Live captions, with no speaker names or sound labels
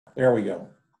There we go.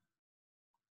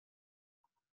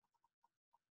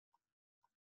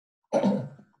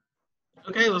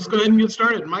 Okay, let's go ahead and get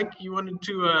started. Mike, you wanted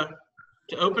to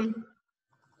open?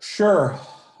 Sure.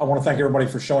 I want to thank everybody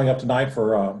for showing up tonight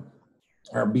for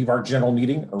our BVARC general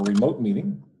meeting, or remote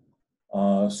meeting.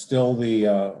 Still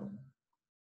the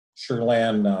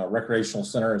Sugarland Recreational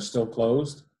Center is still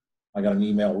closed. I got an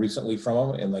email recently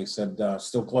from them and they said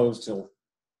still closed till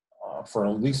for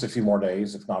at least a few more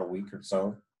days, if not a week or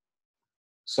so.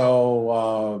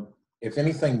 So if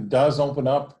anything does open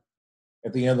up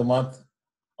at the end of the month,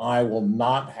 I will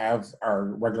not have our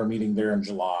regular meeting there in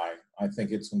July. I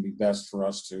think it's going to be best for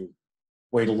us to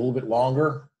wait a little bit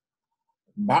longer.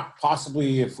 Not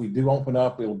possibly, if we do open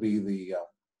up, it'll be the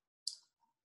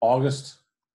August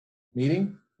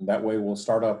meeting. And that way we'll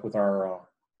start up with our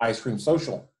ice cream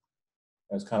social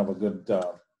as kind of a good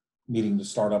meeting to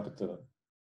start up at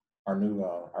our new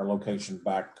our location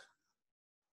back,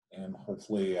 and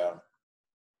hopefully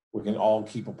we can all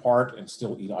keep apart and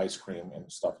still eat ice cream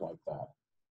and stuff like that.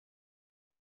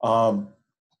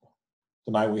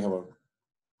 Tonight we have a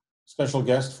special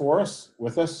guest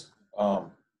with us,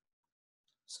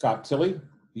 Scott Tilley,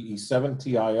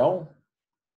 VE7TIL.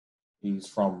 He's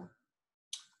from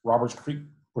Roberts Creek,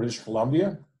 British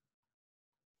Columbia.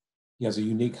 He has a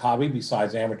unique hobby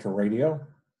besides amateur radio,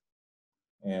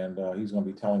 and he's going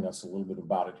to be telling us a little bit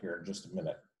about it here in just a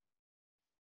minute.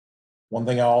 One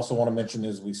thing I also want to mention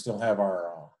is we still have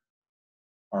our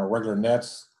regular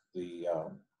nets, the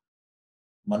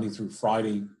Monday through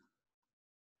Friday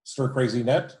Stir Crazy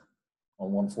net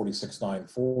on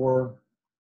 146.94.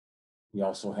 We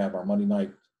also have our Monday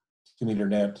night 2-meter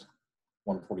net,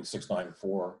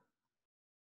 146.94.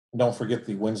 And don't forget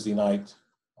the Wednesday night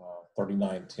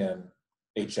 3910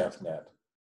 HF net.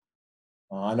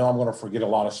 I know I'm going to forget a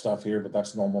lot of stuff here, but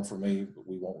that's normal for me. But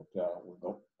we won't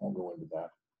go into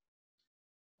that.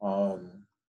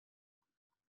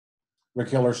 Rick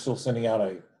Hiller's still sending out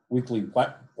a weekly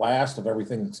blast of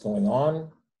everything that's going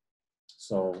on.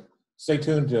 So stay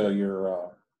tuned to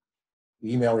your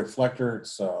email reflector.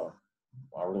 It's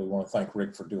I really want to thank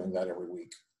Rick for doing that every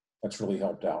week. That's really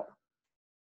helped out.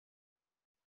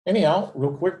 Anyhow,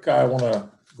 real quick, I want to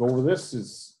go over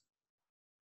this.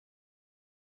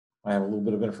 I have a little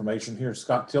bit of information here.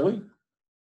 Scott Tilley,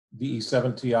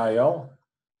 VE7TIL.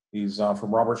 He's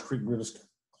from Roberts Creek, British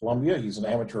Columbia. He's an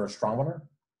amateur astronomer.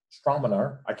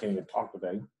 I can't even talk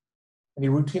today. And he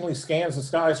routinely scans the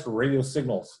skies for radio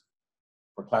signals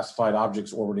for classified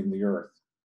objects orbiting the Earth.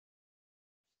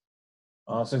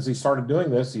 Since he started doing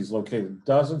this, he's located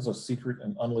dozens of secret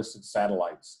and unlisted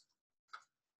satellites.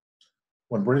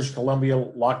 When British Columbia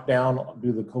locked down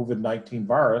due to the COVID-19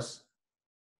 virus,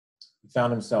 he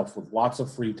found himself with lots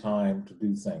of free time to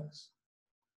do things.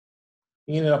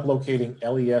 He ended up locating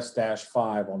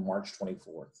LES-5 on March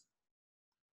 24th.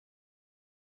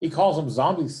 He calls them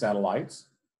zombie satellites,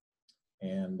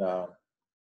 and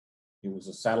it was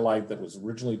a satellite that was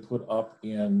originally put up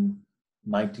in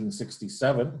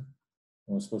 1967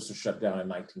 and was supposed to shut down in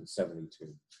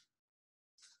 1972.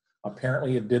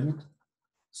 Apparently it didn't.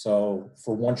 So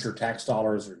for once, your tax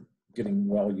dollars are getting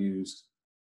well used,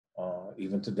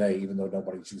 even today, even though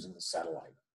nobody's using the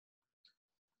satellite.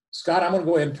 Scott, I'm going to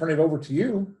go ahead and turn it over to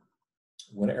you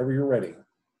whenever you're ready.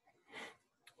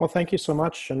 Well, thank you so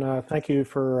much, and thank you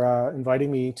for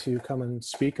inviting me to come and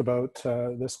speak about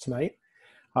this tonight.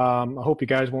 I hope you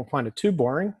guys won't find it too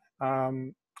boring.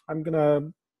 I'm going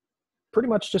to pretty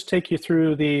much just take you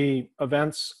through the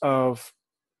events of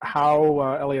how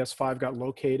LES-5 got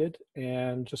located,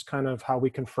 and just kind of how we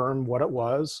confirmed what it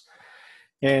was,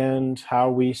 and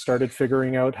how we started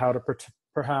figuring out how to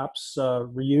perhaps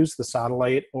reuse the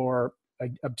satellite or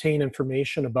obtain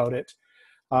information about it,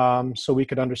 so we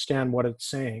could understand what it's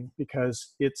saying,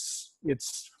 because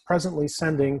it's presently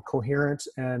sending coherent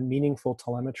and meaningful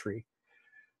telemetry.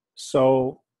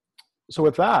 So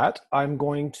with that, I'm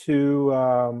going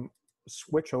to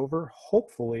switch over,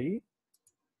 hopefully,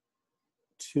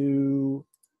 to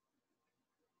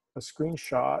a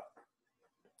screenshot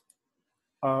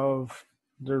of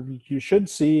there. You should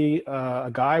see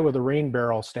a guy with a rain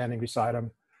barrel standing beside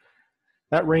him.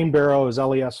 That rain barrel is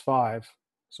LES-5.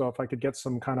 So if I could get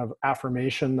some kind of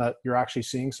affirmation that you're actually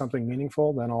seeing something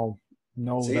meaningful, then I'll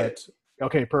know that.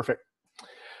 Okay, perfect.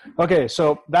 Okay,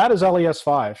 so that is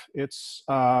LES-5. It's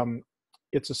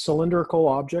a cylindrical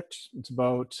object. It's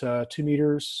about 2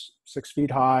 meters, 6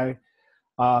 feet high,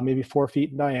 maybe 4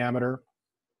 feet in diameter.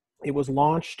 It was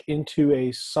launched into a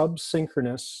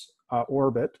subsynchronous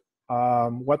orbit.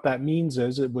 What that means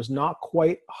is it was not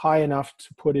quite high enough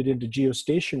to put it into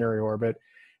geostationary orbit,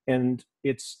 and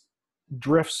it's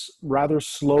drifts rather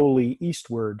slowly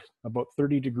eastward, about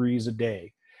 30 degrees a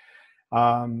day.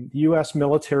 The US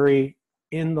military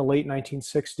in the late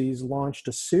 1960s launched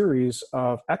a series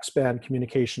of X-band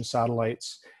communication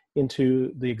satellites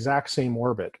into the exact same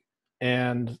orbit.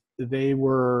 And they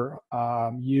were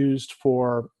used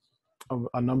for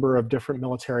a number of different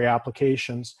military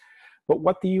applications. But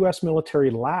what the US military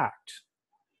lacked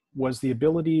was the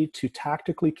ability to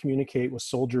tactically communicate with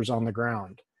soldiers on the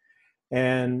ground.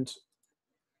 And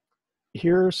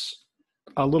here's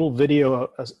a little video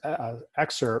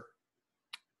excerpt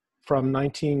from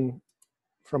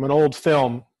an old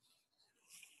film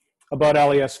about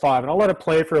LES-5. And I'll let it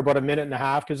play for about a minute and a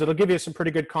half because it'll give you some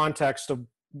pretty good context of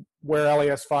where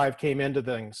LES-5 came into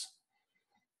things.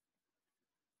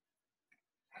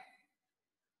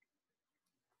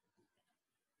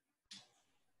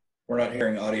 We're not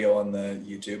hearing audio on the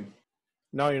YouTube.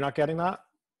 No, you're not getting that?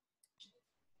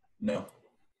 No.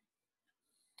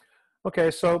 Okay,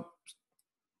 so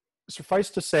suffice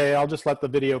to say, I'll just let the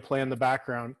video play in the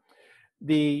background.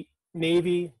 The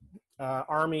Navy,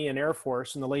 Army, and Air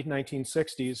Force in the late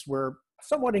 1960s were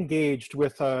somewhat engaged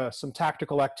with some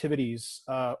tactical activities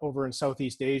over in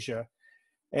Southeast Asia.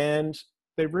 And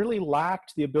they really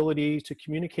lacked the ability to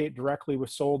communicate directly with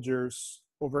soldiers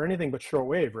over anything but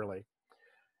shortwave, really.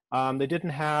 They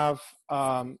didn't have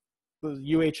the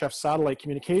UHF satellite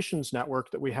communications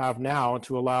network that we have now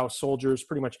to allow soldiers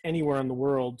pretty much anywhere in the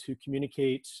world to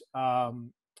communicate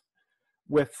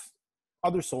with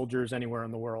other soldiers anywhere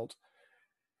in the world.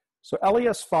 So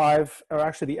LES-5, or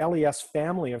actually the LES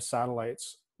family of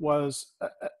satellites, was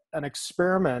an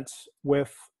experiment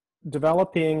with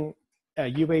developing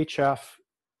a UHF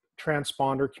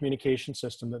transponder communication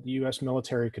system that the US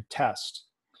military could test.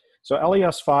 So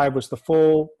LES-5 was the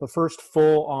first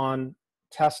full-on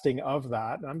testing of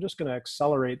that. And I'm just going to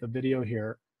accelerate the video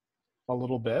here a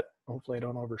little bit. Hopefully I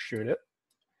don't overshoot it.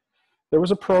 There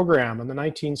was a program in the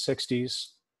 1960s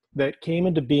that came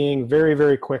into being very,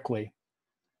 very quickly.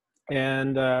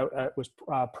 And it was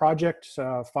Project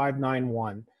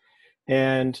 591.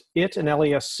 And it and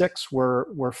LES-6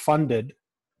 were funded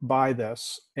by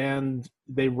this, and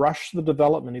they rushed the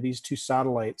development of these two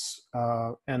satellites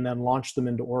and then launched them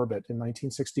into orbit in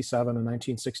 1967 and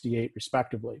 1968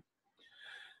 respectively.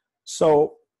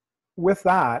 So with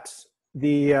that,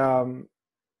 the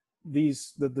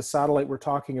satellite we're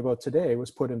talking about today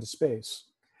was put into space.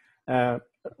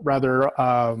 Rather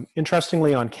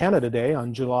interestingly, on Canada Day,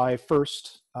 on July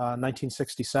 1st,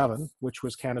 1967, which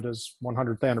was Canada's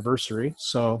 100th anniversary,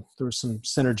 so there was some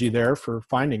synergy there for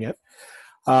finding it.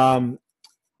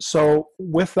 So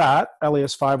with that,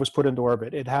 LES-5 was put into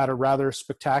orbit. It had a rather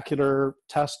spectacular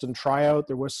test and tryout.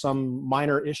 There was some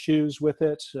minor issues with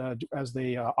it as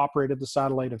they operated the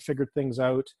satellite and figured things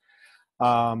out.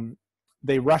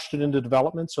 They rushed it into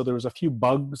development, so there was a few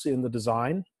bugs in the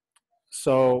design.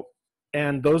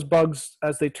 And those bugs,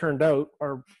 as they turned out,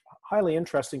 are highly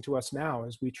interesting to us now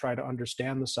as we try to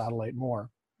understand the satellite more.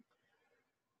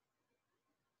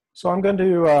 So I'm going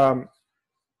to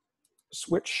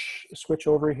switch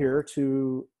over here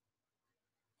to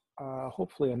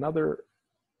hopefully another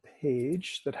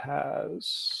page that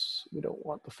has, we don't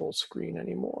want the full screen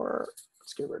anymore.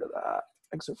 Let's get rid of that.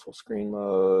 Exit full screen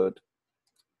mode.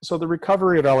 So the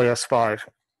recovery of LES-5.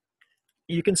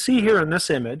 You can see here in this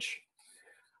image,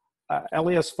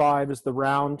 LES-5 is the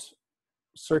round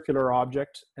circular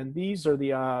object, and these are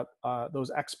the those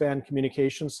X-band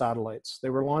communication satellites. They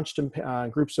were launched in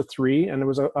groups of 3, and there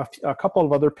was a couple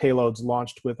of other payloads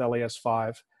launched with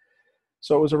LES-5.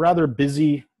 So it was a rather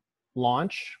busy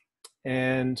launch,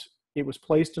 and it was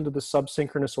placed into the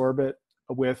subsynchronous orbit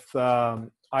with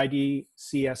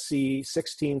IDCSC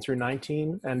 16 through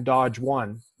 19 and Dodge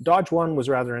 1. Dodge 1 was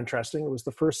rather interesting. It was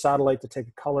the first satellite to take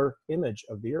a color image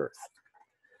of the Earth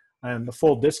and the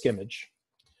full disk image.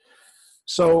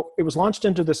 So it was launched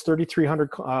into this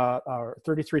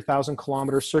 33,000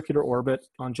 kilometer circular orbit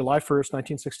on July 1st,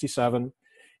 1967.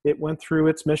 It went through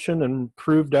its mission and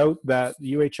proved out that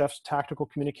UHF's tactical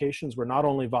communications were not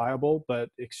only viable, but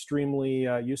extremely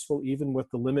useful, even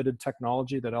with the limited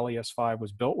technology that LES-5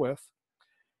 was built with.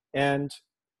 And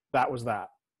that was that.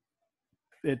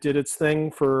 It did its thing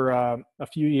for a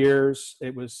few years.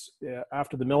 It was,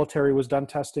 after the military was done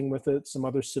testing with it, some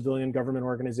other civilian government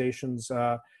organizations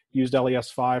used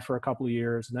LES-5 for a couple of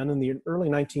years. And then in the early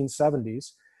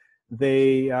 1970s,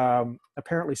 they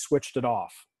apparently switched it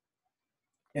off.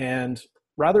 And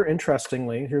rather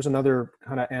interestingly, here's another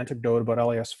kind of anecdote about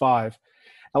LES-5.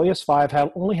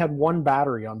 LES-5 only had one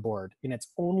battery on board, and its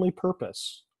only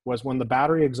purpose was when the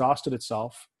battery exhausted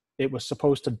itself, it was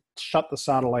supposed to shut the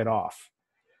satellite off.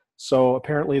 So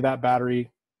apparently that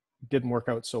battery didn't work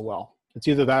out so well. It's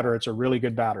either that or it's a really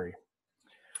good battery.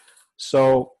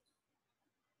 So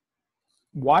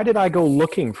why did I go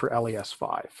looking for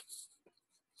LES5?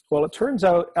 Well, it turns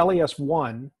out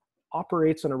LES1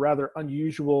 operates in a rather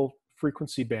unusual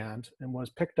frequency band and was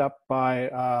picked up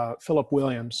by Philip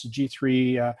Williams,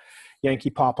 G3 Yankee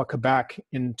Papa Quebec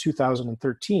in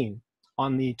 2013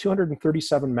 on the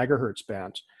 237 megahertz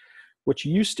band, which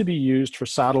used to be used for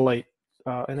satellite,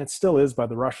 and it still is by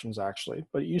the Russians actually,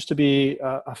 but it used to be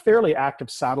a fairly active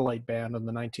satellite band in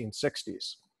the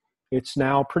 1960s. It's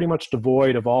now pretty much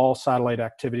devoid of all satellite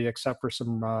activity except for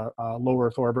some low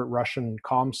Earth orbit Russian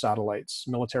comm satellites,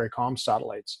 military comm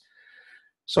satellites.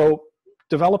 So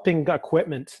developing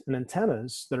equipment and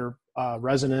antennas that are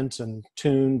resonant and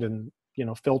tuned and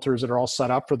filters that are all set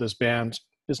up for this band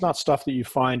is not stuff that you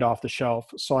find off the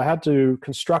shelf. So I had to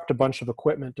construct a bunch of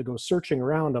equipment to go searching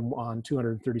around on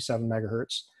 237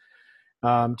 megahertz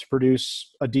to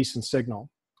produce a decent signal.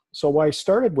 So what I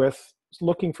started with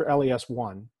looking for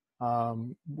LES1.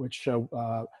 Which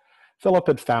Philip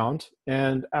had found.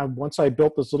 And once I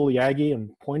built this little Yagi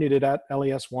and pointed it at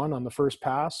LES1 on the first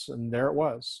pass, and there it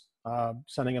was,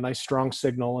 sending a nice strong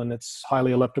signal in its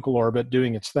highly elliptical orbit,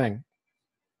 doing its thing.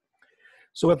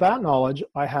 So with that knowledge,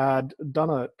 I had done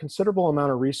a considerable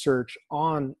amount of research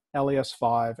on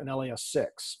LES5 and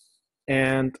LES6,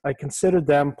 and I considered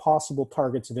them possible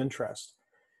targets of interest.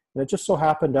 And it just so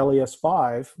happened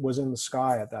LES5 was in the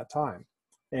sky at that time.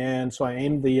 And so I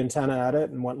aimed the antenna at it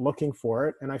and went looking for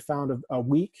it, and I found a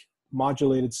weak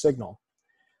modulated signal.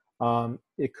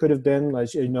 It could have been,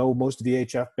 as you know, most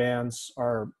VHF bands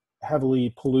are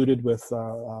heavily polluted with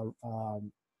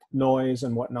noise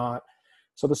and whatnot.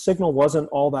 So the signal wasn't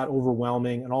all that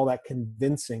overwhelming and all that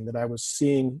convincing that I was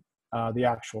seeing the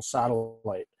actual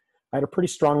satellite. I had a pretty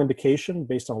strong indication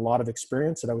based on a lot of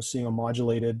experience that I was seeing a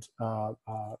modulated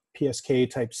PSK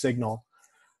type signal.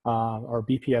 Or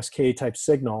BPSK type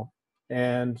signal,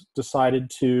 and decided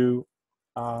to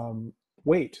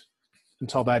wait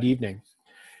until that evening.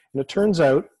 And it turns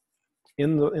out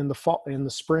in the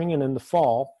spring and in the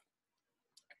fall,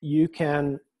 you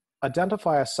can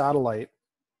identify a satellite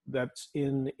that's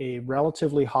in a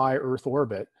relatively high Earth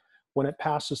orbit when it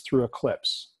passes through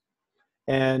eclipse.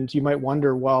 And you might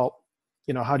wonder, well,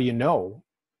 how do you know?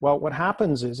 Well, what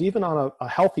happens is even on a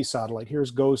healthy satellite, here's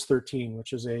GOES 13,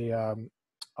 which is a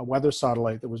weather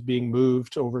satellite that was being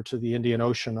moved over to the Indian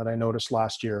Ocean that I noticed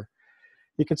last year.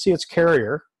 You can see its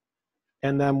carrier,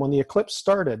 and then when the eclipse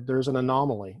started, there's an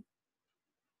anomaly.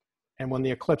 And when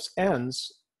the eclipse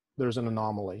ends, there's an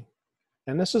anomaly.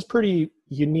 And this is pretty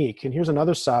unique. And here's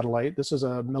another satellite. This is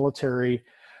a military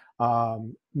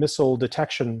missile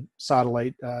detection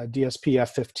satellite,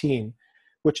 DSP-F15,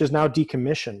 which is now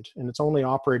decommissioned, and it's only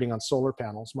operating on solar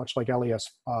panels, much like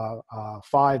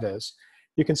LES5 is.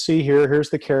 You can see here's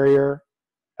the carrier.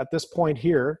 At this point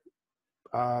here,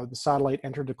 the satellite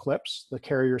entered eclipse, the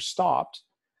carrier stopped.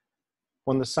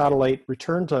 When the satellite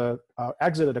returned to,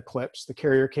 exited eclipse, the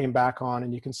carrier came back on,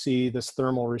 and you can see this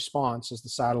thermal response as the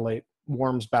satellite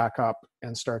warms back up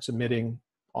and starts emitting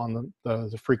on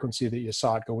the frequency that you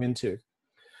saw it go into.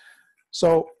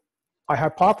 So I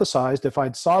hypothesized if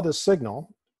I'd saw this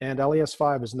signal and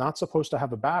LES5 is not supposed to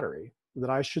have a battery, that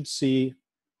I should see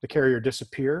the carrier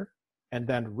disappear and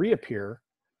then reappear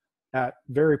at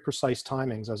very precise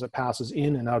timings as it passes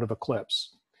in and out of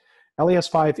eclipse.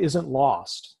 LES5 isn't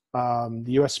lost.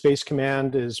 The US Space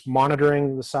Command is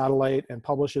monitoring the satellite and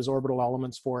publishes orbital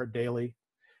elements for it daily.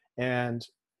 And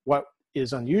what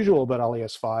is unusual about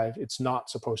LES5, it's not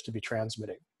supposed to be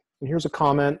transmitting. And here's a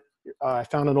comment. I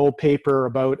found an old paper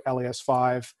about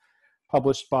LES5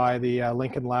 published by the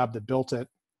Lincoln lab that built it.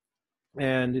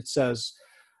 And it says,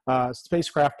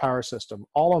 spacecraft power system,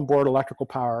 all on board electrical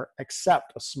power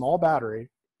except a small battery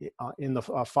in the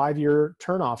 5-year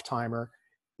turn-off timer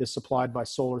is supplied by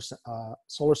solar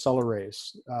cell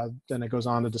arrays. Then it goes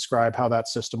on to describe how that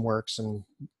system works in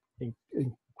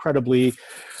incredibly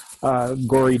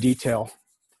gory detail.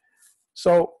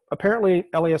 So apparently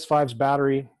LES5's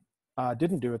battery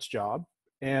didn't do its job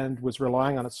and was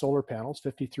relying on its solar panels,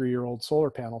 53-year-old solar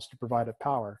panels, to provide it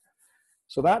power.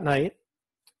 So that night,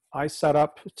 I set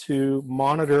up to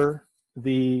monitor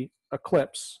the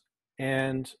eclipse,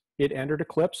 and it entered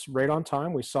eclipse right on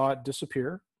time. We saw it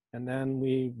disappear, and then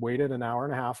we waited an hour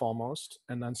and a half almost,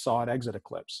 and then saw it exit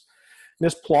eclipse.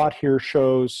 This plot here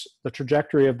shows the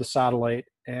trajectory of the satellite,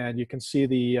 and you can see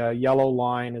the yellow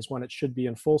line is when it should be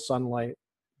in full sunlight.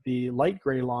 The light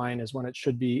gray line is when it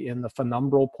should be in the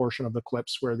penumbral portion of the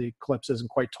eclipse, where the eclipse isn't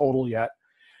quite total yet.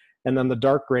 And then the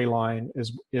dark gray line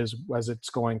is as it's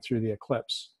going through the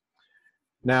eclipse.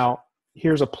 Now,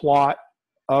 here's a plot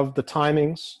of the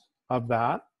timings of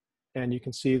that. And you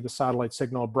can see the satellite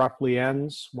signal abruptly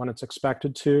ends when it's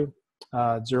expected to,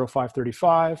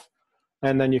 0535.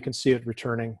 And then you can see it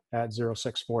returning at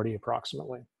 0640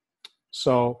 approximately.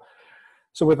 So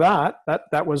with that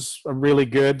was a really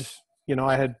good,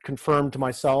 I had confirmed to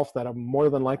myself that I'm more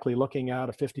than likely looking at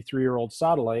a 53-year-old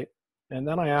satellite. And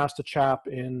then I asked a chap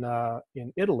in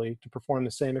Italy to perform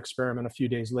the same experiment a few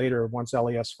days later once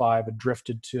LES-5 had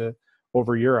drifted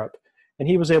over Europe. And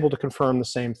he was able to confirm the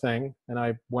same thing. And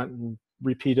I went and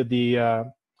repeated the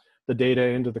data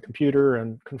into the computer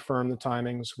and confirmed the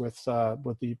timings with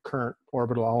the current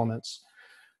orbital elements.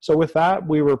 So with that,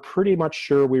 we were pretty much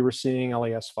sure we were seeing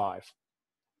LES-5.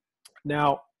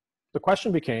 Now, the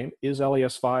question became, is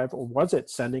LES-5, or was it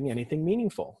sending anything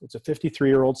meaningful? It's a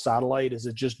 53-year-old satellite. Is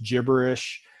it just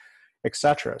gibberish,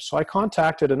 etc.? So I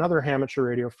contacted another amateur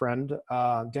radio friend,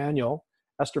 Daniel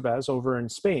Estevez, over in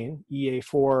Spain,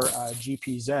 EA4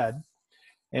 GPZ,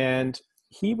 and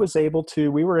we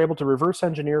were able to reverse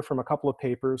engineer from a couple of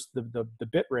papers the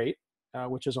bit rate,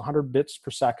 which is 100 bits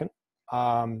per second.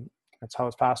 That's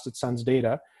how fast it sends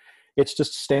data. It's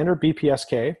just standard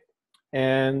BPSK,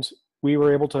 and we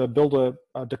were able to build a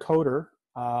decoder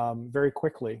very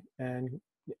quickly. And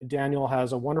Daniel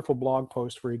has a wonderful blog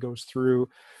post where he goes through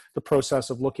the process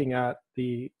of looking at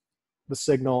the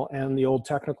signal and the old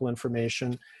technical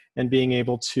information and being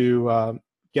able to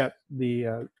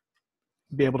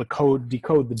be able to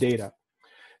decode the data.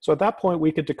 So at that point,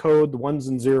 we could decode the ones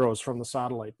and zeros from the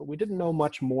satellite, but we didn't know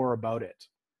much more about it.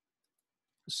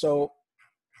 So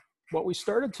what we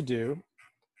started to do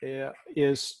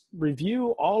is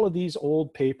review all of these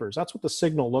old papers. That's what the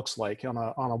signal looks like on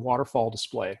a waterfall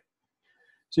display.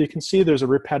 So you can see there's a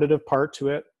repetitive part to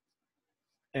it,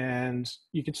 and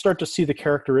you can start to see the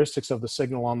characteristics of the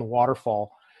signal on the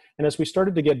waterfall. And as we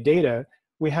started to get data,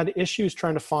 we had issues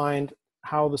trying to find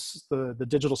how the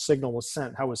digital signal was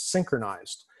sent, how it was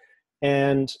synchronized.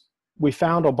 And we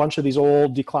found a bunch of these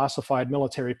old declassified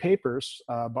military papers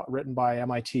written by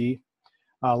MIT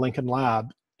Lincoln Lab.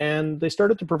 And they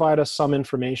started to provide us some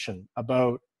information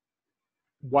about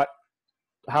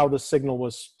how the signal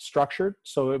was structured.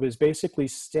 So it was basically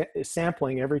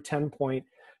sampling every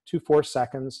 10.24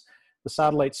 seconds. The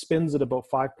satellite spins at about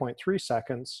 5.3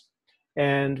 seconds.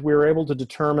 And we were able to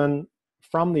determine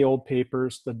from the old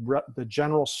papers the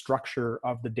general structure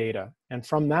of the data. And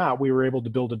from that, we were able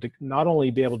to not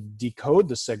only be able to decode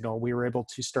the signal, we were able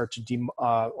to start to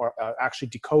actually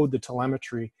decode the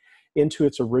telemetry into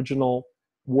its original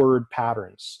word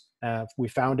patterns. We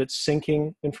found it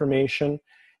syncing information,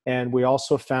 and we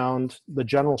also found the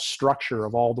general structure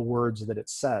of all the words that it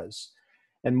says.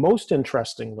 And most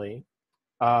interestingly,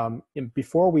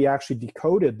 before we actually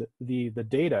decoded the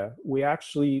data, we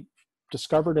actually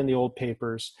discovered in the old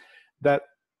papers that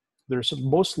there's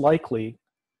most likely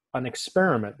an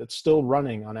experiment that's still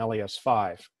running on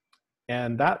LES-5.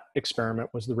 And that experiment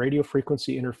was the radio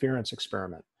frequency interference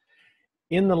experiment.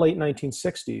 In the late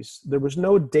 1960s, there was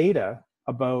no data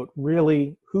about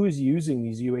really who's using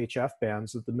these UHF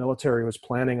bands that the military was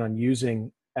planning on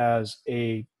using as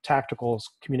a tactical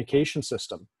communication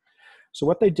system. So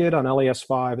what they did on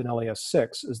LES-5 and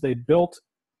LES-6 is they built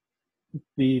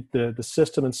the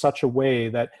system in such a way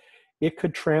that it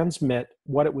could transmit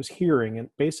what it was hearing in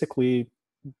basically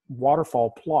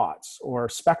waterfall plots or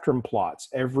spectrum plots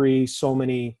every so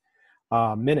many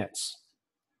minutes.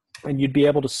 And you'd be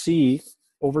able to see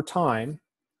over time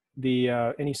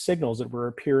any signals that were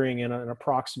appearing in an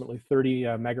approximately 30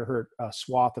 megahertz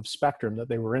swath of spectrum that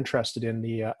they were interested in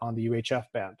on the UHF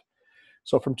band.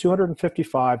 So from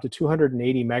 255 to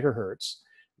 280 megahertz,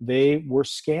 they were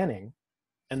scanning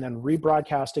and then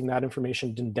rebroadcasting that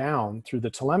information down through the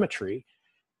telemetry.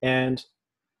 And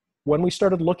when we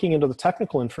started looking into the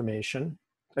technical information,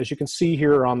 as you can see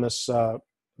here on this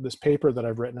paper that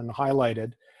I've written and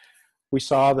highlighted, we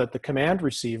saw that the command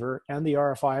receiver and the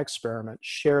RFI experiment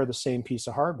share the same piece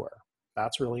of hardware.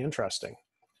 That's really interesting.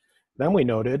 Then we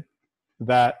noted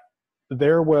that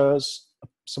there was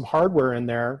some hardware in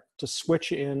there to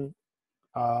switch in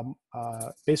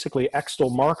basically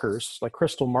extal markers, like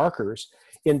crystal markers,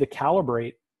 in to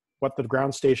calibrate what the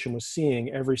ground station was seeing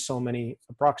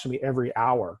approximately every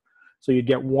hour. So you'd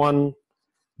get one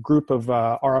group of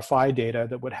RFI data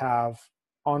that would have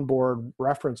onboard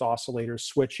reference oscillators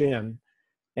switch in,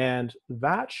 and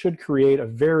that should create a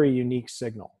very unique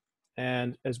signal.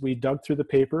 And as we dug through the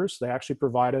papers, they actually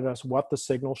provided us what the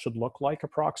signal should look like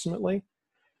approximately.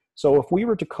 So if we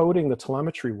were decoding the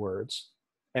telemetry words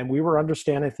and we were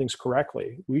understanding things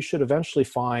correctly, we should eventually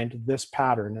find this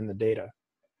pattern in the data,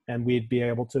 and we'd be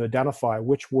able to identify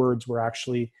which words were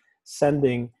actually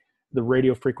sending the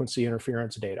radio frequency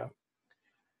interference data.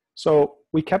 So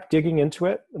we kept digging into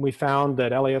it, and we found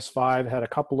that LAS5 had a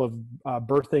couple of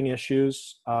birthing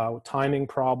issues, timing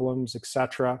problems,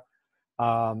 etc.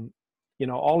 All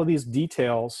of these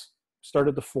details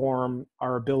started to form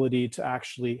our ability to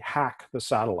actually hack the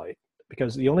satellite,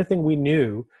 because the only thing we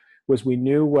knew was we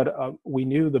knew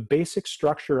the basic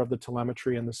structure of the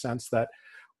telemetry, in the sense that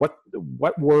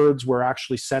what words were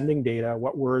actually sending data,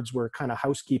 what words were kind of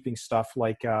housekeeping stuff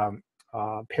like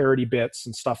parity bits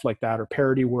and stuff like that, or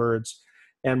parity words,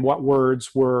 and what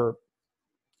words were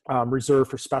reserved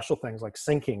for special things like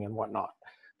syncing and whatnot.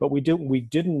 But we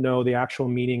didn't know the actual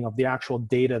meaning of the actual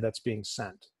data that's being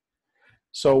sent.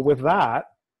 So with that,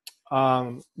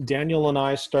 Daniel and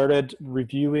I started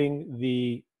reviewing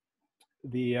the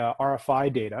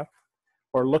RFI data,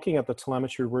 or looking at the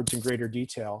telemetry words in greater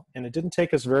detail. And it didn't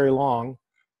take us very long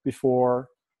before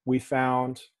we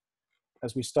found,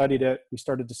 as we studied it, we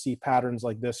started to see patterns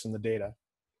like this in the data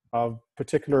of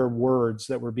particular words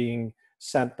that were being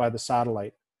sent by the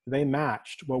satellite. They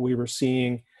matched what we were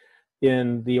seeing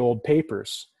in the old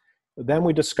papers. Then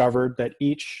we discovered that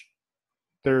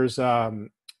there's in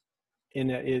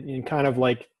kind of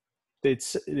like,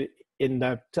 it's in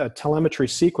that telemetry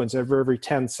sequence, every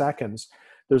 10 seconds,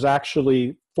 there's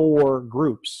actually 4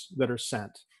 groups that are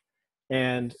sent.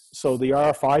 And so the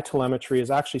RFI telemetry is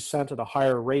actually sent at a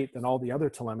higher rate than all the other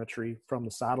telemetry from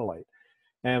the satellite.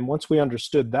 And once we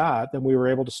understood that, then we were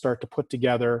able to start to put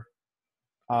together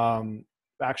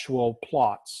actual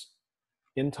plots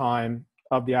in time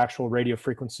of the actual radio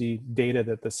frequency data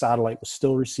that the satellite was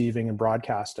still receiving and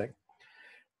broadcasting.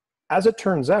 As it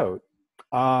turns out,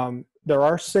 there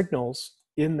are signals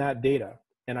in that data.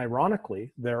 And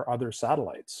ironically, there are other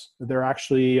satellites. They're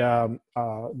actually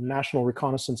National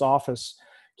Reconnaissance Office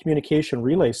communication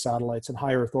relay satellites in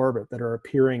high Earth orbit that are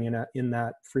appearing in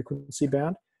that frequency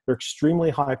band. They're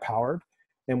extremely high powered.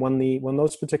 And when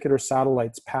those particular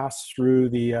satellites pass through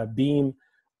the beam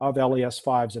of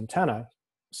LAS5's antenna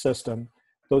system,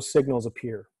 those signals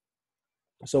appear.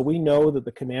 So we know that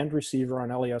the command receiver on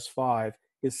LAS5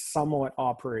 is somewhat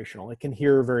operational. It can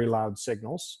hear very loud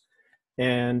signals.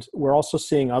 And we're also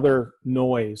seeing other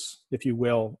noise, if you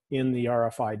will, in the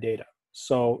RFI data.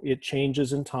 So it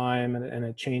changes in time and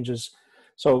it changes.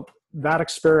 So that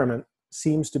experiment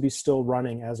seems to be still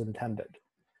running as intended.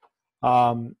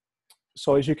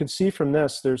 So as you can see from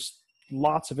this, there's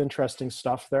lots of interesting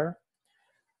stuff there.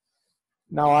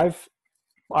 Now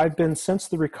I've been, since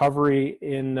the recovery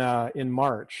in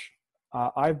March,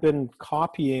 I've been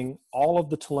copying all of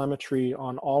the telemetry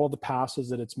on all of the passes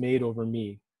that it's made over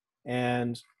me.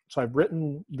 And so I've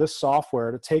written this software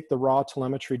to take the raw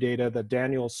telemetry data that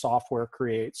Daniel's software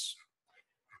creates.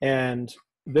 And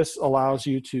this allows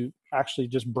you to actually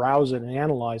just browse it and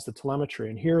analyze the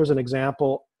telemetry. And here is an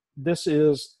example. This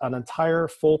is an entire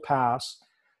full pass.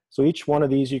 So each one of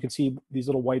these, you can see these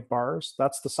little white bars.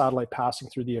 That's the satellite passing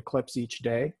through the eclipse each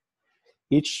day.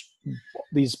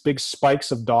 These big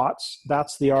spikes of dots,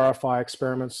 that's the RFI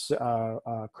experiments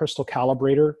crystal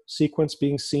calibrator sequence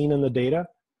being seen in the data.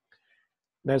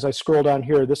 And as I scroll down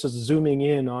here, this is zooming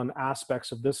in on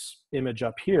aspects of this image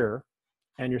up here,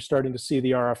 and you're starting to see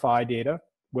the RFI data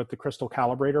with the crystal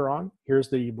calibrator on. Here's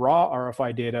the raw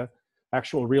RFI data,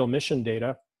 actual real mission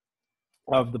data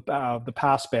of the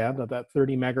pass band of that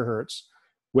 30 megahertz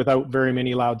without very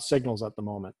many loud signals at the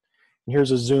moment. And here's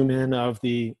a zoom in of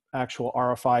the actual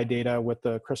RFI data with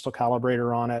the crystal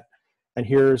calibrator on it. And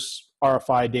here's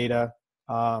RFI data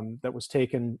that was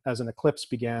taken as an eclipse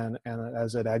began and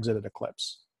as it exited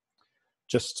eclipse.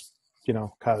 Just,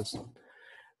 because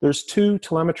there's 2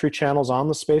 telemetry channels on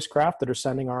the spacecraft that are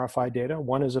sending RFI data.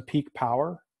 One is a peak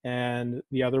power, and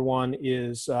the other one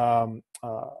is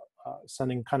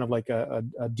sending kind of like a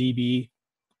dB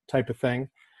type of thing.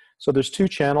 So there's 2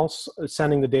 channels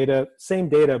sending the data, same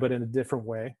data, but in a different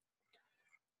way.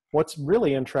 What's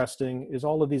really interesting is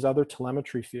all of these other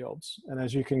telemetry fields. And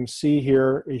as you can see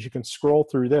here, as you can scroll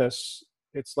through this,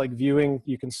 it's like viewing,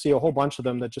 you can see a whole bunch of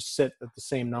them that just sit at the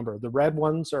same number. The red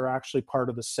ones are actually part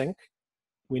of the sync.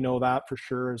 We know that for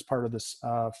sure as part of this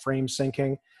frame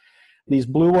syncing. These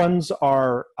blue ones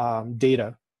are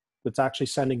data that's actually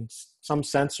sending, some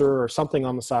sensor or something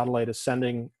on the satellite is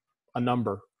sending a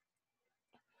number.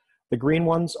 The green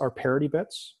ones are parity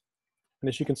bits. And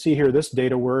as you can see here, this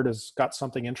data word has got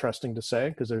something interesting to say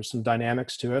because there's some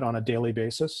dynamics to it on a daily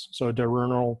basis. So a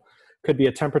diurnal could be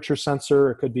a temperature sensor,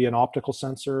 it could be an optical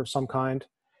sensor of some kind.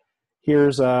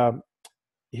 Here's our,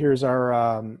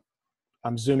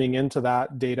 I'm zooming into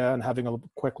that data and having a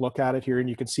quick look at it here, and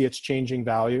you can see it's changing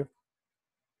value.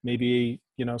 Maybe,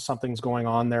 something's going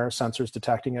on there, sensors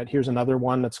detecting it. Here's another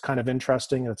one that's kind of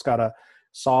interesting. It's got a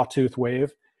sawtooth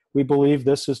wave. We believe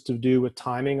this is to do with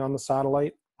timing on the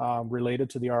satellite related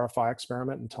to the RFI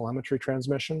experiment and telemetry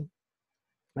transmission.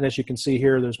 And as you can see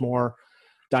here, there's more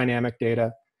dynamic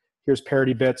data. Here's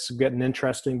parity bits getting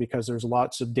interesting because there's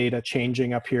lots of data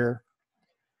changing up here.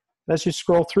 As you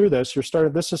scroll through this,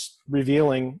 this is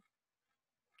revealing,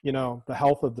 you know, the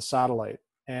health of the satellite.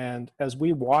 And as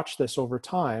we watch this over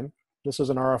time, this is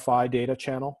an RFI data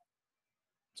channel.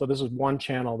 So this is one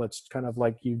channel that's kind of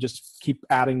like you just keep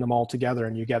adding them all together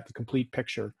and you get the complete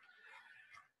picture.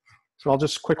 So I'll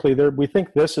just quickly we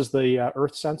think this is the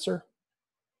Earth sensor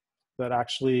that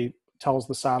actually tells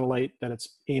the satellite that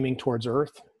it's aiming towards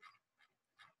Earth.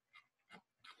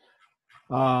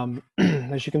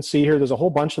 As you can see here, there's a whole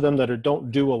bunch of them that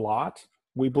don't do a lot.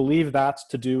 We believe that's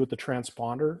to do with the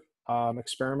transponder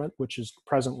experiment, which is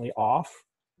presently off.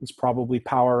 It's probably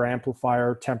power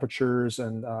amplifier temperatures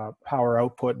and power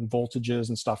output and voltages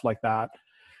and stuff like that.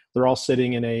 They're all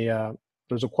sitting in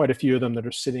there's quite a few of them that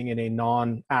are sitting in a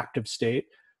non-active state,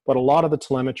 but a lot of the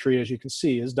telemetry, as you can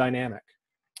see, is dynamic.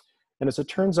 And as it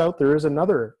turns out, there is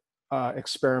another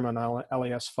experiment on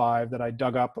LAS5 that I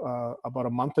dug up about a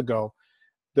month ago.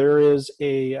 There is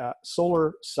a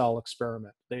solar cell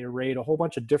experiment. They arrayed a whole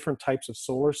bunch of different types of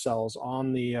solar cells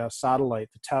on the satellite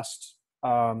to test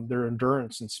their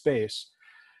endurance in space.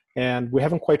 And we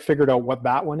haven't quite figured out what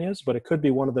that one is, but it could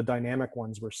be one of the dynamic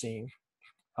ones we're seeing.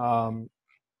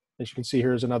 As you can see,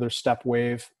 here's another step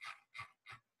wave.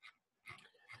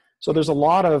 So there's a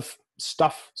lot of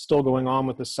stuff still going on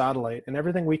with the satellite, and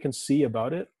everything we can see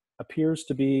about it appears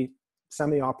to be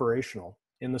semi-operational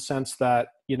in the sense that,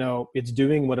 you know, it's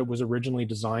doing what it was originally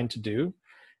designed to do,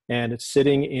 and it's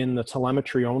sitting in the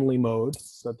telemetry only mode.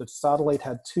 So the satellite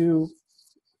had two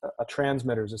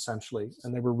transmitters essentially,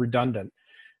 and they were redundant.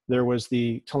 There was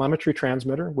the telemetry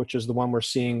transmitter, which is the one we're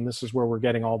seeing. This is where we're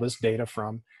getting all this data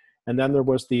from. And then there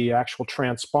was the actual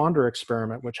transponder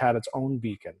experiment, which had its own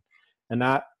beacon. And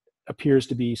that appears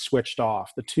to be switched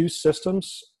off. The two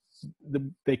systems,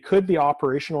 they could be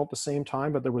operational at the same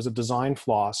time, but there was a design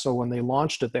flaw. So when they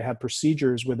launched it, they had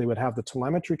procedures where they would have the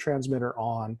telemetry transmitter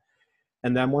on.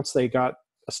 And then once they got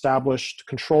established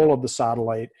control of the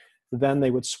satellite, then they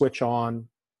would switch on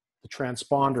the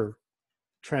transponder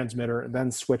transmitter and then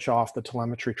switch off the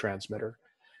telemetry transmitter.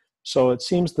 So it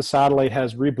seems the satellite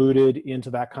has rebooted into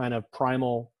that kind of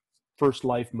primal first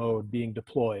life mode being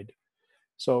deployed.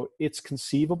 So it's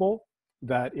conceivable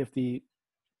that if the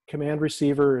command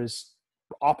receiver is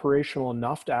operational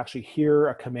enough to actually hear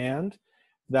a command,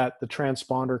 that the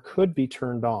transponder could be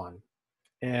turned on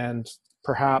and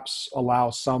perhaps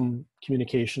allow some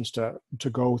communications to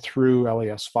go through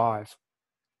LAS5.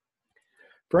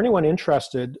 For anyone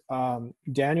interested,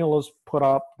 Daniel has put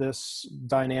up this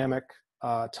dynamic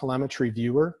telemetry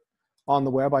viewer on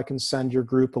the web. I can send your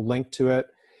group a link to it.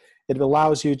 It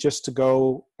allows you just to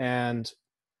go and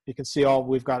you can see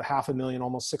we've got 500,000,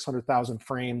 almost 600,000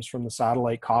 frames from the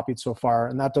satellite copied so far.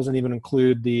 And that doesn't even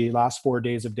include the last 4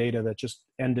 days of data that just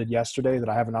ended yesterday that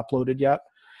I haven't uploaded yet.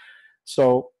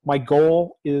 So my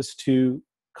goal is to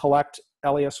collect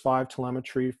LAS5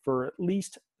 telemetry for at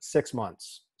least 6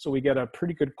 months. So we get a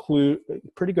pretty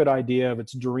good idea of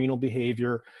its diurnal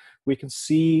behavior. We can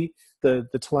see the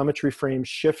telemetry frames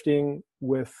shifting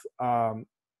with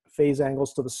phase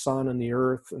angles to the sun and the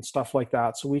earth and stuff like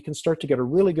that. So we can start to get a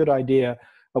really good idea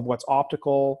of what's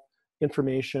optical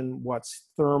information, what's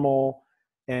thermal,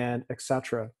 and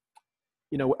etc.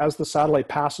 You know, as the satellite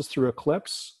passes through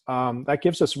eclipse, that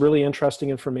gives us really interesting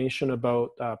information about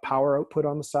power output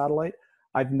on the satellite.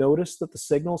 I've noticed that the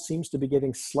signal seems to be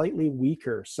getting slightly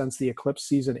weaker since the eclipse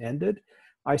season ended.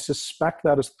 I suspect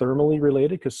that is thermally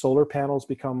related because solar panels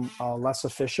become less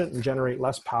efficient and generate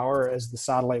less power as the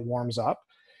satellite warms up.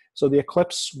 So the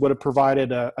eclipse would have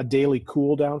provided a daily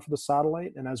cool down for the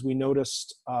satellite. And as we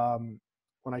noticed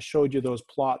when I showed you those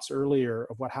plots earlier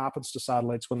of what happens to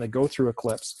satellites when they go through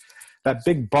eclipse, that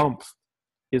big bump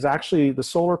is actually the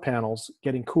solar panels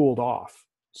getting cooled off.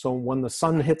 So when the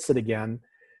sun hits it again,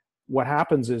 what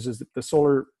happens is that the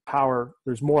solar power,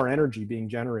 there's more energy being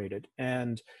generated.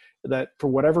 And that for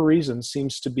whatever reason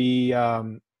seems to be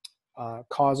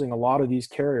causing a lot of these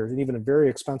carriers and even very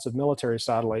expensive military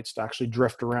satellites to actually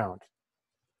drift around.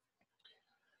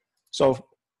 So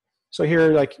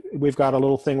here, like, we've got a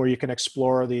little thing where you can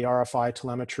explore the RFI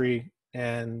telemetry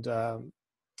and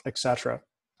etc.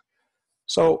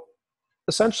 So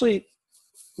essentially,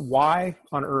 why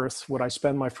on earth would I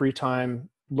spend my free time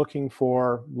looking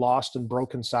for lost and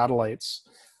broken satellites?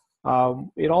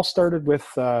 It all started with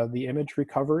the image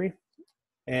recovery,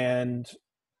 and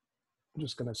I'm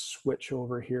just going to switch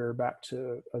over here back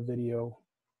to a video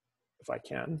if I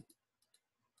can.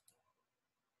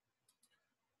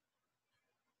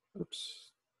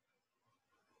 Oops.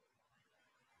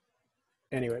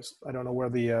 Anyways, I don't know where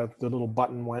the little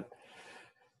button went.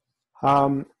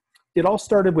 It all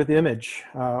started with image.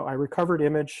 I recovered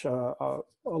image a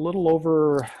little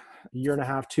over a year and a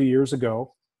half, 2 years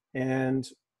ago, and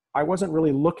I wasn't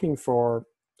really looking for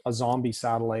a zombie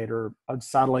satellite or a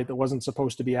satellite that wasn't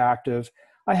supposed to be active.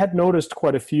 I had noticed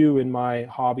quite a few in my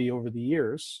hobby over the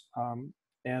years.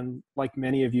 And like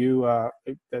many of you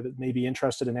that may be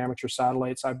interested in amateur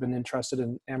satellites, I've been interested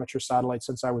in amateur satellites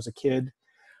since I was a kid.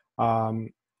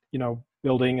 You know,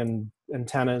 building and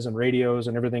antennas and radios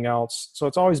and everything else. So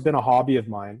it's always been a hobby of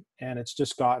mine, and it's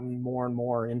just gotten more and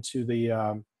more into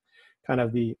the kind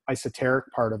of the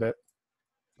esoteric part of it.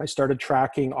 I started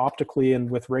tracking optically and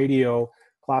with radio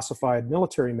classified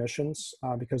military missions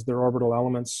because their orbital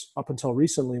elements up until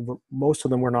recently, most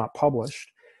of them were not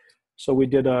published. So we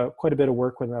did quite a bit of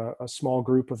work with a small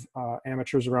group of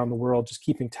amateurs around the world, just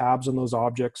keeping tabs on those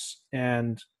objects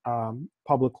and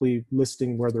publicly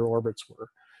listing where their orbits were.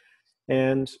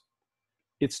 And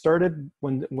it started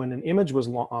when an image was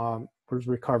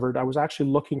recovered. I was actually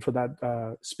looking for that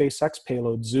SpaceX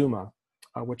payload Zuma,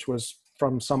 which was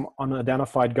from some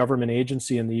unidentified government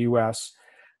agency in the US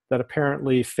that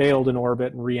apparently failed in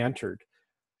orbit and re-entered.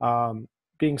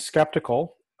 Being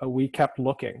skeptical, we kept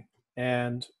looking.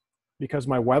 And because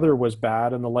my weather was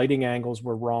bad and the lighting angles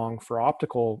were wrong for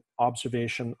optical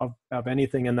observation of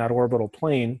anything in that orbital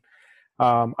plane,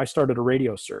 I started a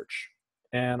radio search.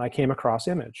 And I came across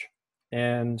image.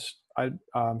 And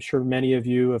I'm sure many of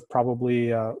you have probably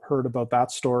heard about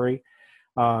that story.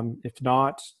 If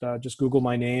not, just Google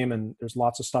my name, and there's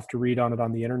lots of stuff to read on it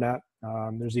on the internet.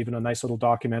 There's even a nice little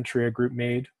documentary a group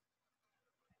made.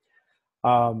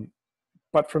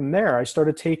 But from there, I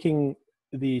started taking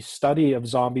the study of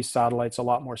zombie satellites a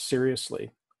lot more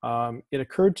seriously. It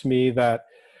occurred to me that,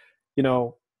 you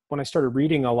know, when I started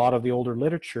reading a lot of the older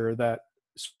literature, that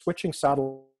switching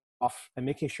satellites off and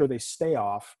making sure they stay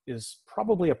off is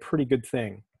probably a pretty good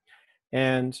thing.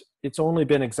 And it's only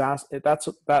been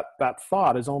that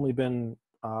thought has only been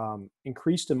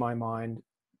increased in my mind,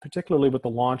 particularly with the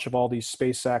launch of all these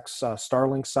SpaceX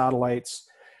Starlink satellites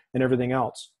and everything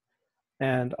else.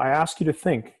 And I ask you to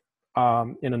think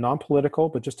in a non-political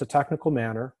but just a technical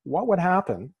manner, what would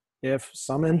happen if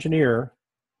some engineer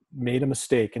made a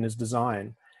mistake in his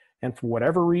design, and for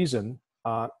whatever reason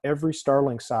every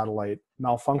Starlink satellite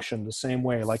malfunctioned the same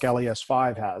way like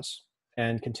LES-5 has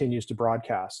and continues to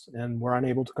broadcast, and we're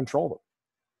unable to control them.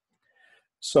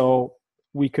 So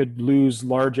we could lose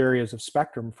large areas of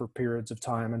spectrum for periods of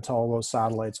time until those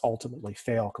satellites ultimately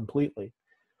fail completely.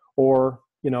 Or,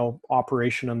 you know,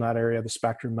 operation in that area of the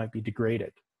spectrum might be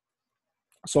degraded.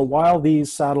 So while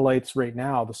these satellites right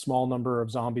now, the small number of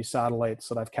zombie satellites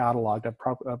that I've cataloged,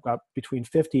 I've got between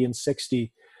 50 and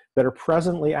 60 that are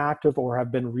presently active or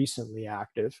have been recently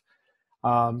active,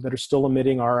 that are still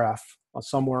emitting RF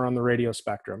somewhere on the radio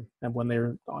spectrum, and when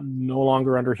they're no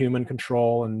longer under human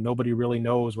control and nobody really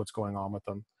knows what's going on with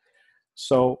them.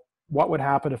 So what would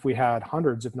happen if we had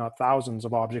hundreds, if not thousands,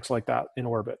 of objects like that in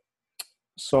orbit?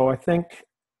 So I think,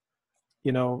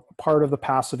 you know, part of the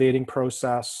passivating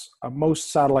process,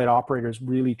 most satellite operators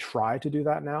really try to do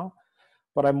that now.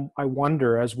 But I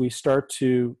wonder, as we start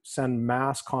to send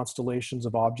mass constellations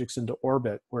of objects into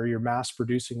orbit, where you're mass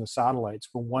producing the satellites,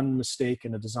 for one mistake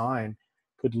in a design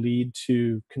could lead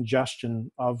to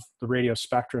congestion of the radio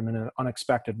spectrum in an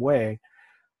unexpected way.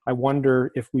 I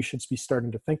wonder if we should be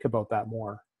starting to think about that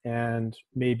more. And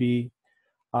maybe,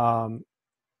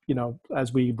 you know,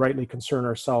 as we rightly concern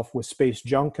ourselves with space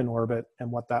junk in orbit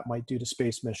and what that might do to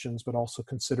space missions, but also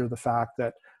consider the fact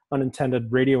that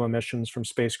unintended radio emissions from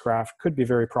spacecraft could be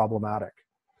very problematic.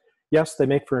 Yes, they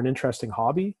make for an interesting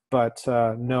hobby, but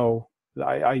no,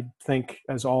 I think,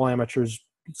 as all amateurs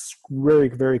very,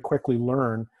 very quickly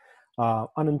learn,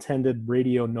 unintended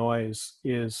radio noise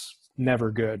is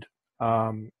never good.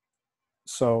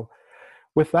 So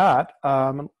with that,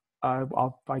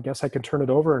 I guess I can turn it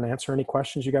over and answer any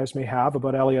questions you guys may have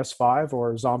about LES-5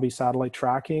 or zombie satellite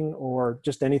tracking, or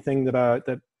just anything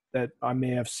that I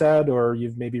may have said or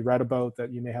you've maybe read about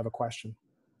that you may have a question.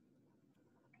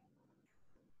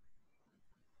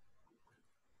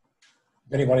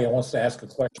 If anybody wants to ask a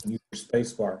question, use your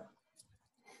space bar.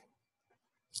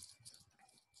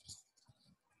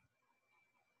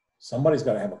 Somebody's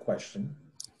got to have a question.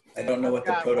 I don't know what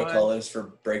the protocol is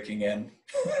for breaking in.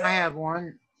 I have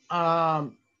one.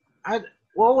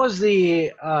 What was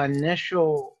the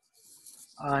initial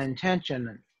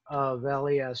intention of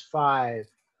LES-5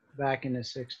 back in the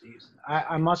 60s?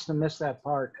 I must have missed that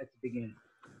part at the beginning.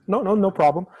 No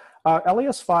problem.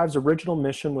 LES-5's original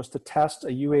mission was to test a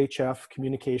UHF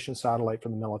communication satellite for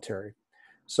the military.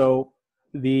 So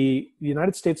the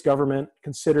United States government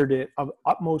considered it of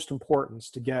utmost importance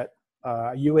to get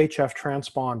a UHF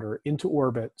transponder into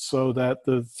orbit so that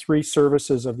the three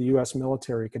services of the US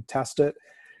military could test it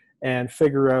and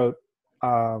figure out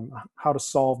how to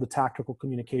solve the tactical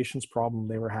communications problem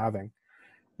they were having.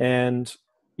 And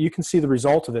you can see the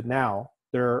result of it now.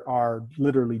 There are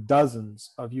literally dozens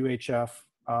of UHF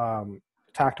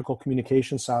tactical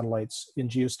communication satellites in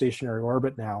geostationary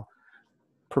orbit now,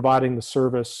 providing the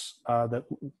service that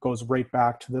goes right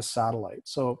back to this satellite.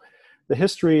 So the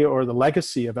history or the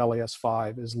legacy of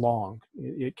LES-5 is long.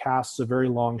 It casts a very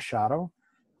long shadow,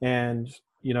 and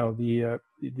you know the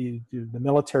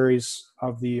militaries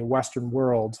of the Western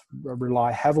world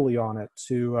rely heavily on it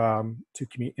to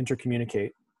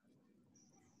intercommunicate.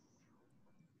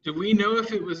 Do we know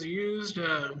if it was used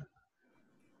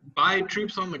by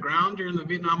troops on the ground during the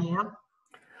Vietnam War?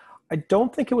 I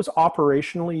don't think it was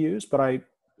operationally used, but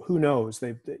who knows?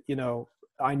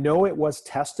 I know it was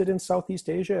tested in Southeast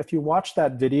Asia. If you watch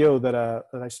that video that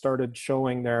I started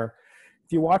showing there,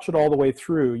 if you watch it all the way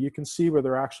through, you can see where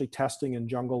they're actually testing in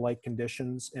jungle-like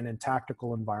conditions and in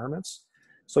tactical environments.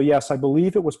 So yes, I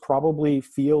believe it was probably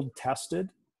field tested.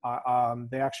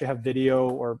 They actually have video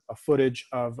or a footage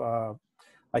of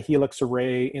a helix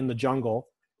array in the jungle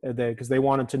because they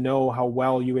wanted to know how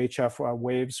well UHF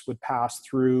waves would pass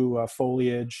through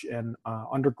foliage and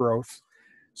undergrowth,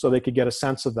 so they could get a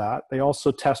sense of that. They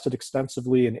also tested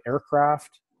extensively in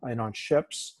aircraft and on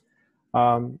ships.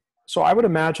 So I would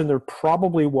imagine there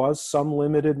probably was some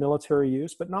limited military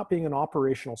use, but not being an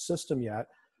operational system yet,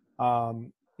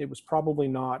 it was probably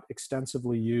not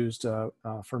extensively used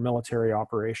for military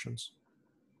operations.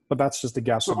 But that's just a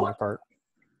guess on my part.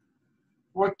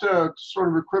 What sort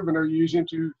of equipment are you using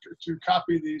to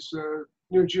copy these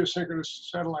new geosynchronous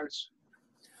satellites?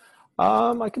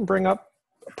 I can bring up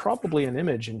probably an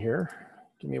image in here.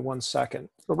 Give me 1 second.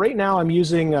 So right now I'm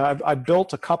using, I've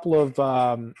built a couple of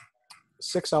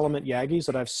 6-element Yagis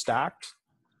that I've stacked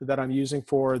that I'm using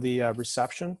for the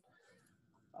reception.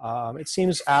 It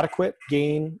seems adequate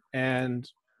gain and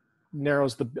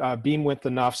narrows the beam width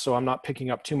enough so I'm not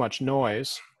picking up too much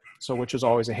noise, so which is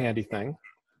always a handy thing.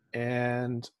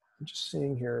 And I'm just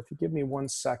seeing here, if you give me 1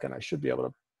 second, I should be able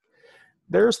to,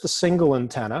 there's the single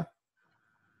antenna.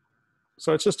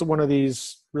 So it's just one of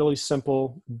these really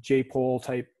simple J-pole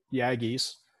type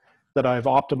Yagis that I've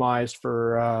optimized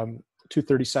for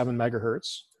 237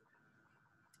 megahertz.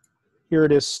 Here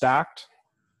it is stacked.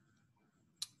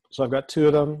 So I've got 2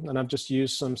 of them, and I've just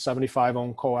used some 75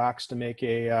 ohm coax to make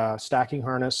a stacking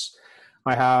harness.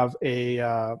 I have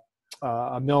a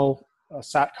MIL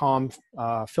SATCOM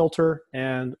filter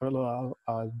and a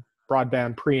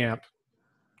broadband preamp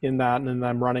in that, and then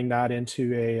I'm running that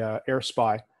into a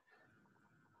AirSpy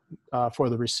for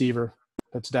the receiver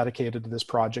that's dedicated to this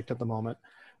project at the moment.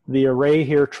 The array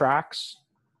here tracks,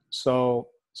 so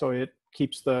it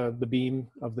keeps the beam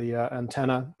of the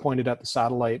antenna pointed at the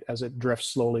satellite as it drifts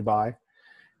slowly by.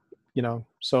 You know,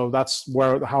 so that's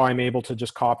how I'm able to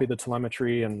just copy the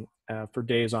telemetry and for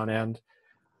days on end.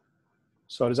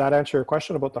 So does that answer your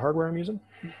question about the hardware I'm using?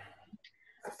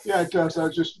 Yeah, it does. I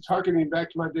was just targeting back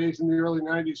to my days in the early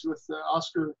 90s with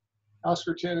Oscar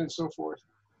 10 and so forth.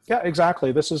 Yeah,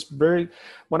 exactly. This is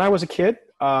when I was a kid,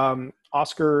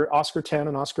 Oscar 10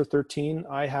 and Oscar 13,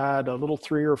 I had a little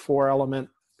 3 or 4 element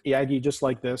Yagi just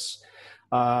like this.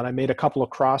 And I made a couple of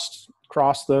cross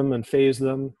them and phase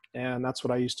them. And that's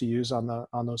what I used to use on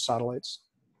those satellites.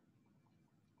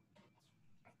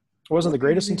 It wasn't the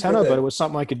greatest antenna, but it was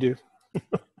something I could do.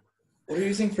 What are you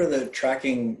using for the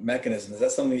tracking mechanism? Is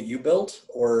that something that you built,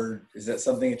 or is that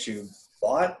something that you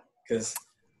bought? Because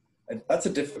that's a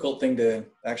difficult thing to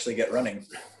actually get running.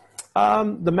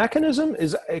 The mechanism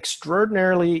is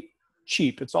extraordinarily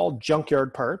cheap. It's all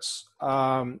junkyard parts.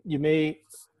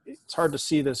 It's hard to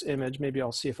see this image. Maybe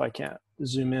I'll see if I can't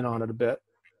zoom in on it a bit.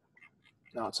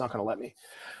 No, it's not going to let me.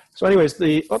 So anyways,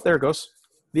 there it goes.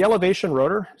 The elevation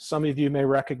rotor, some of you may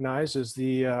recognize, is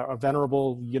the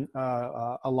venerable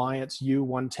Alliance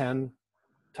U110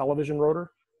 television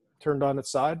rotor turned on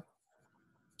its side.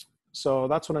 So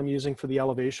that's what I'm using for the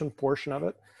elevation portion of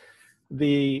it.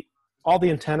 All the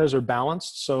antennas are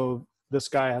balanced, so this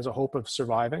guy has a hope of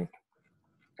surviving.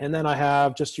 And then I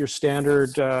have just your standard,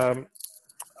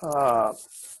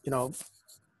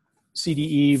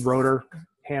 CDE rotor,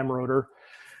 ham rotor.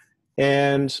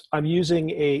 And I'm using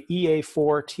a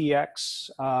EA4TX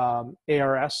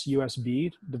ARS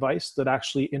USB device that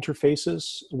actually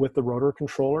interfaces with the rotor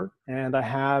controller. And I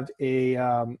have a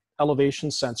elevation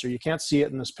sensor. You can't see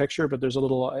it in this picture, but there's a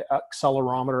little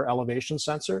accelerometer elevation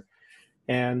sensor,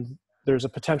 and there's a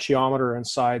potentiometer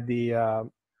inside the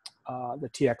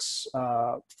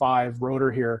TX5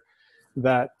 rotor here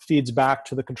that feeds back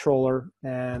to the controller,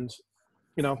 and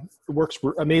you know, it works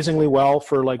amazingly well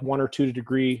for like 1 or 2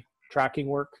 degree tracking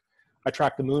work. I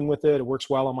track the moon with it. It works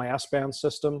well on my S-band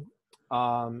system.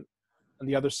 On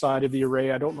the other side of the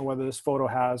array, I don't know whether this photo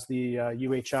has the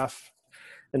UHF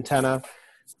antenna,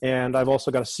 and I've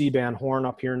also got a C-band horn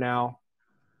up here now.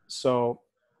 So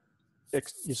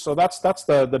that's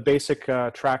the basic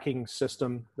tracking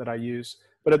system that I use.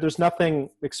 But there's nothing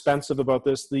expensive about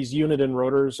this. These Uniden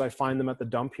rotors, I find them at the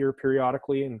dump here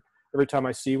periodically, and every time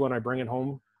I see one, I bring it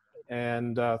home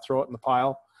and throw it in the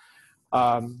pile.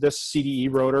 This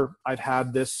CDE rotor, I've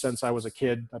had this since I was a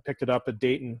kid. I picked it up at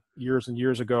Dayton years and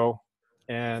years ago,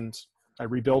 and I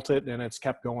rebuilt it, and it's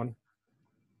kept going.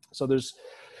 So there's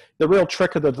the real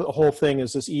trick of the whole thing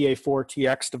is this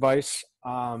EA4TX device.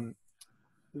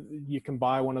 You can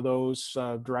buy one of those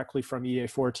directly from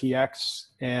EA4TX.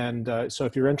 And so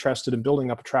if you're interested in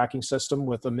building up a tracking system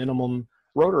with a minimum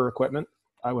rotor equipment,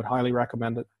 I would highly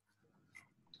recommend it.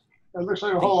 It looks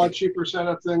like a whole lot cheaper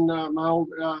setup than my old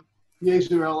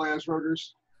Yaesu LAS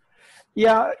rotors.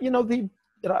 Yeah, you know,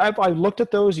 I looked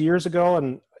at those years ago,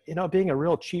 and you know, being a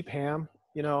real cheap ham,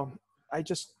 you know, I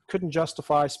just couldn't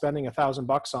justify spending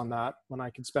 $1,000 on that when I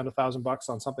could spend $1,000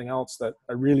 on something else that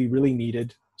I really, really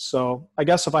needed. So I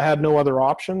guess if I had no other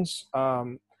options,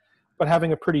 but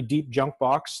having a pretty deep junk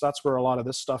box, that's where a lot of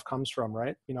this stuff comes from,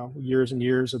 right? You know, years and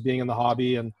years of being in the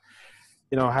hobby, and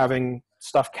you know, having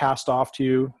stuff cast off to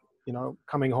you, you know,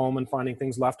 coming home and finding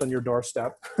things left on your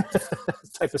doorstep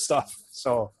type of stuff.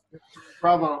 So,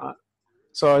 Bravo.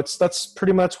 So that's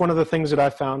pretty much one of the things that I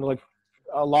found. Like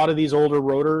a lot of these older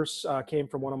rotors came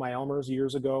from one of my Elmers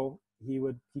years ago. He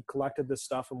collected this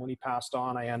stuff, and when he passed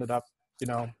on, I ended up, you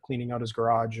know, cleaning out his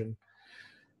garage and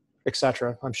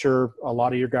etc. I'm sure a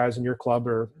lot of your guys in your club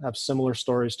have similar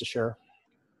stories to share.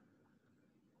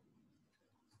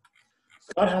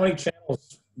 Scott, how many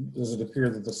channels does it appear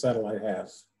that the satellite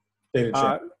has? Data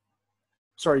channels.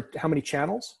 Sorry, how many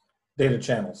channels? Data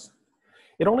channels.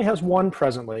 It only has one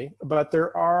presently, but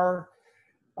there are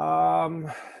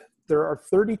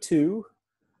 32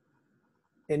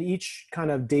 in each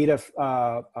kind of data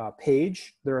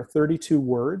page. There are 32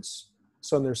 words.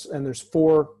 So there's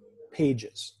 4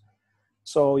 pages.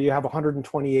 So you have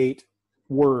 128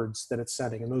 words that it's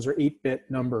sending, and those are 8-bit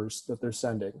numbers that they're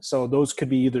sending. So those could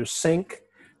be either sync,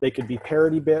 they could be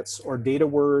parity bits, or data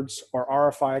words, or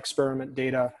RFI experiment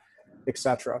data,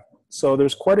 etc. So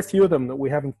there's quite a few of them that we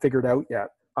haven't figured out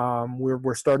yet.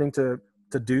 We're starting to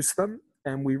deduce them,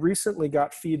 and we recently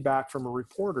got feedback from a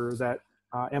reporter that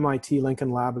MIT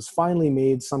Lincoln Lab has finally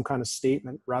made some kind of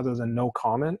statement rather than no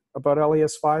comment about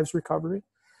LES5's recovery.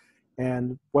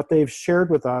 And what they've shared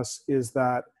with us is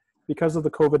that because of the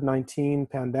COVID-19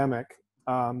 pandemic,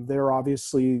 their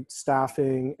obviously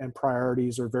staffing and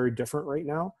priorities are very different right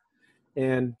now,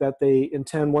 and that they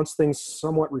intend, once things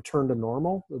somewhat return to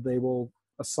normal, they will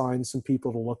assign some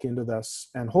people to look into this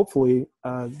and hopefully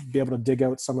be able to dig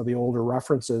out some of the older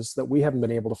references that we haven't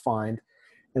been able to find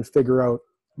and figure out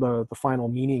the final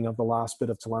meaning of the last bit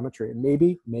of telemetry. And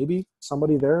maybe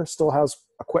somebody there still has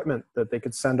equipment that they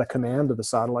could send a command to the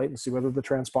satellite and see whether the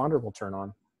transponder will turn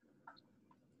on.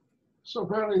 So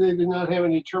apparently they did not have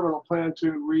any terminal plan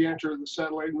to re-enter the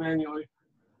satellite manually.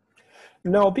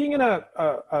 No, being in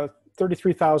a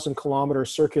 33,000 kilometer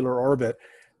circular orbit,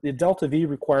 the Delta V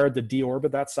required to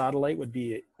deorbit that satellite would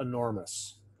be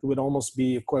enormous. It would almost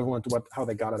be equivalent to how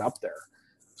they got it up there.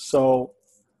 So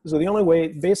the only way,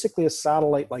 basically a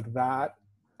satellite like that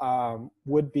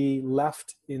would be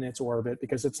left in its orbit,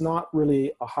 because it's not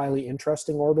really a highly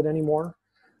interesting orbit anymore.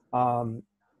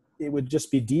 It would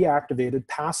just be deactivated,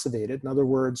 passivated. In other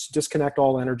words, disconnect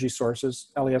all energy sources.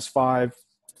 LES5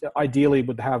 ideally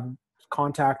would have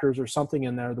contactors or something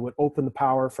in there that would open the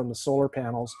power from the solar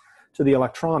panels to the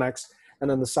electronics, and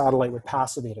then the satellite would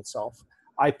passivate itself.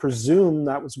 I presume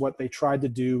that was what they tried to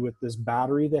do with this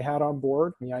battery they had on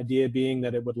board. The idea being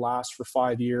that it would last for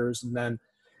 5 years, and then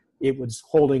it was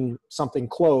holding something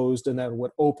closed, and then it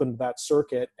would open that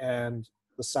circuit and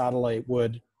the satellite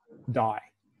would die.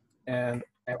 And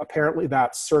apparently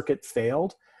that circuit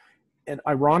failed. And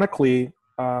ironically,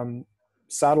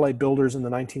 satellite builders in the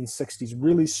 1960s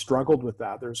really struggled with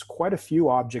that. There's quite a few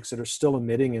objects that are still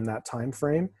emitting in that time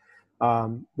frame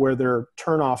where their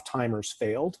turn-off timers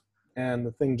failed, and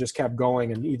the thing just kept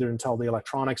going, and either until the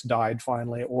electronics died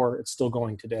finally, or it's still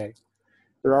going today.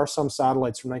 There are some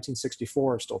satellites from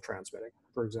 1964 still transmitting,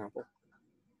 for example.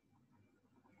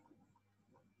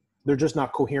 they're just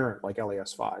not coherent like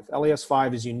LES-5.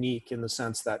 LES-5 is unique in the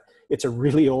sense that it's a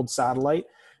really old satellite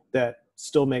that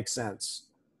still makes sense.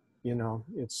 You know,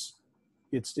 it's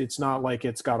not like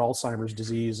it's got Alzheimer's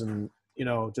disease and, you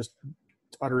know, just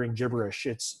uttering gibberish.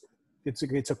 It's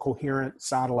a coherent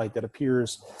satellite that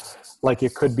appears like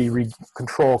it could be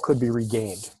control could be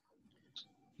regained.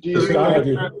 Do you, Scott,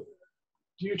 do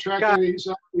you track any of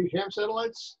these ham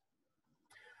satellites?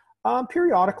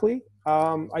 Periodically.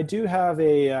 I do have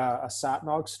a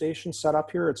SatNog station set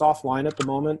up here. It's offline at the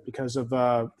moment because of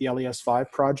the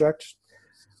LES-5 project.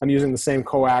 I'm using the same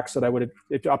coax that I would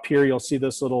have, up here you'll see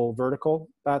this little vertical.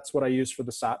 That's what I use for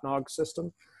the SatNog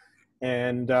system.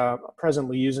 And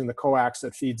presently using the coax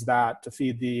that feeds that to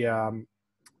feed the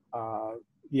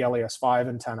LES-5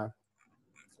 antenna.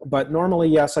 But normally,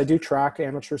 yes, I do track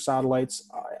amateur satellites.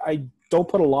 I don't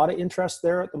put a lot of interest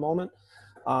there at the moment.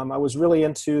 I was really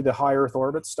into the high Earth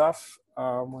orbit stuff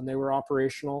when they were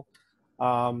operational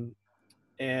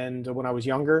and when I was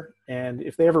younger. And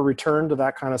if they ever return to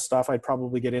that kind of stuff, I'd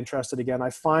probably get interested again. I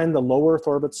find the low Earth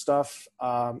orbit stuff,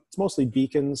 it's mostly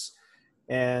beacons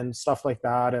and stuff like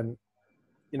that. And,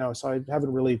 you know, so I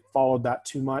haven't really followed that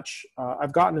too much.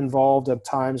 I've gotten involved at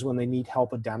times when they need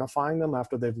help identifying them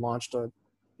after they've launched a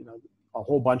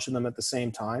whole bunch of them at the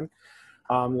same time.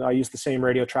 I use the same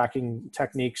radio tracking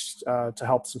techniques to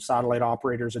help some satellite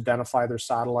operators identify their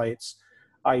satellites.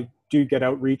 I do get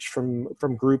outreach from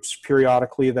groups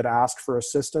periodically that ask for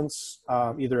assistance,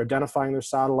 either identifying their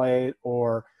satellite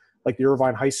or like the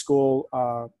Irvine High School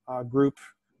group,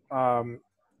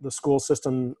 the school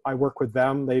system. I work with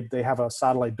them. They have a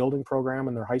satellite building program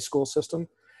in their high school system.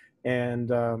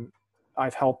 And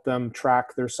I've helped them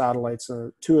track their satellites,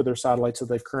 two of their satellites that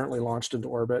they've currently launched into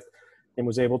orbit, and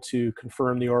was able to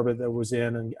confirm the orbit that was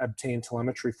in and obtain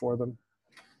telemetry for them.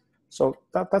 So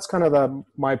that's kind of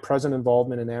my present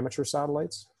involvement in amateur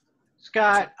satellites.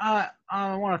 Scott, I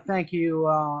want to thank you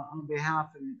on behalf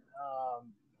of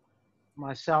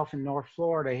myself in North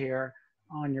Florida here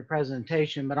on your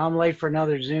presentation, but I'm late for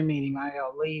another Zoom meeting. I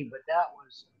gotta leave, but that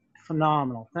was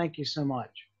phenomenal. Thank you so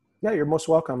much. Yeah, you're most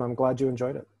welcome. I'm glad you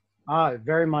enjoyed it.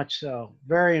 Very much so.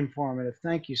 Very informative.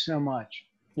 Thank you so much.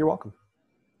 You're welcome.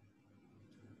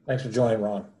 Thanks for joining,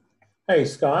 Ron. Hey,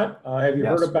 Scott, have you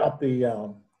heard about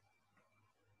the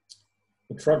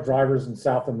truck drivers in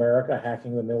South America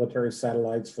hacking the military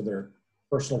satellites for their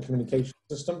personal communication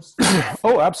systems?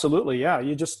 Oh, absolutely. Yeah.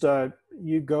 You just,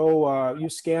 you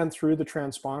scan through the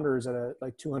transponders at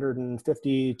like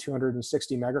 250,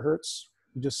 260 megahertz.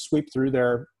 You just sweep through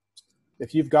there.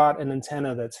 If you've got an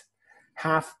antenna that's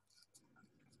half,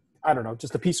 I don't know,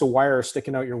 just a piece of wire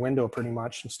sticking out your window pretty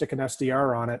much, and stick an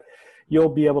SDR on it, you'll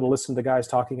be able to listen to guys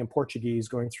talking in Portuguese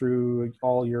going through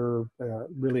all your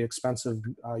really expensive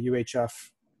UHF,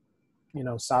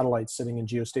 satellites sitting in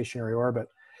geostationary orbit.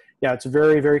 Yeah, it's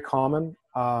very, very common.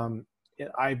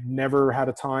 I've never had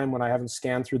a time when I haven't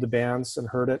scanned through the bands and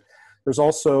heard it. There's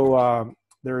also,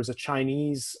 there's a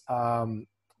Chinese,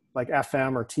 like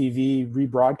FM or TV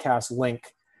rebroadcast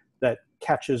link that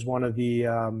catches one of the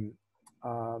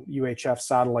UHF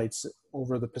satellites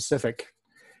over the Pacific.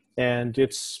 And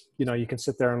it's, you can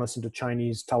sit there and listen to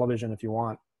Chinese television if you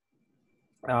want.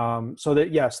 So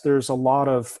that, yes, there's a lot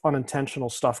of unintentional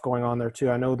stuff going on there too.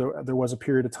 I know there was a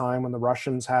period of time when the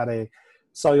Russians had a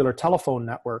cellular telephone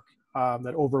network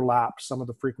that overlapped some of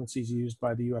the frequencies used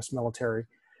by the US military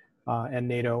and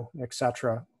NATO,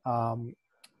 etc.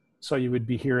 So you would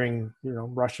be hearing,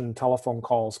 Russian telephone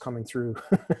calls coming through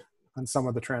on some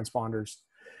of the transponders.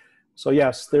 So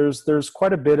yes, there's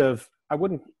quite a bit of,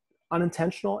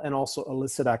 unintentional and also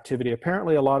illicit activity.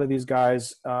 Apparently a lot of these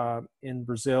guys in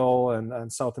Brazil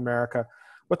and South America,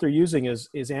 what they're using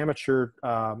is amateur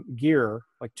gear,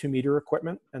 like 2-meter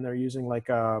equipment, and they're using like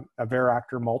a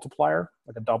varactor multiplier,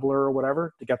 like a doubler or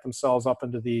whatever, to get themselves up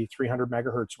into the 300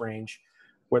 megahertz range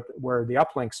where the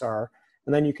uplinks are.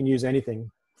 And then you can use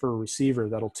anything for a receiver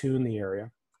that'll tune the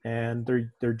area. And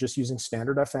they're just using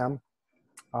standard FM,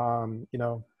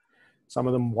 some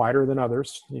of them wider than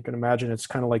others. You can imagine it's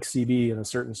kind of like CB in a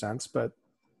certain sense,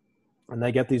 and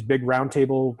they get these big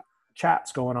roundtable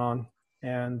chats going on,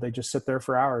 and they just sit there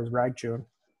for hours rag chewing.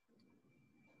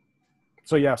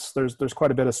 So yes, there's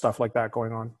quite a bit of stuff like that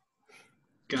going on.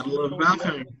 Gotta love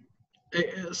Baffin.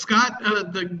 Hey, Scott,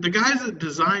 the guys that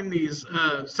designed these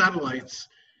satellites,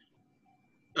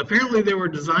 apparently they were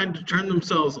designed to turn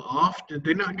themselves off. Did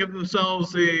they not give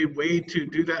themselves a way to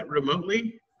do that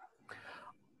remotely?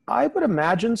 I would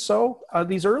imagine so.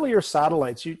 These earlier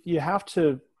satellites, you have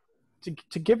to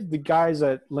give the guys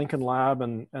at Lincoln Lab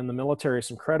and the military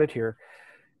some credit here.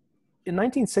 In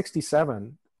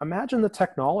 1967, imagine the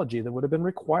technology that would have been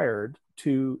required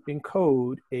to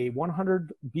encode a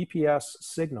 100 BPS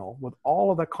signal with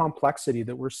all of the complexity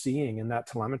that we're seeing in that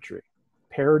telemetry.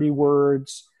 Parity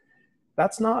words,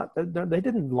 that's not, they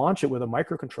didn't launch it with a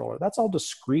microcontroller. That's all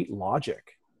discrete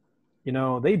logic. You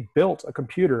know, they built a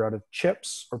computer out of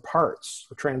chips or parts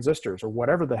or transistors or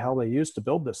whatever the hell they used to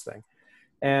build this thing.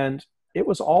 And it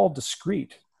was all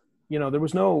discrete. You know, there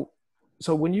was no,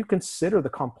 so when you consider the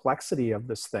complexity of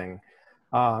this thing,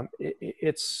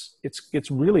 it's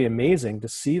really amazing to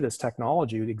see this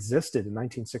technology that existed in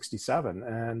 1967.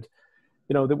 And,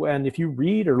 you know, and if you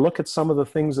read or look at some of the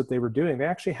things that they were doing, they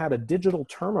actually had a digital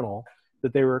terminal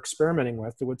that they were experimenting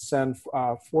with that would send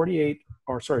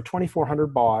 2400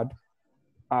 baud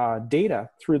data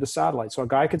through the satellite. So a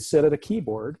guy could sit at a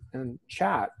keyboard and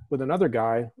chat with another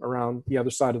guy around the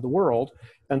other side of the world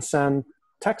and send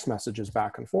text messages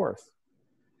back and forth.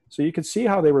 So you could see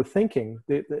how they were thinking.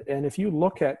 And if you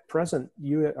look at present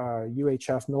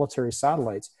UHF military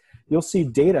satellites, you'll see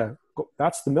data.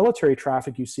 That's the military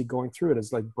traffic you see going through it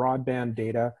is like broadband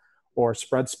data or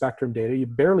spread spectrum data. You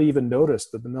barely even notice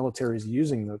that the military is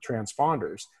using the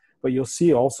transponders, but you'll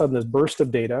see all of a sudden this burst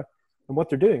of data. And what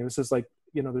they're doing, this is like,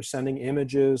 you know, they're sending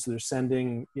images, they're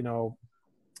sending, you know,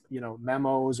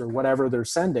 memos or whatever they're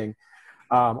sending,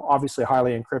 obviously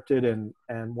highly encrypted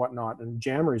and whatnot and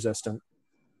jam resistant.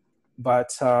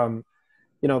 But,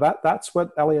 you know, that's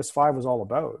what LAS5 was all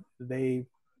about. They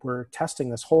were testing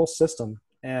this whole system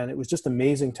and it was just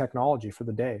amazing technology for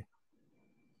the day.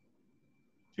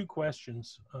 Two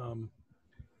questions. Do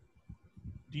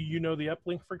you know the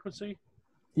uplink frequency?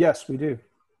 Yes, we do.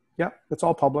 Yeah, it's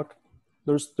all public.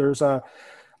 There's a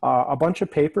bunch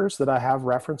of papers that I have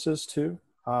references to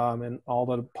and all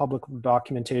the public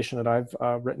documentation that I've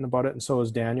written about it, and so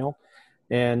has Daniel.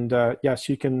 And yes,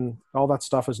 you can, all that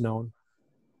stuff is known.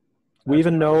 We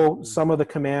even know some of the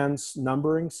commands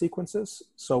numbering sequences.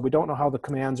 So we don't know how the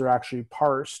commands are actually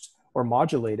parsed or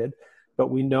modulated, but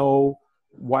we know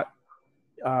what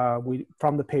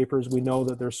from the papers, we know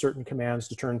that there's certain commands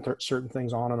to turn certain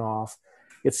things on and off.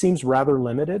 It seems rather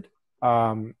limited,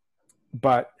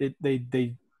 but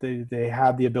they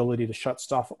have the ability to shut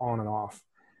stuff on and off.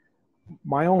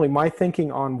 My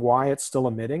thinking on why it's still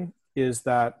emitting is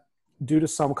that due to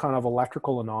some kind of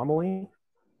electrical anomaly,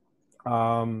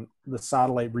 the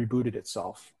satellite rebooted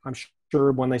itself. I'm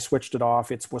sure when they switched it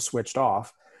off, it was switched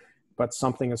off, but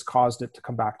something has caused it to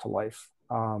come back to life,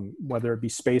 whether it be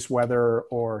space weather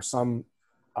or some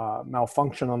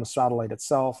malfunction on the satellite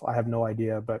itself. I have no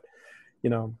idea, but, you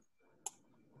know.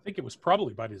 I think it was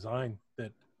probably by design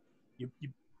that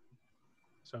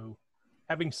so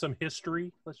having some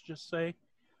history, let's just say,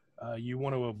 you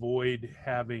want to avoid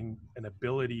having an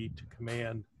ability to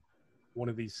command one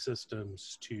of these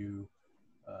systems to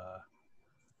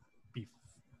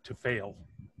fail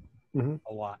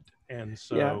a lot. And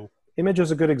so yeah. Image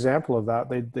is a good example of that.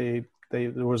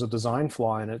 There was a design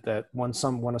flaw in it that when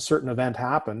a certain event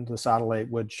happened, the satellite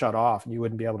would shut off and you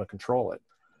wouldn't be able to control it.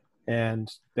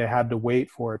 And they had to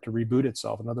wait for it to reboot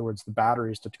itself. In other words, the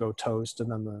batteries to go toast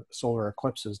and then the solar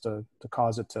eclipses to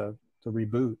cause it to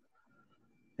reboot.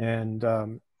 And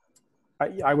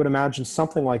I would imagine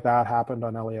something like that happened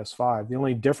on LAS5. The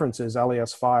only difference is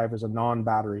LAS5 is a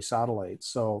non-battery satellite.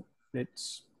 So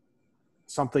it's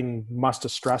something must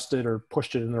have stressed it or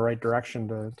pushed it in the right direction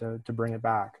to bring it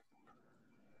back.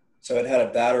 So it had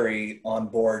a battery on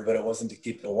board, but it wasn't to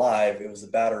keep it alive. It was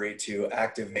the battery to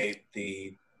activate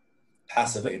the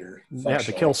passivator. Yeah,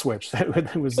 the kill switch.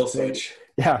 That was kill switch.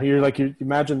 Yeah, you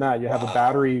imagine that you have a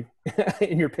battery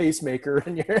in your pacemaker,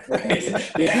 and you're right.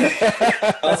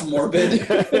 Yeah, that's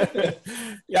morbid.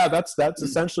 Yeah, that's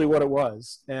essentially what it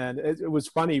was, and it was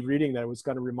funny reading that. It was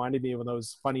kind of reminded me of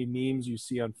those funny memes you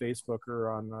see on Facebook or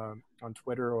on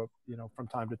Twitter, or from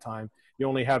time to time. You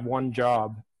only had one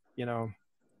job,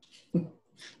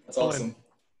 That's awesome.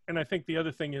 And I think the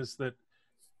other thing is that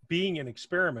being an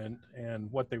experiment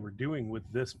and what they were doing with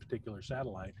this particular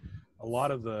satellite, a lot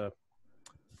of the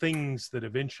things that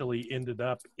eventually ended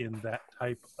up in that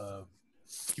type of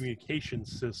communication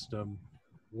system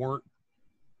weren't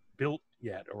built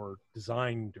yet or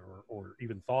designed or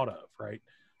even thought of, right?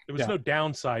 There was no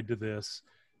downside to this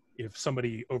if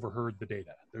somebody overheard the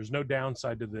data. There's no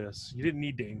downside to this. You didn't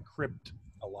need to encrypt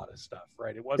a lot of stuff,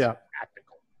 right? It wasn't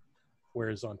tactical.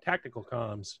 Whereas on tactical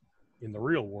comms in the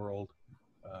real world,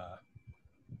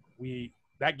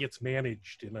 that gets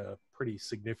managed in a pretty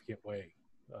significant way.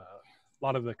 A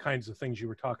lot of the kinds of things you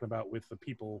were talking about with the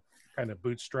people kind of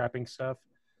bootstrapping stuff,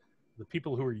 the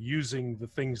people who are using the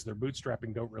things they're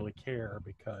bootstrapping don't really care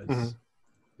because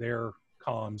their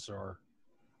comms are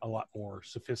a lot more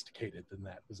sophisticated than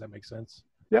that. Does that make sense?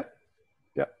 Yep.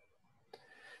 Yep.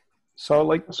 So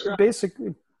like Scott,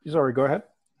 basically, sorry, go ahead.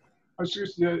 I was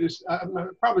just, I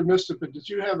probably missed it, but did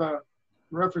you have a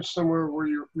reference somewhere where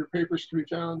your papers can be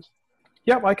found?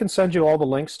 Yep, I can send you all the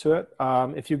links to it.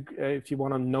 If you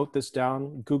want to note this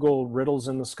down, Google Riddles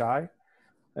in the Sky.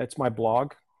 It's my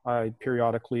blog. I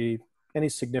periodically, any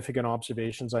significant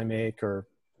observations I make or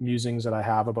musings that I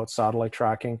have about satellite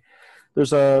tracking.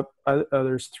 There's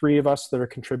there's 3 of us that are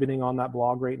contributing on that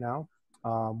blog right now.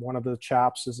 One of the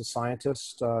chaps is a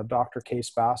scientist, Dr. Kees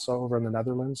Basse over in the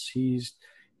Netherlands.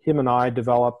 Him and I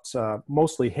developed,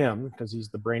 mostly him, because he's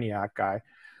the brainiac guy,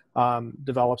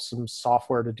 developed some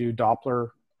software to do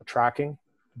Doppler tracking,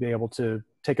 to be able to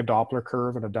take a Doppler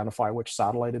curve and identify which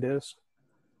satellite it is.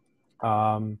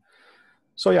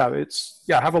 So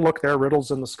yeah, have a look there, Riddles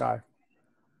in the Sky.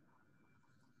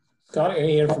 Scott,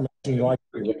 any information you like?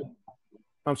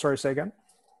 I'm sorry, say again?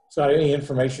 Scott, any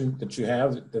information that you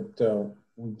have that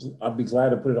I'd be glad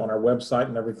to put it on our website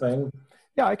and everything.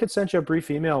 Yeah, I could send you a brief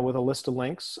email with a list of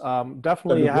links.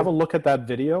 Definitely have a look at that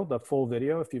video, the full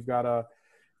video, if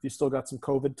you still got some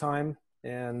COVID time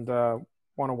and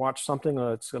want to watch something.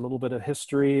 It's a little bit of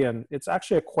history, and it's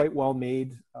actually a quite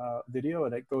well-made video,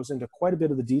 and it goes into quite a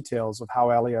bit of the details of how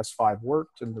LES-5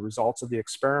 worked and the results of the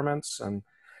experiments. And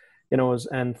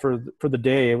for the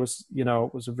day, it was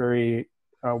a very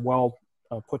well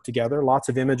put together. Lots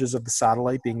of images of the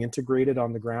satellite being integrated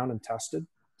on the ground and tested.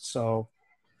 So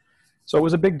it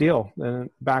was a big deal. And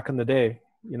back in the day,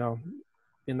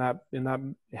 in that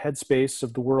headspace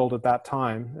of the world at that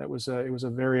time, it was a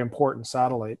very important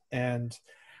satellite. And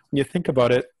when you think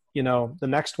about it, the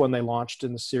next one they launched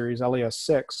in the series,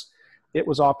 LES-6, it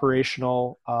was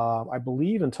operational, I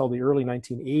believe, until the early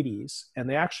 1980s. And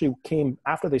they actually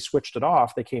after they switched it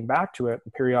off, they came back to it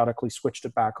and periodically switched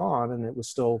it back on, and it was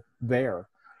still there.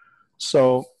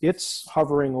 So it's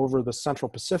hovering over the Central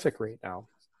Pacific right now.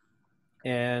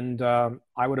 And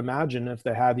I would imagine if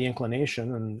they had the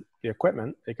inclination and the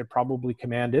equipment, they could probably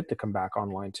command it to come back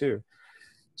online too.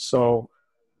 So,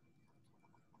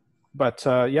 but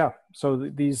yeah, so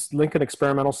these Lincoln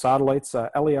experimental satellites,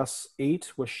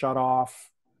 LES-8 was shut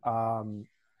off.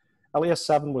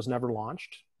 LES-7 was never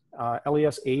launched.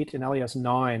 LES-8 and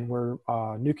LES-9 were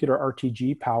nuclear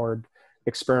RTG powered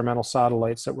experimental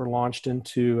satellites that were launched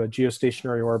into a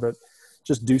geostationary orbit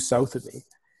just due south of me.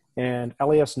 And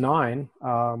LES-9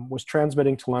 was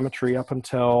transmitting telemetry up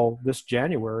until this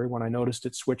January, when I noticed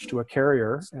it switched to a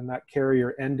carrier, and that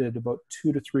carrier ended about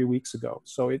 2 to 3 weeks ago.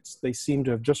 So they seem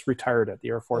to have just retired it. The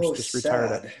Air Force just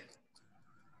retired it.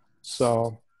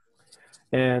 So,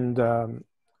 and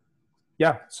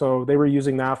yeah, so they were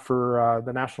using that for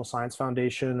the National Science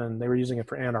Foundation, and they were using it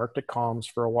for Antarctic comms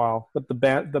for a while. But the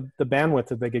bandwidth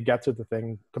that they could get to the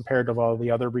thing compared to all the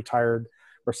other retired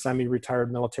or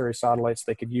semi-retired military satellites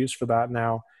they could use for that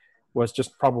now was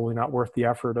just probably not worth the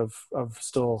effort of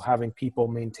still having people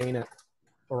maintain it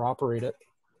or operate it.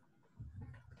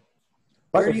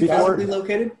 Where are you physically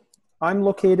located? I'm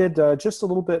located just a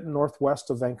little bit northwest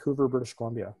of Vancouver, British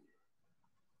Columbia,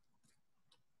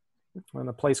 on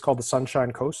a place called the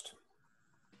Sunshine Coast.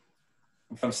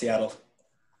 I'm from Seattle.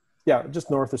 Yeah,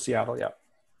 just north of Seattle, yeah.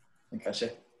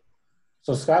 Gotcha.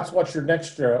 So Scott, what's your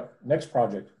next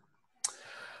project?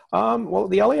 Well,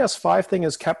 the LES-5 thing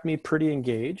has kept me pretty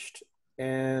engaged,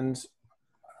 and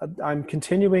I'm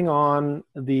continuing on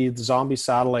the zombie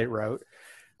satellite route,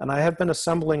 and I have been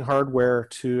assembling hardware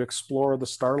to explore the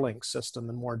Starlink system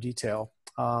in more detail.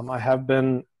 I have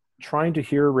been trying to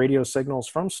hear radio signals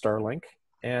from Starlink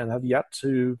and have yet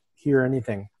to hear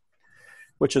anything,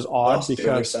 which is odd because...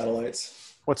 Their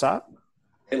satellites. What's that?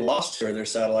 They lost 2 of their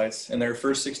satellites in their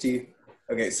first 60...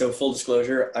 Okay, so full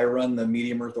disclosure, I run the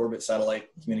medium Earth orbit satellite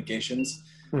communications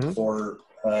for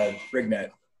RigNet,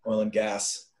 oil and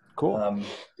gas. Cool.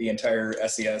 The entire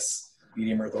SES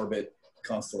medium Earth orbit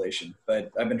constellation.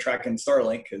 But I've been tracking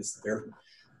Starlink because they're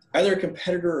either a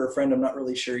competitor or a friend. I'm not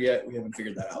really sure yet. We haven't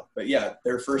figured that out. But yeah,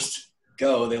 their first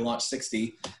go, they launched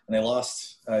 60, and they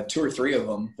lost 2 or 3 of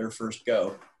them their first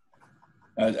go.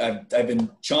 I've been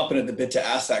chomping at the bit to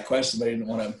ask that question, but I didn't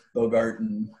want to bogart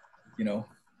and,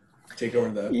 take over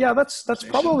the... Yeah, that's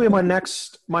probably my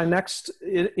next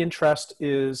interest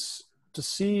is to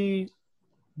see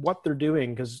what they're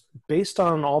doing, because based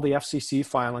on all the FCC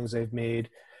filings they've made,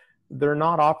 they're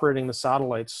not operating the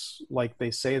satellites like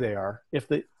they say they are.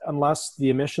 Unless the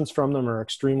emissions from them are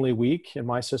extremely weak and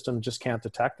my system just can't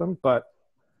detect them. But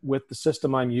with the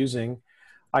system I'm using,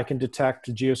 I can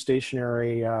detect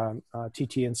geostationary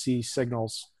TT&C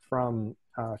signals from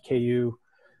KU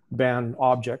band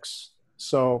objects.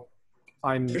 So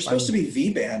they're supposed to be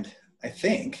V-band, I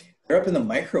think. They're up in the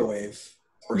microwave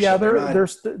Or Yeah, should there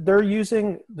not? they're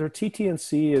using their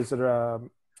TT&C is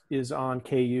on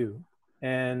KU,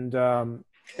 and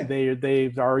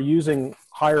they are using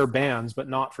higher bands, but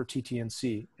not for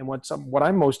TT&C. And what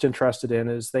I'm most interested in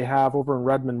is they have over in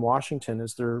Redmond, Washington,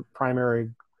 is their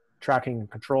primary tracking and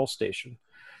control station.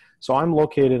 So I'm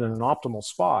located in an optimal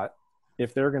spot.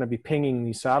 If they're going to be pinging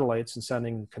these satellites and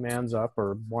sending commands up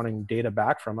or wanting data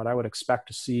back from it, I would expect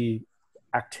to see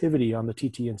activity on the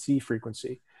TT&C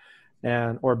frequency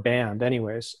and or band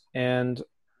anyways. And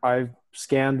I've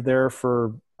scanned there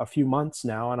for a few months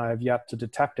now and I've yet to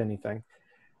detect anything.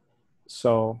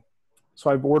 So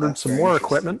I've ordered That's some very more interesting.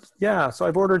 equipment. Yeah, so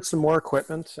I've ordered some more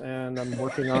equipment and I'm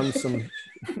working on some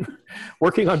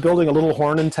working on building a little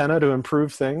horn antenna to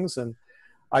improve things. And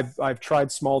I've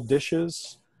tried small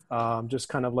dishes, just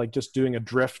kind of like just doing a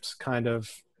drift kind of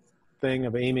thing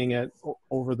of aiming it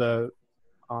over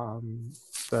um,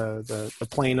 the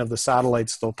plane of the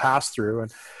satellites they'll pass through,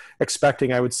 and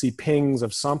expecting I would see pings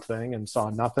of something, and saw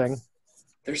nothing.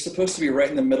 They're supposed to be right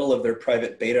in the middle of their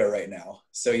private beta right now.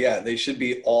 So yeah, they should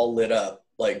be all lit up,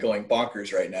 like going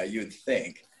bonkers right now, you would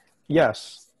think.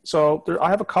 Yes. So I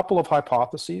have a couple of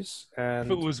hypotheses, If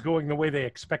it and was going the way they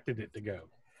expected it to go,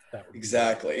 that would be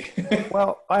Exactly.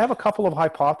 well, I have a couple of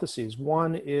hypotheses.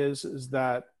 One is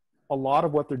that a lot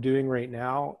of what they're doing right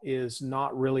now is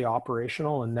not really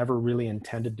operational and never really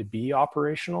intended to be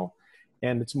operational,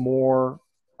 and it's more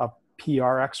a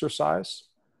PR exercise,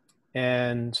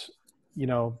 and you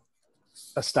know,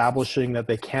 establishing that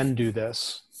they can do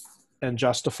this and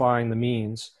justifying the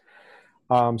means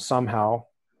somehow.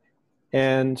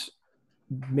 And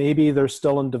maybe they're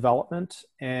still in development,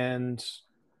 and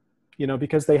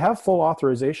because they have full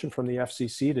authorization from the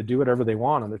FCC to do whatever they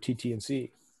want on their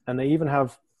TT&C, and they even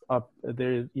have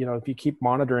if you keep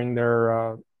monitoring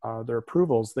their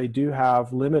approvals, they do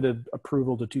have limited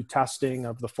approval to do testing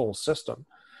of the full system.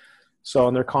 So,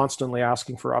 and they're constantly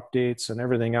asking for updates and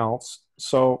everything else.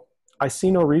 So I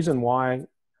see no reason why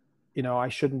I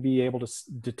shouldn't be able to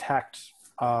detect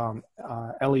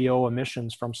LEO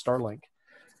emissions from Starlink.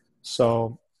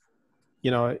 So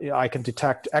I can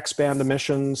detect X-band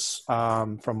emissions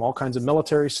from all kinds of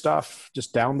military stuff,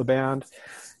 just down the band.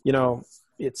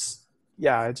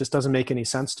 It just doesn't make any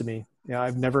sense to me.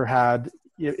 I've never had,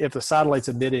 if the satellite's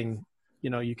emitting,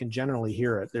 you can generally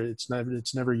hear it. It's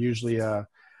never usually a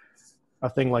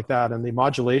thing like that. And the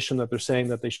modulation that they're saying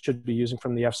that they should be using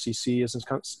from the FCC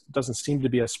doesn't seem to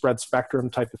be a spread spectrum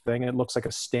type of thing. It looks like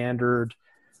a standard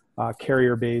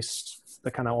carrier-based,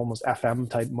 the kind of almost FM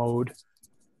type mode.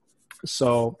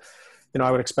 So,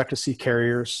 I would expect to see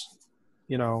carriers,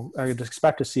 I would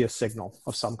expect to see a signal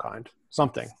of some kind,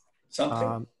 something.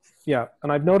 Yeah.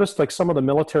 And I've noticed like some of the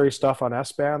military stuff on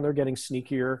S-band, they're getting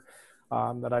sneakier,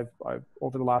 that I've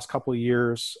over the last couple of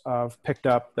years, I've picked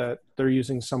up that they're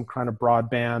using some kind of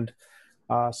broadband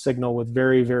signal with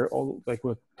very, very, like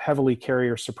with heavily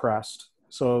carrier suppressed.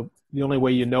 So the only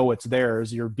way it's there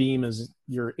is you're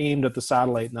aimed at the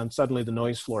satellite, and then suddenly the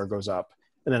noise floor goes up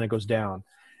and then it goes down.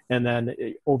 And then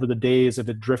over the days of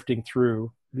it drifting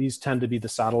through, these tend to be the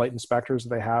satellite inspectors that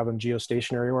they have in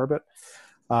geostationary orbit.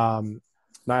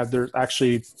 Now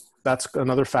that's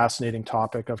another fascinating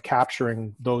topic of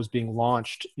capturing those being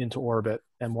launched into orbit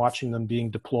and watching them being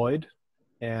deployed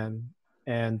and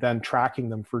then tracking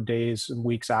them for days and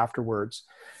weeks afterwards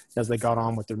as they got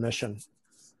on with their mission.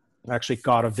 I actually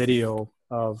got a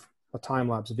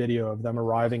time-lapse video of them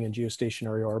arriving in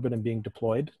geostationary orbit and being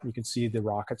deployed. You can see the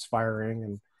rockets firing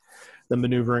and them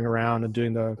maneuvering around and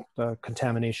doing the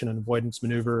contamination and avoidance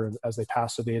maneuver as they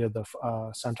pass evaded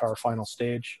the Centaur final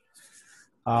stage.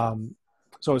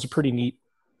 So it's pretty neat.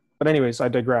 But anyways, I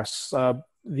digress.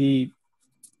 The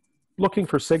looking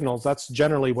for signals, that's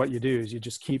generally what you do, is you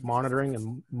just keep monitoring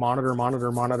and monitor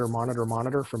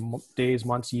for days,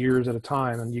 months, years at a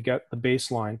time, and you get the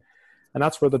baseline. And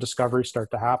that's where the discoveries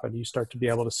start to happen. You start to be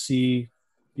able to see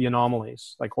the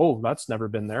anomalies, like, oh, that's never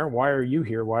been there. Why are you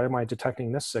here? Why am I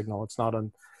detecting this signal? It's not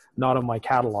on my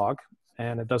catalog,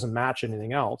 and it doesn't match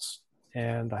anything else,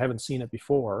 and I haven't seen it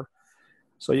before.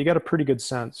 So you get a pretty good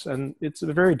sense, and it's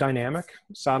very dynamic.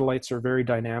 Satellites are very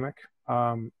dynamic,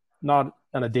 not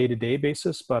on a day-to-day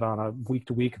basis, but on a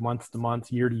week-to-week,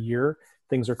 month-to-month, year-to-year.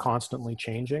 Things are constantly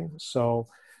changing. So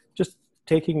just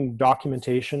taking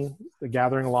documentation,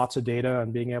 gathering lots of data,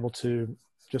 and being able to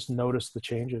just notice the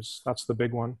changes. That's the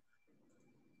big one.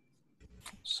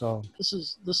 So this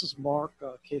is Mark,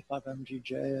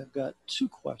 K5MGJ. I've got two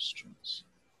questions.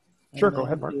 Sure, go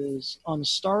ahead, Mark. Is on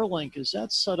Starlink, is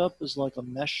that set up as like a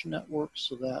mesh network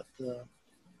so that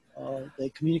they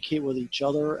communicate with each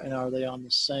other, and are they on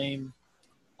the same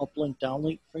uplink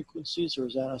downlink frequencies, or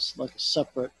is that like a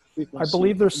separate frequency. I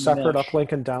believe there's in the separate mesh.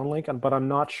 uplink and downlink, but I'm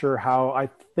not sure how. I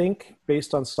think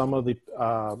based on some of the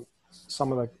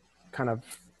kind of,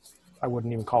 I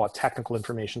wouldn't even call it technical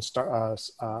information,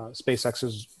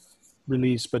 SpaceX's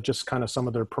release, but just kind of some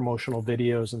of their promotional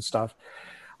videos and stuff.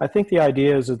 I think the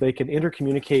idea is that they can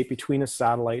intercommunicate between a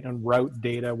satellite and route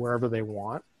data wherever they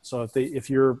want. So if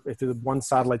the one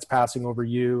satellite's passing over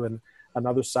you and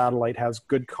another satellite has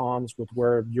good comms with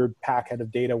where your packet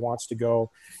of data wants to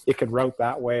go, it can route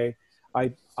that way.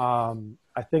 I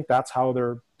think that's how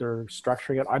they're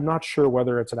structuring it. I'm not sure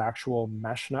whether it's an actual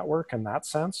mesh network in that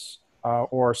sense,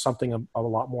 or something a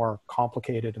lot more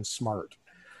complicated and smart.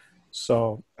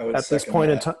 So at this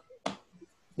point in time,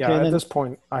 yeah, okay, at this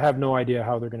point, I have no idea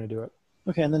how they're going to do it.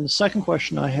 Okay, and then the second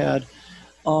question I had,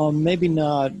 maybe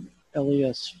not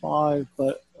LES-5,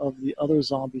 but of the other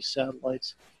zombie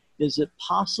satellites, is it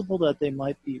possible that they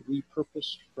might be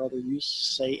repurposed for other use,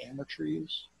 say amateur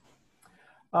use?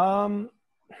 I'm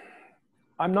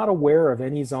not aware of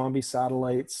any zombie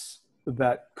satellites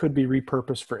that could be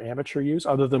repurposed for amateur use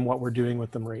other than what we're doing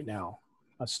with them right now,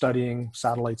 studying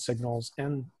satellite signals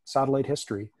and satellite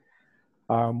history.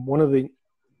 One of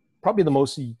probably the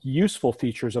most useful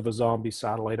features of a zombie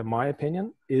satellite, in my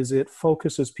opinion, is it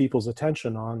focuses people's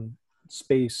attention on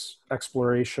space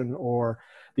exploration or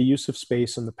the use of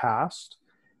space in the past.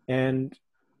 And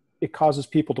it causes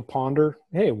people to ponder,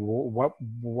 hey, what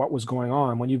was going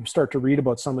on? When you start to read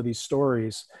about some of these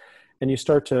stories and you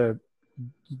start to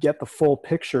get the full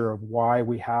picture of why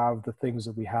we have the things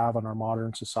that we have in our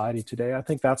modern society today, I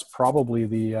think that's probably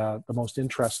the most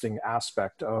interesting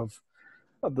aspect of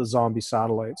the zombie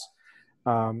satellites.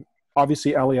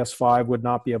 Obviously, LES-5 would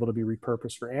not be able to be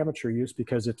repurposed for amateur use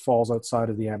because it falls outside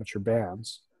of the amateur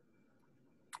bands.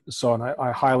 So, and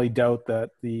I highly doubt that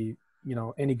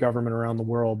any government around the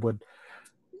world would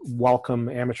welcome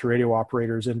amateur radio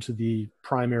operators into the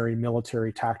primary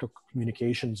military tactical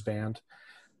communications band.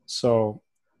 So,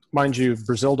 mind you,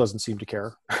 Brazil doesn't seem to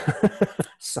care.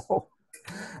 So,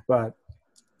 but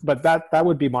that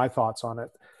would be my thoughts on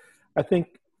it. I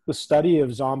think the study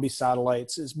of zombie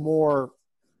satellites is more,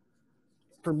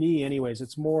 for me anyways,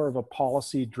 it's more of a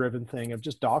policy-driven thing of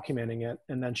just documenting it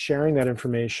and then sharing that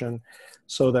information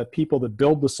so that people that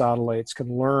build the satellites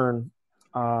can learn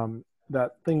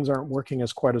that things aren't working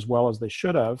quite as well as they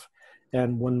should have.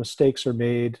 And when mistakes are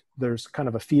made, there's kind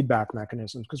of a feedback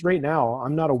mechanism. Because right now,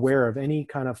 I'm not aware of any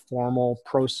kind of formal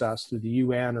process through the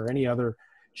UN or any other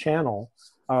channel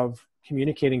of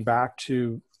communicating back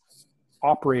to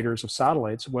operators of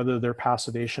satellites, whether their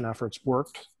passivation efforts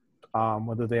worked,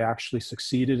 whether they actually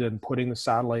succeeded in putting the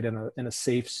satellite in a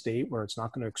safe state where it's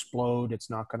not going to explode, it's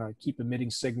not going to keep emitting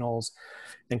signals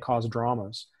and cause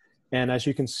dramas. And as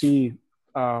you can see,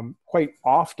 quite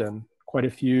often, quite a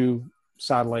few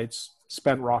satellites,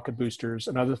 spent rocket boosters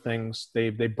and other things, they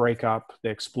break up,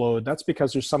 they explode. That's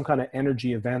because there's some kind of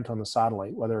energy event on the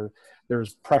satellite, whether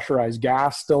there's pressurized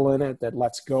gas still in it that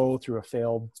lets go through a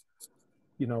failed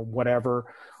whatever,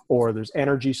 or there's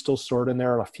energy still stored in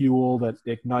there, a fuel that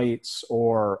ignites,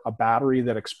 or a battery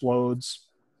that explodes,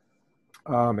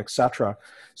 etc.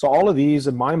 So all of these,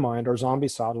 in my mind, are zombie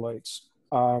satellites.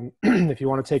 If you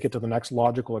want to take it to the next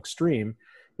logical extreme,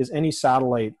 is any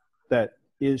satellite that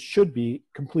should be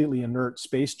completely inert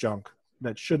space junk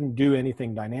that shouldn't do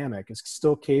anything dynamic is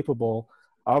still capable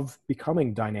of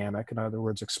becoming dynamic. In other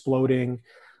words, exploding,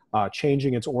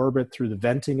 changing its orbit through the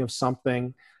venting of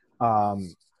something,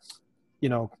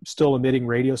 still emitting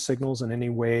radio signals in any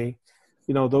way.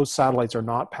 Those satellites are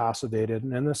not passivated,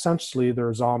 and essentially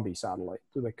they're a zombie satellite.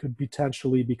 So they could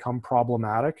potentially become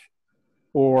problematic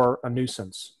or a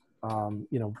nuisance,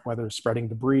 whether spreading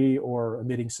debris or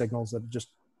emitting signals that just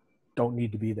don't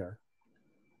need to be there.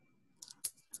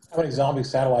 How many zombie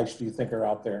satellites do you think are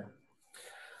out there?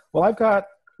 Well, I've got,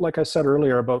 like I said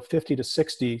earlier, about 50 to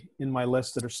 60 in my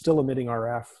list that are still emitting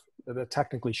RF that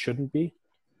technically shouldn't be.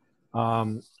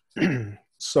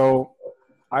 So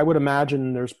I would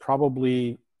imagine there's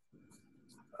probably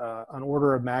an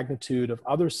order of magnitude of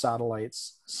other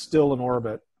satellites still in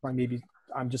orbit.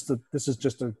 This is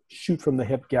just a shoot from the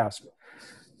hip guess.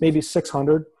 Maybe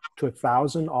 600 to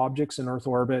 1,000 objects in Earth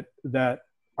orbit that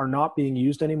are not being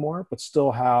used anymore, but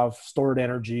still have stored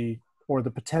energy or the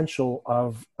potential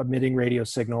of emitting radio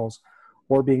signals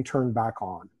or being turned back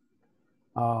on.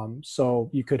 So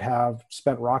you could have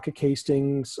spent rocket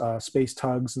castings, space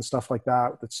tugs and stuff like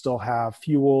that still have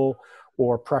fuel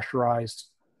or pressurized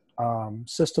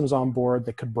systems on board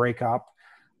that could break up.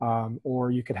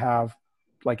 Or you could have,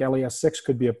 like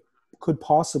LES-6 could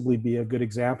possibly be a good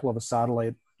example of a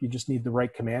satellite. You just need the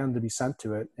right command to be sent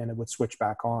to it and it would switch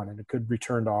back on and it could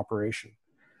return to operation.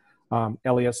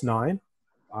 LES-9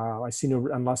 I see no,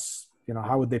 unless,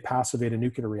 how would they passivate a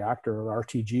nuclear reactor or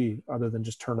RTG other than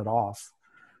just turn it off,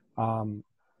 from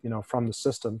the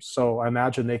system. So I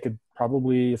imagine they could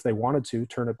probably, if they wanted to,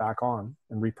 turn it back on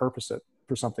and repurpose it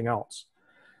for something else.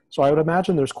 So I would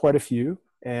imagine there's quite a few.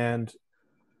 And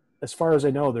as far as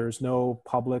I know, there's no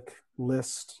public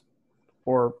list,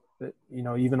 or,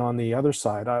 even on the other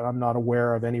side, I'm not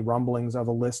aware of any rumblings of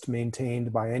a list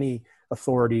maintained by any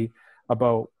authority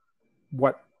about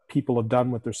what people have done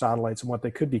with their satellites and what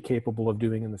they could be capable of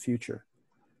doing in the future.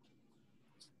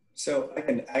 So I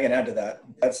can add to that.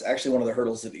 That's actually one of the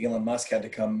hurdles that Elon Musk had to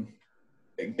come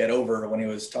get over when he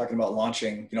was talking about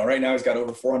launching. Right now he's got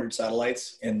over 400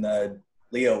 satellites in the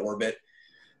LEO orbit,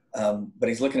 but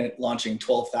he's looking at launching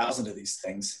 12,000 of these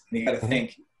things. And you got to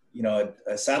think,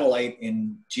 a satellite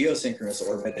in geosynchronous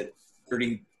orbit at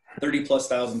 30 plus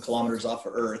thousand kilometers off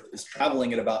of Earth is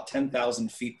traveling at about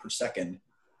 10,000 feet per second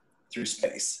through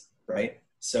space, right?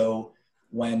 So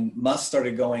when Musk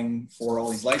started going for all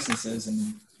these licenses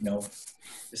and,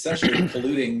 essentially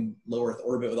polluting low Earth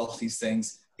orbit with all these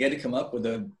things, he had to come up with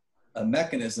a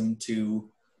mechanism to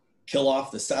kill off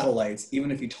the satellites,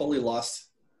 even if he totally lost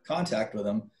contact with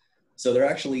them. So they're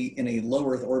actually in a low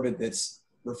Earth orbit that's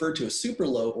referred to as super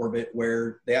low orbit,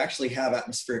 where they actually have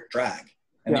atmospheric drag,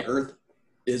 and the Earth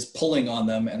is pulling on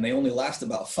them, and they only last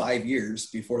about 5 years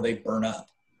before they burn up.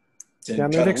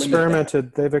 And they've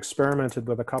experimented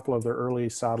with a couple of their early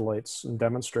satellites and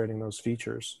demonstrating those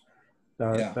features,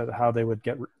 how they would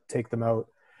take them out.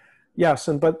 Yes,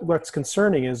 but what's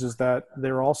concerning is that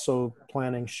they're also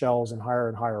planning shells in higher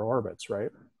and higher orbits,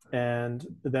 right? And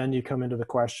then you come into the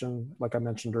question, like I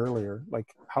mentioned earlier,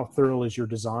 like how thorough is your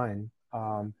design,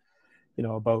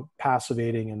 about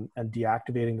passivating and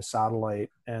deactivating the satellite,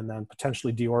 and then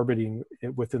potentially deorbiting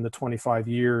it within the 25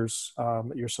 years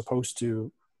that you're supposed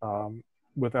to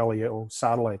with LEO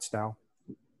satellites now.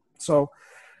 So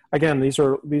again, these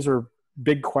are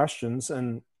big questions,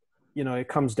 and it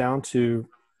comes down to,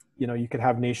 you could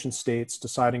have nation states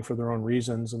deciding for their own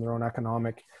reasons and their own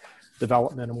economic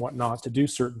development and whatnot to do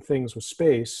certain things with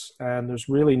space, and there's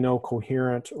really no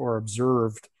coherent or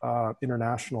observed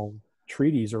international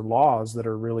treaties or laws that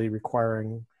are really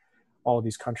requiring all of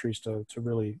these countries to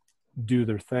really do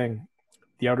their thing.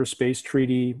 The Outer Space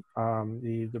Treaty,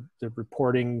 the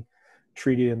reporting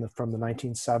treaty from the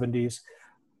 1970s,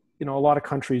 a lot of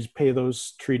countries pay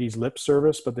those treaties lip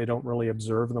service, but they don't really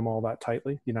observe them all that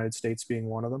tightly, the United States being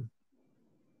one of them.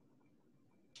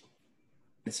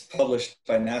 It's published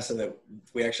by NASA that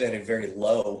we actually had a very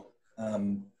low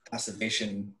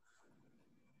passivation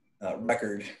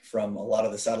record from a lot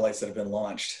of the satellites that have been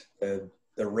launched. The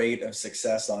rate of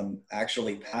success on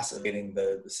actually passivating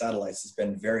the satellites has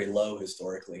been very low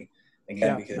historically.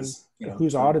 Again, because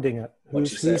who's auditing it?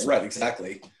 Right,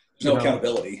 exactly. There's no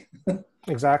accountability.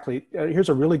 Exactly. Here's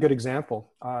a really good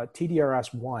example.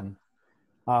 TDRS-1.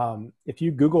 If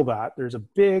you Google that, there's a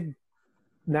big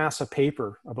NASA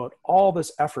paper about all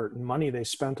this effort and money they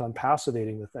spent on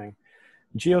passivating the thing.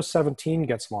 GEO-17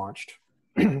 gets launched.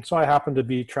 So I happen to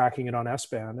be tracking it on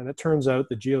S-band, and it turns out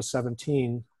the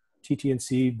GEO-17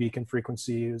 TT&C beacon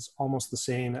frequency is almost the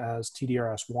same as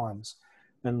TDRS-1's.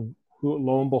 And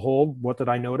lo and behold, what did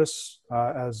I notice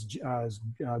as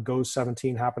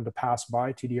GOES-17 happened to pass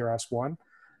by TDRS-1?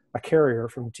 A carrier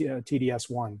from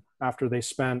TDS-1. After they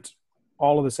spent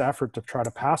all of this effort to try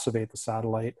to passivate the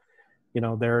satellite,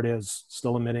 there it is,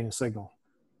 still emitting a signal.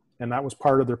 And that was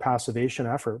part of their passivation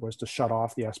effort, was to shut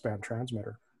off the S-band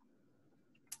transmitter.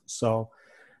 So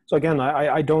again,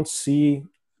 I don't see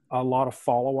a lot of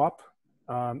follow-up.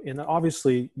 And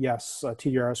obviously, yes,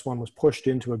 TDRS-1 was pushed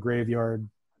into a graveyard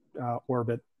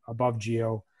orbit above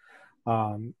GEO.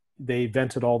 They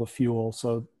vented all the fuel,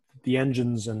 so the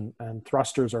engines and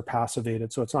thrusters are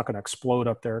passivated, so it's not going to explode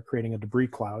up there, creating a debris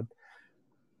cloud.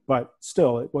 But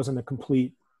still, it wasn't a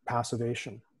complete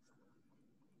passivation.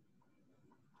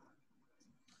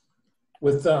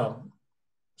 With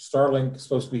Starlink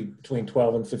supposed to be between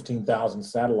 12 and 15,000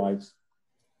 satellites,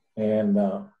 and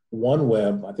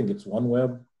OneWeb, I think it's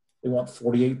OneWeb, they want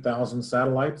 48,000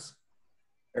 satellites.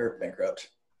 They're bankrupt.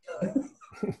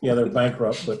 Yeah, they're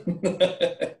bankrupt,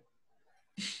 but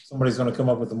somebody's going to come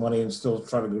up with the money and still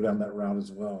try to go down that route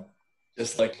as well.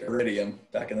 Just like Iridium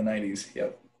back in the 90s.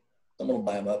 Yep. Someone will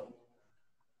buy them up.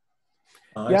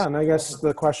 Yeah, and I guess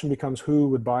the question becomes who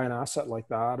would buy an asset like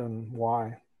that and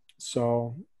why.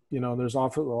 So, there's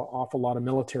awful lot of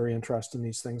military interest in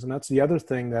these things. And that's the other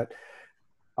thing that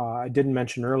I didn't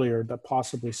mention earlier, that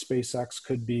possibly SpaceX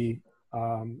could be,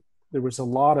 there was a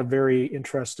lot of very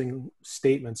interesting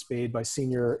statements made by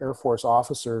senior Air Force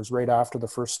officers right after the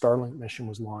first Starlink mission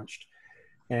was launched.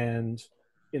 And,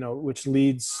 which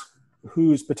leads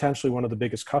who's potentially one of the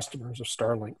biggest customers of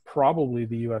Starlink, probably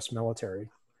the U.S. military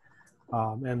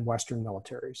and Western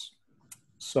militaries.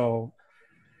 So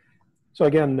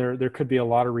again, there could be a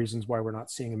lot of reasons why we're not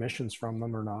seeing emissions from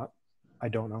them or not. I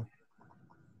don't know.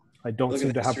 I don't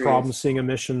seem to have problems seeing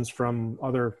emissions from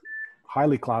other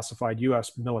highly classified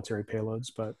U.S. military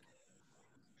payloads, but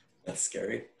that's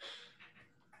scary.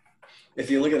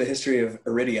 If you look at the history of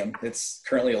Iridium, it's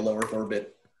currently a low Earth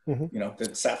orbit, the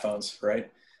sat phones,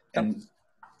 right? And,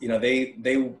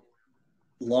 they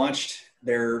launched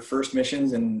their first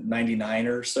missions in 99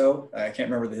 or so. I can't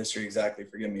remember the history exactly,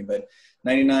 forgive me, but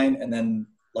 99. And then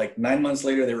like 9 months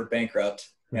later, they were bankrupt.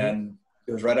 And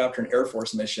it was right after an Air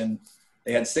Force mission.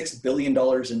 They had $6 billion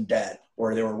in debt,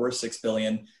 or they were worth $6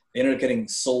 billion. They ended up getting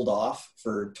sold off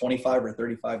for 25 or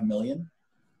 35 million.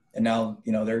 And now,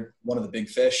 they're one of the big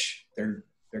fish. They're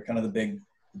kind of the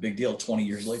big deal 20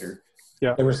 years later.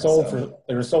 Yeah. They were sold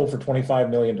for 25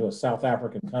 million to a South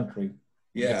African country.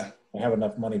 Yeah. They have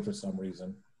enough money for some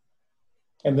reason.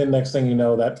 And then next thing you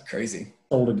know, that's crazy.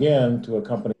 Sold again to a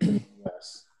company in the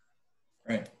US.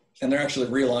 Right. And they're actually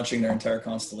relaunching their entire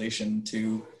constellation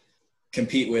to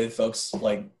compete with folks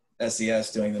like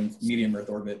SES doing the medium Earth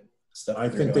orbit stuff. I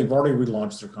think they've already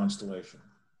relaunched their constellation.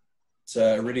 It's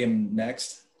Iridium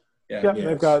Next. Yeah,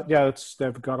 yes.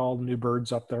 They've got all the new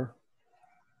birds up there.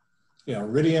 Yeah,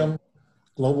 Iridium,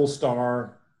 Global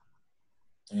Star,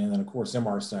 and then of course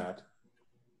MRSat.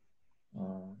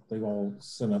 They've all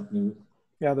sent up new.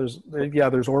 Yeah, there's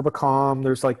Orbicom.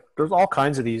 There's all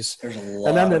kinds of these. There's a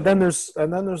lot. And then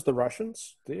there's the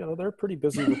Russians. They're pretty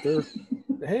busy with their.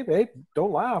 hey,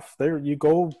 don't laugh. You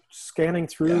go scanning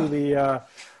through the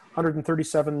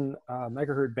 137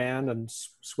 megahertz band and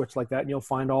switch like that, and you'll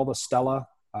find all the Stella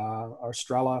or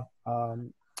Strela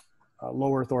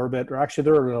low Earth orbit, or actually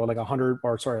they're like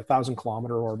 1,000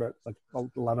 kilometer orbit, like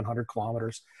 1,100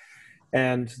 kilometers,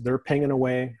 and they're pinging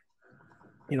away.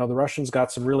 The Russians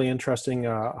got some really interesting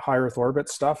high Earth orbit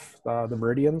stuff, the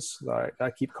Meridians that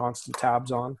I keep constant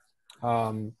tabs on.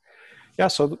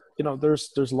 So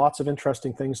there's lots of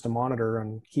interesting things to monitor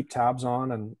and keep tabs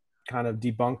on, and kind of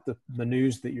debunk the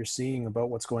news that you're seeing about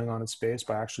what's going on in space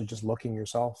by actually just looking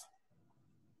yourself.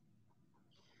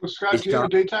 Well, Scott, do you have a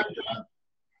daytime job?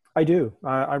 I do.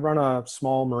 I run a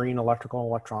small marine electrical and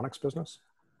electronics business.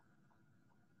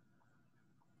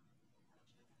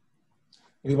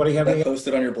 Anybody have any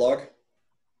posted on your blog?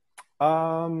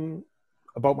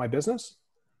 About my business?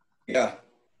 Yeah.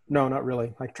 No, not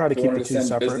really. I try to keep the two send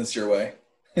separate. Business your way,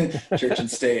 church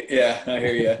and state. Yeah, I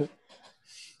hear you.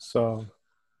 So,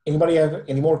 anybody have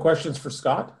any more questions for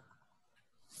Scott?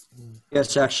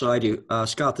 Yes, actually, I do.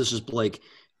 Scott, this is Blake.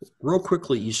 Real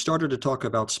quickly, you started to talk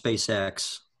about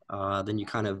SpaceX, then you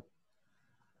kind of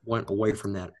went away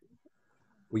from that.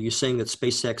 Were you saying that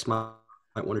SpaceX might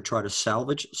want to try to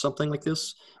salvage something like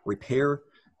this, repair,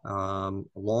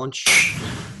 launch?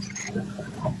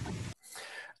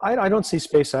 I don't see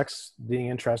SpaceX being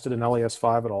interested in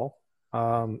LES-5 at all.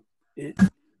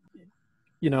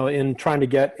 In trying to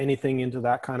get anything into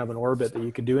that kind of an orbit that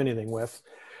you could do anything with,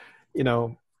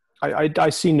 I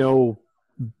see no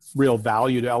real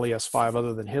value to LES-5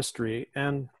 other than history,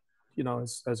 and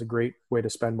as a great way to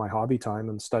spend my hobby time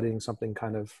and studying something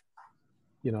kind of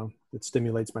that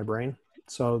stimulates my brain.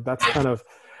 So that's kind of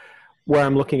where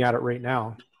I'm looking at it right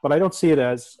now. But I don't see it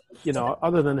as,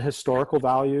 other than historical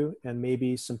value and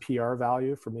maybe some PR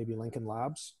value for maybe Lincoln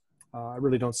Labs. I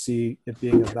really don't see it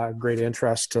being of that great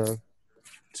interest to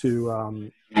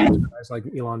guys like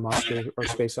Elon Musk or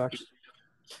SpaceX.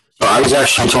 I was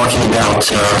actually talking about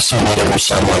some of the other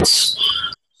satellites,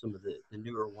 some of the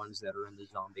newer ones that are in the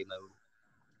zombie mode.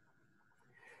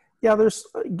 Yeah, there's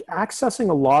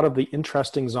accessing a lot of the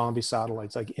interesting zombie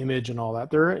satellites like Image and all that.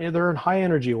 They're in high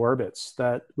energy orbits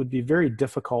that would be very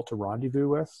difficult to rendezvous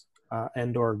with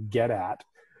and or get at.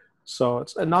 So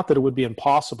it's not that it would be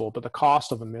impossible, but the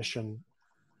cost of a mission,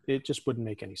 it just wouldn't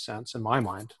make any sense in my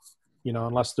mind,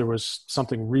 unless there was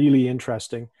something really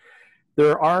interesting.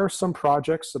 There are some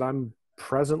projects that I'm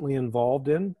presently involved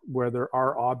in where there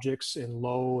are objects in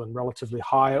low and relatively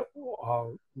high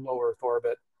low Earth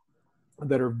orbit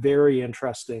that are very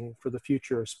interesting for the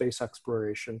future of space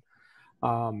exploration.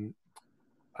 I'm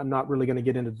not really going to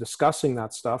get into discussing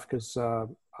that stuff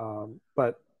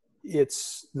but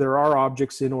there are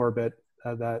objects in orbit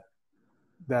that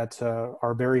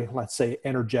are very, let's say,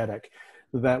 energetic,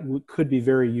 that could be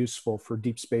very useful for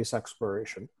deep space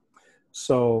exploration.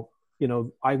 So,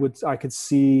 I could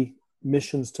see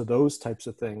missions to those types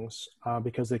of things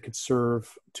because they could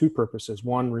serve two purposes.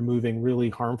 One, removing really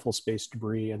harmful space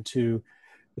debris, and two,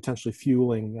 potentially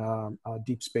fueling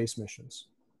deep space missions.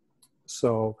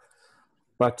 So,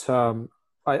 but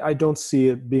I don't see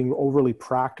it being overly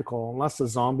practical unless the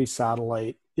zombie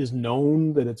satellite is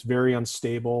known that it's very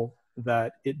unstable,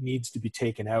 that it needs to be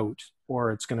taken out,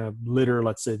 or it's going to litter,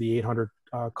 let's say, the 800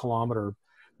 kilometer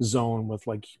zone with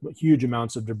like huge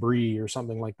amounts of debris or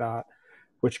something like that,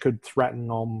 which could threaten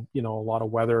a lot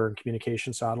of weather and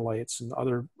communication satellites and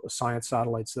other science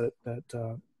satellites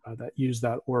that use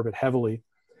that orbit heavily.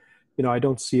 I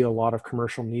don't see a lot of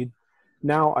commercial need.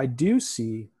 Now, I do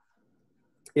see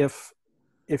if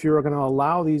you're going to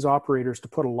allow these operators to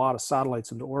put a lot of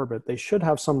satellites into orbit, they should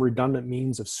have some redundant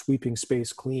means of sweeping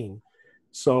space clean.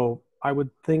 So I would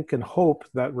think and hope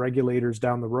that regulators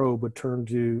down the road would turn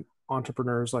to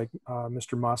entrepreneurs like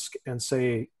Mr. Musk and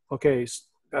say, okay,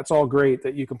 that's all great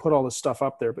that you can put all this stuff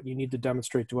up there, but you need to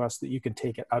demonstrate to us that you can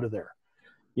take it out of there.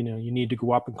 You need to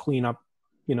go up and clean up,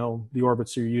 the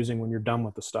orbits you're using when you're done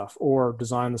with the stuff, or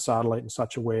design the satellite in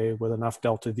such a way with enough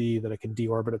delta V that it can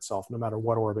deorbit itself no matter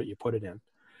what orbit you put it in.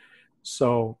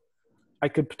 So I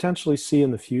could potentially see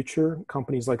in the future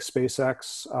companies like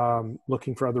SpaceX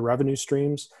looking for other revenue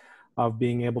streams of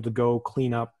being able to go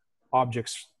clean up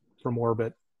objects from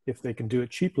orbit if they can do it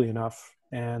cheaply enough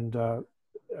and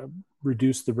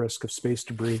reduce the risk of space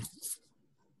debris.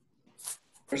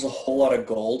 There's a whole lot of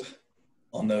gold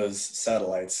on those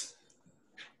satellites.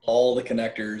 All the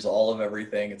connectors, all of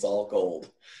everything, it's all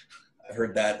gold. I've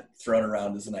heard that thrown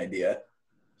around as an idea.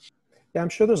 Yeah, I'm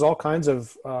sure there's all kinds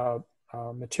of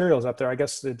materials out there. I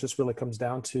guess it just really comes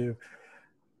down to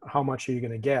how much are you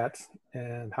going to get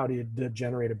and how do you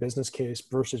generate a business case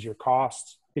versus your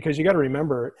costs. Because you got to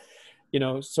remember,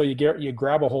 so you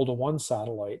grab a hold of one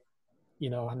satellite,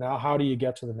 now how do you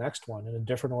get to the next one in a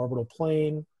different orbital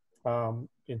plane? And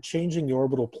changing the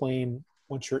orbital plane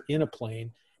once you're in a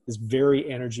plane is very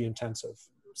energy intensive.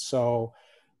 So,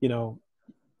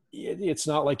 it's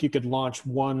not like you could launch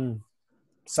one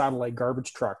satellite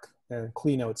garbage truck and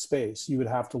clean out space. You would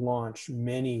have to launch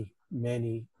many,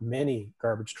 many, many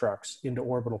garbage trucks into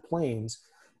orbital planes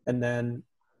and then,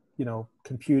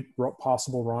 compute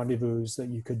possible rendezvous that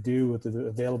you could do with the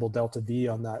available delta V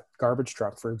on that garbage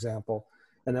truck, for example.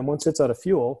 And then once it's out of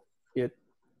fuel,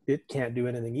 it can't do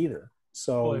anything either.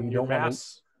 So your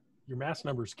mass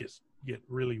numbers get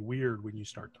really weird when you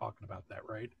start talking about that,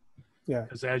 right? Yeah.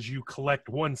 Because as you collect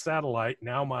one satellite,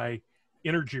 now my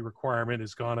energy requirement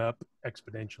has gone up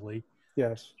exponentially.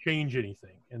 Yes. Change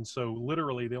anything. And so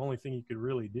literally the only thing you could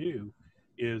really do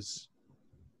is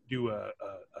do a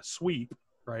sweep,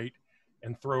 right?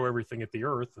 And throw everything at the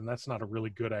earth. And that's not a really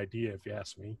good idea, if you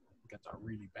ask me. I think that's a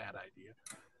really bad idea.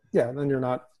 Yeah. And then you're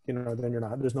not,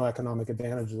 there's no economic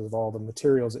advantages of all the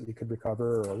materials that you could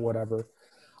recover or whatever.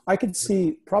 I could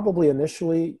see probably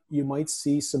initially you might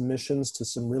see some missions to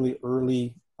some really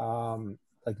early,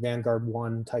 like Vanguard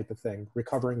 1 type of thing,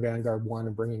 recovering Vanguard 1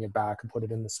 and bringing it back and put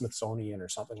it in the Smithsonian or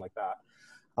something like that.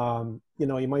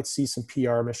 You might see some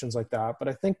PR missions like that. But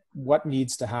I think what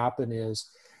needs to happen is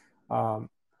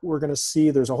we're going to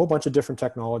see there's a whole bunch of different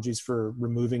technologies for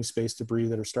removing space debris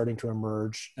that are starting to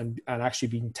emerge and actually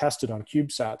being tested on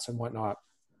CubeSats and whatnot.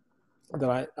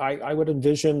 That I would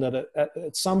envision that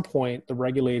at some point the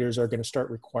regulators are going to start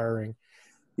requiring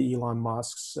the Elon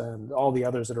Musks and all the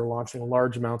others that are launching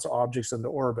large amounts of objects into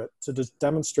orbit to just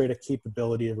demonstrate a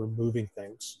capability of removing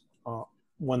things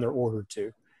when they're ordered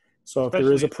to. So if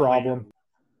there is a problem,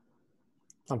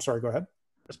 I'm sorry, go ahead.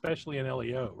 Especially in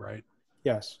LEO, right?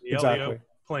 Yes, the exactly. LEO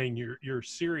plane, you're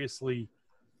seriously,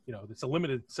 it's a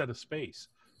limited set of space.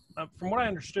 From what I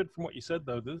understood from what you said,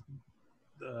 though, the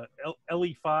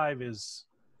LE5 is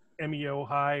MEO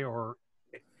high or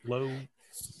low?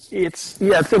 It's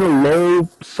in a low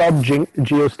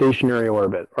sub-geostationary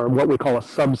orbit, or what we call a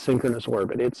subsynchronous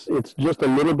orbit. It's just a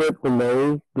little bit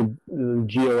below the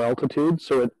geo altitude.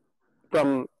 So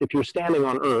if you're standing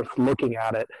on Earth looking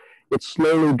at it, it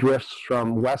slowly drifts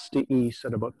from west to east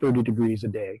at about 30 degrees a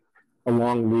day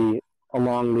along the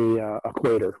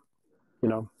equator,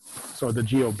 so the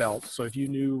geo belt. So if you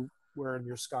knew where in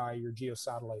your sky your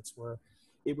geosatellites were,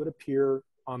 it would appear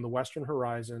on the western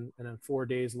horizon, and then 4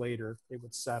 days later it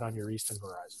would set on your eastern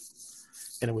horizon,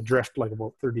 and it would drift like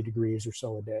about 30 degrees or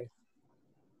so a day.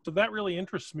 So that really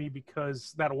interests me,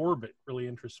 because that orbit really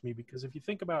interests me, because if you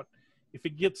think about, if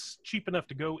it gets cheap enough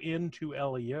to go into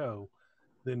LEO,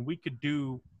 then we could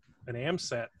do an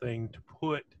AMSAT thing to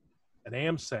put an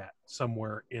AMSAT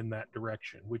somewhere in that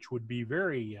direction, which would be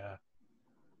very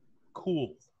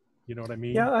cool. You know what I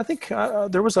mean? Yeah, I think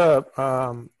there was a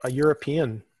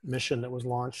European mission that was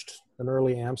launched, an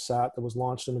early AMSAT that was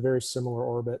launched in a very similar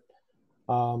orbit.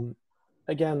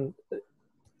 Again,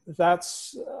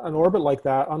 that's an orbit like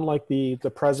that, unlike the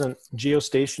present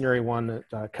geostationary one that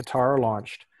Qatar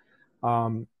launched,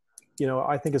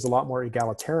 I think is a lot more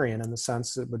egalitarian in the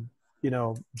sense it would,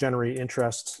 generate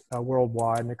interest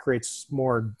worldwide, and it creates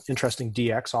more interesting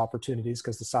DX opportunities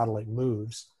because the satellite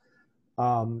moves.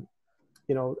 And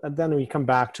then we come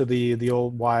back to the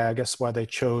old why they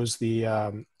chose the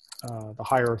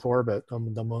high Earth orbit, the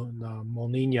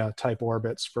Molniya type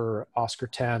orbits for Oscar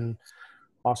 10,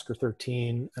 Oscar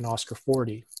 13, and Oscar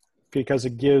 40, because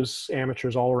it gives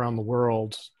amateurs all around the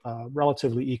world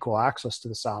relatively equal access to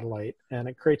the satellite, and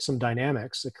it creates some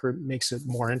dynamics. It makes it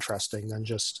more interesting than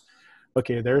just,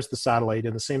 okay, there's the satellite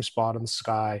in the same spot in the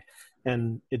sky,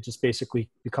 and it just basically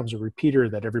becomes a repeater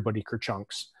that everybody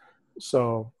kerchunks.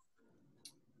 So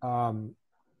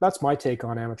that's my take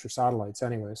on amateur satellites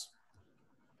anyways.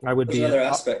 There's another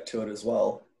aspect to it as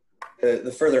well.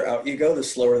 The further out you go, the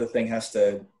slower the thing has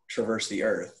to traverse the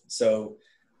Earth. So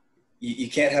you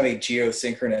can't have a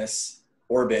geosynchronous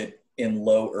orbit in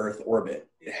low Earth orbit.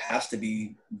 It has to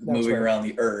be moving around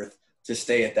the Earth to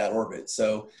stay at that orbit.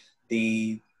 So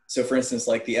for instance,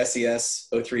 like the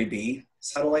SES-03B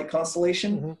satellite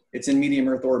constellation, it's in medium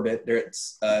Earth orbit.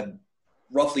 It's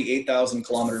roughly 8,000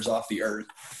 kilometers off the Earth.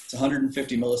 It's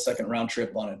 150 millisecond round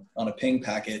trip on a ping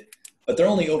packet, but they're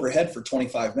only overhead for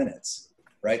 25 minutes,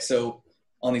 right? So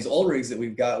on these old rigs that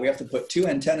we've got, we have to put 2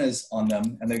 antennas on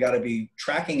them, and they've got to be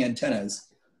tracking antennas.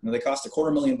 They cost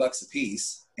 $250,000 a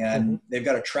piece, and they've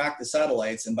got to track the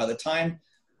satellites. And by the time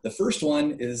the first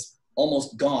one is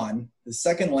almost gone, the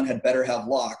second one had better have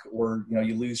lock, or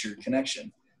you lose your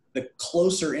connection. The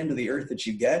closer into the Earth that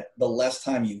you get, the less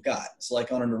time you've got. So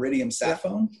like on an Iridium sat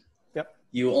phone,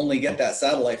 you only get that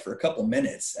satellite for a couple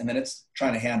minutes, and then it's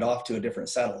trying to hand off to a different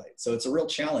satellite. So it's a real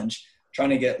challenge trying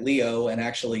to get LEO and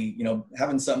actually,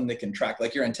 having something that can track,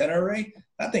 like your antenna array.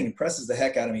 That thing impresses the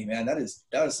heck out of me, man. That is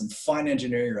some fine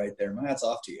engineering right there. My hat's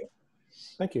off to you.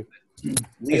 Thank you.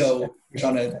 LEO,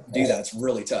 trying to do that's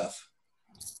really tough.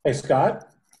 Hey, Scott?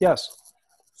 Yes.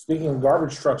 Speaking of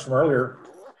garbage trucks from earlier,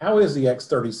 how is the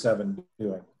X-37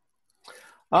 doing?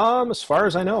 As far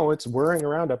as I know, it's whirring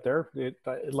around up there.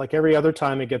 Like every other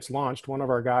time it gets launched, one of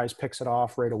our guys picks it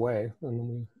off right away, and then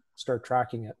we start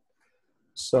tracking it.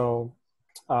 So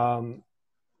I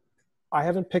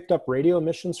haven't picked up radio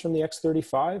emissions from the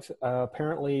X-35.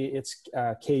 Apparently, it's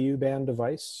a KU band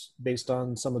device based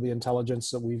on some of the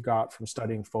intelligence that we've got from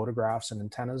studying photographs and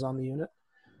antennas on the unit.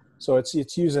 So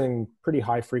it's using pretty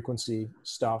high frequency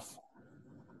stuff,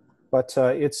 but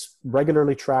it's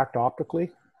regularly tracked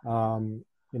optically.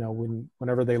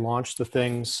 Whenever they launch the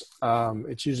things,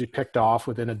 it's usually picked off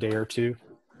within a day or two,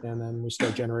 and then we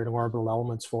start generating orbital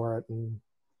elements for it and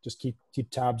just keep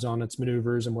tabs on its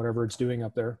maneuvers and whatever it's doing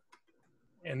up there.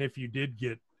 And if you did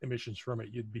get emissions from it,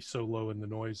 you'd be so low in the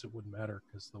noise it wouldn't matter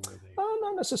because the way they.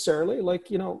 Not necessarily. Like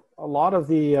a lot of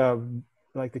the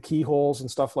like the keyholes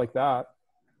and stuff like that,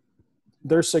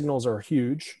 their signals are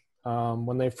huge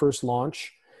when they first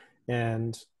launch,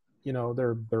 and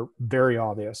they're very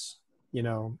obvious.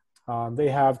 They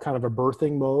have kind of a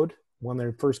birthing mode when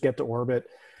they first get to orbit.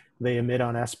 They emit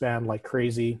on S-band like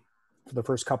crazy for the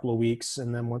first couple of weeks,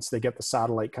 and then once they get the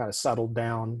satellite kind of settled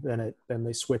down, then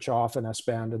they switch off in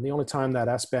S-band. And the only time that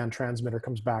S-band transmitter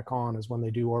comes back on is when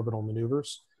they do orbital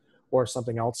maneuvers or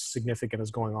something else significant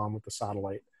is going on with the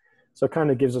satellite. So it kind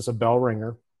of gives us a bell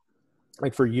ringer.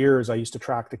 Like for years, I used to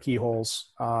track the keyholes.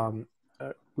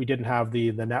 We didn't have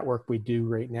the network we do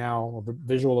right now of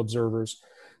visual observers.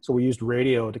 So we used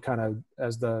radio to kind of,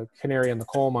 as the canary in the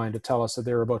coal mine, to tell us that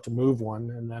they were about to move one.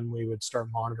 And then we would start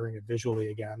monitoring it visually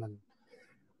again. And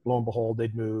lo and behold,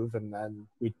 they'd move. And then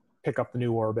we'd pick up the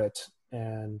new orbit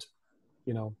and,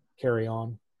 carry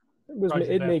on.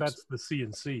 That's the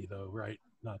CNC though, right?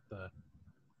 Not the.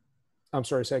 I'm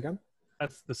sorry, say again?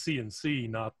 That's the CNC,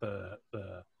 not the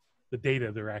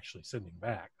data they're actually sending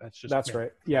back. That's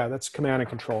right. Yeah, that's command and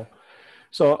control.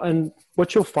 So, and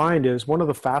what you'll find is one of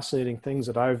the fascinating things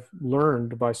that I've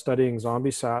learned by studying zombie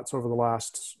sats over the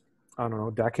last,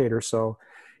 decade or so,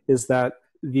 is that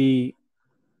the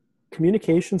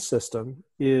communication system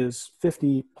is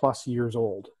 50 plus years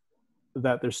old,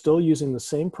 that they're still using the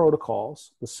same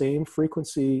protocols, the same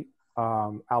frequency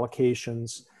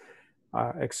allocations,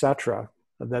 etc.,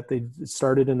 that they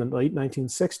started in the late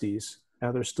 1960s,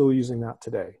 and they're still using that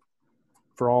today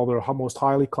for all their most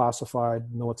highly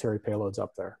classified military payloads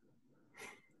up there.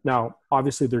 Now,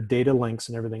 obviously their data links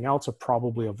and everything else have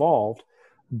probably evolved,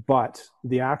 but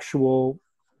the actual,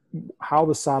 how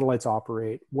the satellites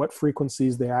operate, what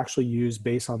frequencies they actually use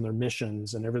based on their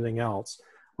missions and everything else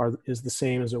is the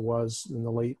same as it was in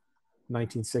the late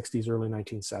 1960s, early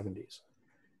 1970s.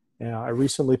 I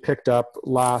recently picked up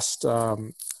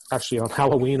actually on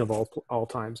Halloween of all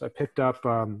times, I picked up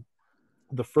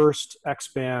the first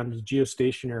X-band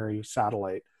geostationary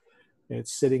satellite.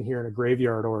 It's sitting here in a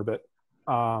graveyard orbit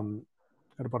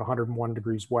at about 101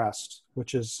 degrees west,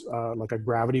 which is like a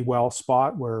gravity well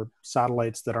spot where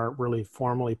satellites that aren't really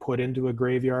formally put into a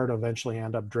graveyard eventually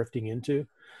end up drifting into.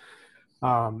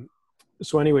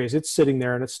 So anyways, it's sitting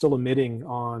there and it's still emitting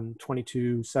on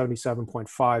 2277.5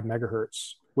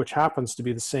 megahertz, which happens to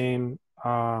be the same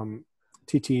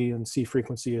TT and C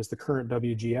frequency as the current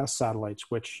WGS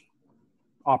satellites, which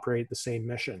operate the same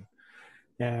mission.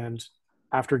 And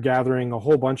after gathering a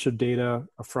whole bunch of data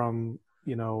from,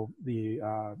 you know, the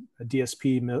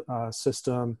DSP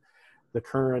system, the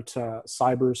current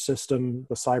Cybers system,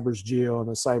 the Cybers Geo, and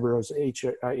the Cybers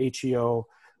HEO,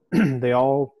 they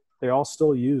all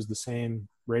still use the same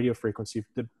radio frequency,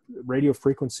 the radio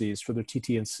frequencies for their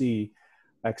TT and C,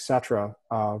 etc.,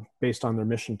 based on their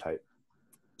mission type.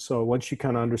 So once you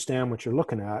kind of understand what you're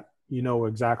looking at, you know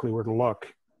exactly where to look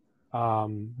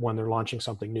when they're launching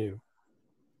something new.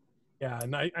 Yeah,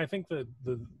 and I think that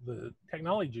the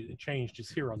technology change is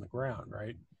here on the ground,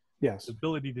 right? Yes. The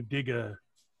ability to dig a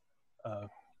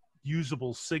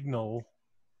usable signal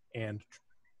and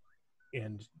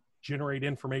generate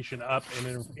information up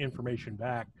and information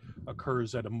back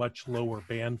occurs at a much lower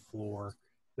band floor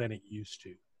than it used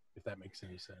to, if that makes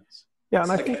any sense. Yeah,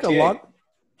 and I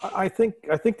think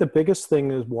I think the biggest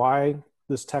thing is why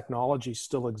this technology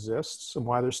still exists and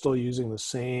why they're still using the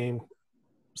same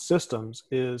systems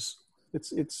is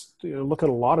it's you know, look at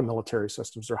a lot of military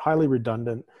systems. They're highly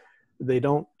redundant. They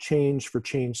don't change for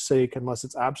change's sake unless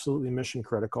it's absolutely mission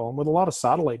critical. And with a lot of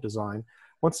satellite design,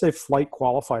 once they've flight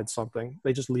qualified something,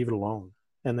 they just leave it alone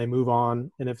and they move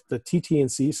on. And if the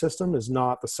TT&C system is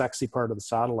not the sexy part of the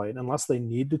satellite, unless they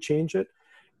need to change it,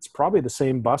 it's probably the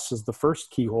same bus as the first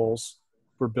keyholes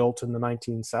were built in the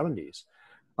 1970s.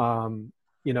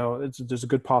 You know, there's a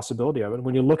good possibility of it.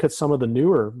 When you look at some of the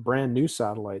newer, brand new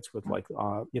satellites with like,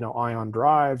 you know, ion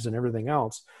drives and everything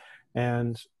else,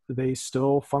 and they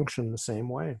still function the same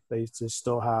way. They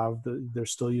still have they're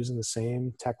still using the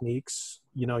same techniques.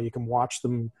 You know, you can watch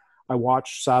them. I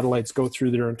watch satellites go through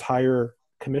their entire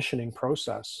commissioning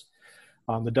process.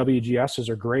 The WGSs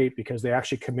are great because they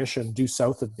actually commission due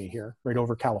south of me here, right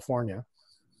over California.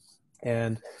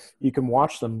 And you can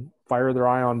watch them fire their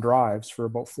ion drives for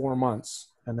about 4 months,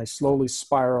 and they slowly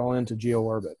spiral into geo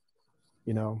orbit,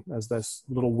 you know, as this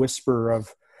little whisper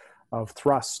of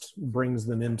thrust brings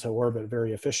them into orbit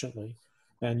very efficiently.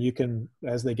 And you can,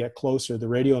 as they get closer, the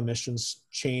radio emissions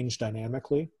change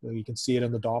dynamically. You can see it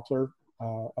in the Doppler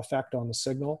effect on the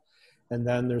signal. And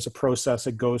then there's a process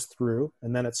it goes through,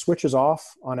 and then it switches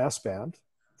off on S-band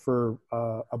for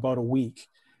about a week.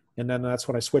 And then that's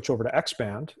when I switch over to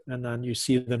X-band, and then you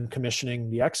see them commissioning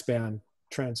the X-band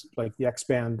the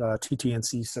X-band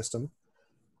TT&C system.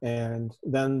 And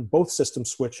then both systems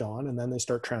switch on, and then they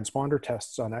start transponder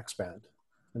tests on X-band.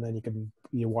 And then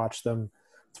you watch them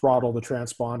throttle the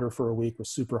transponder for a week with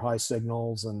super high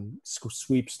signals and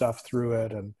sweep stuff through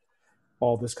it and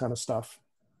all this kind of stuff.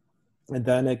 And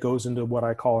then it goes into what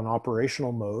I call an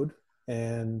operational mode.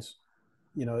 And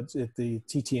you know, the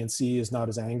TT&C is not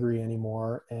as angry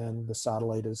anymore, and the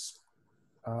satellite is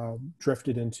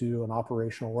drifted into an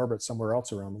operational orbit somewhere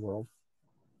else around the world.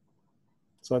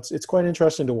 So it's quite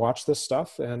interesting to watch this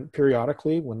stuff, and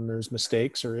periodically when there's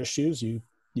mistakes or issues, you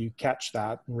catch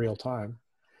that in real time,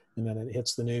 and then it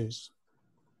hits the news.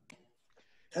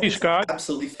 Hey, Scott.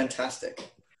 Absolutely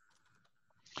fantastic.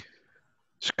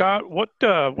 Scott, what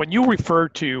when you refer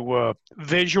to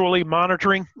visually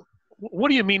monitoring, what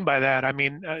do you mean by that? I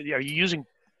mean, are you using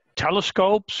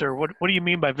telescopes, or what do you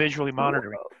mean by visually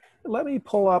monitoring? Let me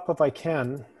pull up, if I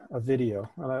can, a video.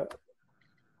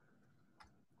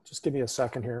 Just give me a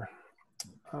second here.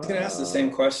 I was going to ask the same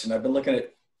question. I've been looking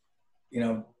at, you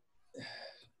know,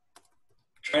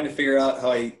 trying to figure out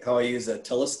how I use a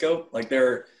telescope. Like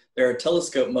there are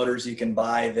telescope motors you can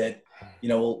buy that, you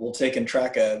know, will take and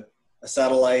track a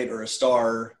satellite or a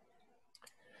star,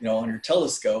 you know, on your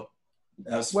telescope.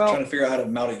 I was trying to figure out how to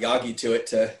mount a Yagi to it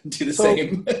to do the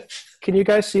same. Can you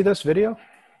guys see this video?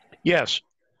 Yes.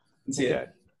 I can see it.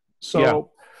 So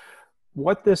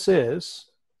what this is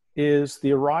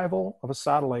the arrival of a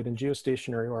satellite in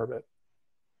geostationary orbit.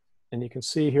 And you can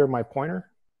see here my pointer.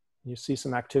 You see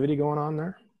some activity going on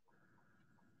there.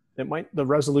 The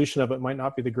resolution of it might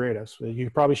not be the greatest. You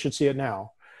probably should see it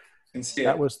now.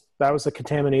 That was the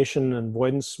contamination and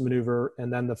avoidance maneuver,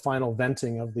 and then the final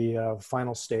venting of the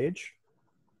final stage.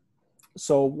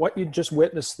 So what you just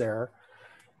witnessed there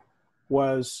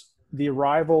was the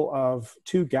arrival of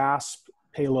two gas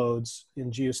payloads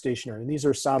in geostationary. And these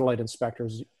are satellite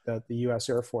inspectors that the US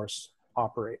Air Force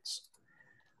operates.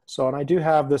 So, and I do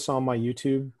have this on my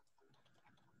YouTube,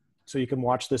 so you can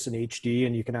watch this in HD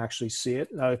and you can actually see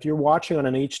it. Now, if you're watching on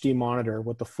an HD monitor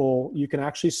with the full, you can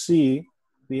actually see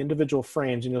the individual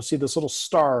frames, and you'll see this little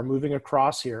star moving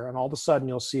across here, and all of a sudden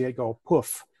you'll see it go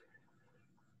poof.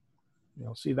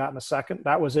 You'll see that in a second.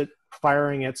 That was it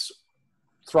firing its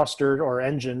thruster or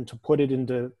engine to put it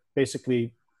into,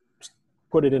 basically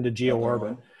put it into geo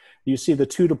orbit. You see the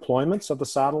two deployments of the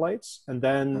satellites, and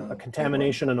then a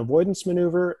contamination and avoidance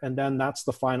maneuver, and then that's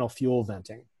the final fuel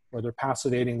venting, where they're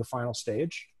passivating the final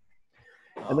stage.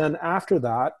 And then after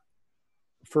that,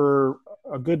 for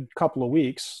a good couple of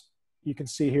weeks, you can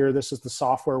see here, this is the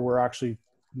software we're actually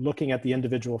looking at the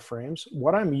individual frames.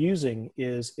 What I'm using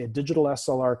is a digital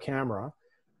SLR camera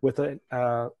with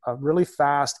a really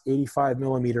fast 85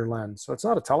 millimeter lens. So it's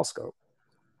not a telescope.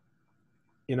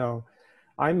 You know,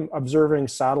 I'm observing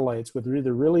satellites with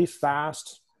either really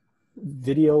fast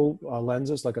video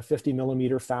lenses, like a 50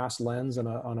 millimeter fast lens on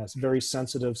a very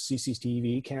sensitive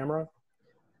CCTV camera,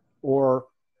 or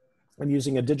I'm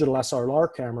using a digital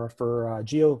SLR camera for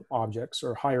geo objects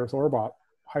or high Earth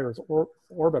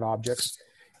orbit objects,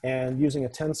 and using a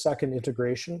 10-second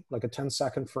integration, like a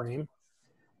 10-second frame.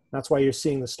 That's why you're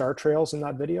seeing the star trails in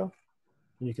that video.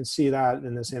 And you can see that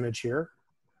in this image here.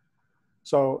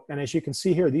 So, and as you can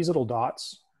see here, these little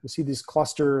dots, you see these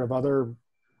cluster of other,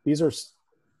 these are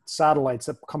satellites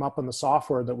that come up in the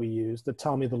software that we use that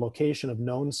tell me the location of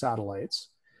known satellites.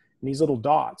 And these little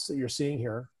dots that you're seeing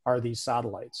here are these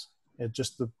satellites. It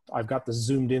just, I've got this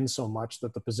zoomed in so much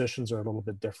that the positions are a little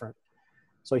bit different.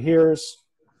 So here's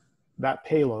that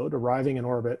payload arriving in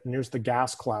orbit, and here's the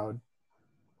gas cloud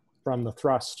from the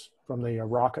thrust, from the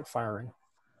rocket firing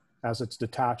as it's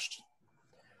detached.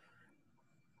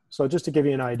 So just to give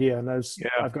you an idea, and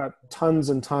I've got tons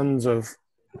and tons of,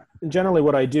 and generally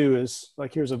what I do is,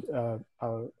 like, here's a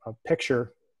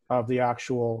picture of the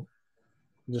actual,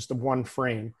 just of one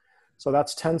frame. So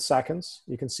that's 10 seconds.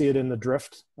 You can see it in the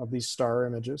drift of these star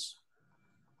images.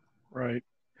 Right.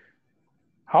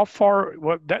 How far?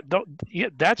 What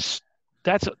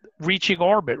that's reaching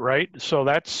orbit, right? So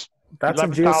that's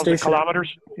 11,000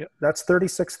 kilometers. Yeah. That's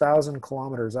 36,000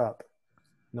 kilometers up.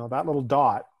 Now that little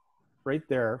dot right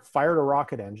there fired a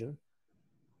rocket engine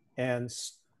and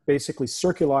basically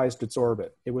circularized its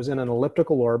orbit. It was in an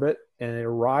elliptical orbit, and it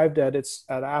arrived at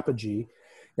apogee,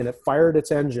 and it fired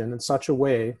its engine in such a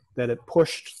way that it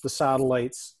pushed the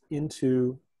satellites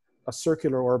into a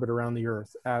circular orbit around the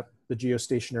Earth at the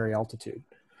geostationary altitude.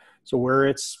 So where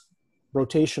its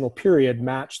rotational period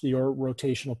matched the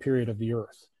rotational period of the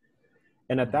Earth.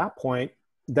 And at that point,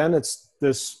 then it's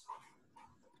this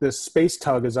space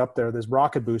tug is up there, this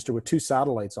rocket booster with two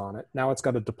satellites on it. Now it's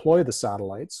got to deploy the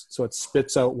satellites. So it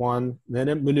spits out one, then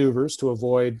it maneuvers to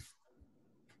avoid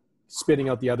spitting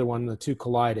out the other one, the two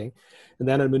colliding. And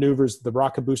then it maneuvers, the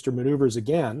rocket booster maneuvers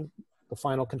again, the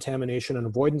final contamination and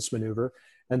avoidance maneuver.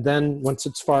 And then once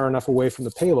it's far enough away from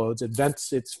the payloads, it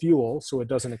vents its fuel so it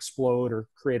doesn't explode or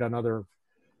create another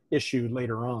issue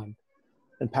later on,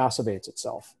 and passivates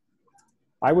itself.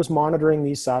 I was monitoring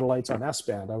these satellites on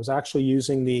S-band. I was actually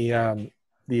using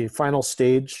the final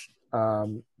stage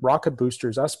rocket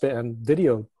boosters S-band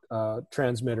video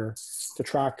transmitter to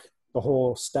track the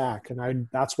whole stack. And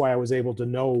that's why I was able to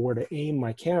know where to aim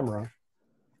my camera,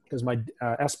 because my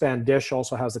S-band dish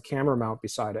also has the camera mount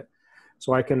beside it.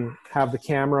 So I can have the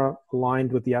camera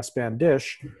aligned with the S-band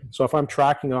dish. So if I'm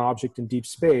tracking an object in deep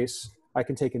space, I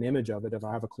can take an image of it if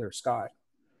I have a clear sky,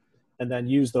 and then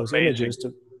use those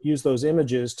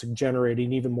images to generate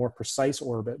an even more precise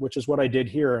orbit, which is what I did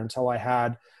here until I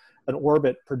had an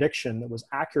orbit prediction that was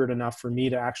accurate enough for me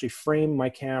to actually frame my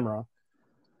camera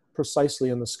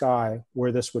precisely in the sky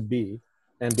where this would be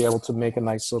and be able to make a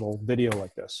nice little video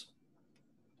like this.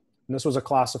 And this was a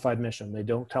classified mission. They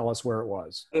don't tell us where it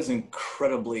was. That is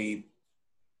incredibly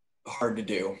hard to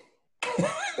do.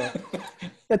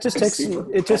 It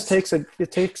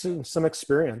takes some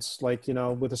experience, like, you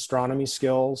know, with astronomy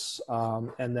skills,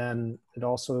 and then it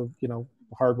also, you know,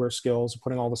 hardware skills,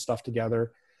 putting all the stuff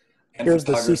together. And here's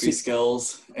photography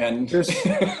skills, and here's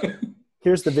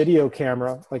the video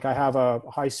camera. Like, I have a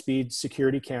high-speed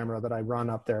security camera that I run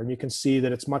up there, and you can see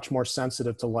that it's much more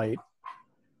sensitive to light.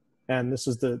 And this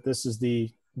is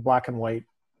the black and white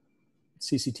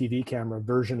CCTV camera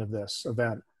version of this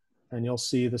event. And you'll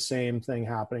see the same thing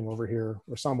happening over here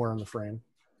or somewhere in the frame.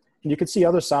 And you can see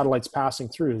other satellites passing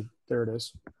through. There it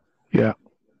is. Yeah.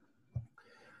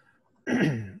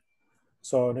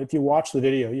 So if you watch the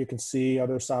video, you can see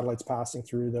other satellites passing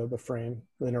through the frame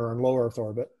that are in low Earth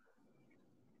orbit.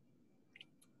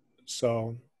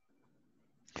 So,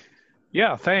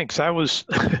 Yeah, thanks. I was,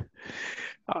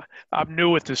 I'm new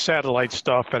with the satellite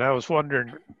stuff, and I was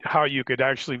wondering how you could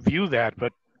actually view that,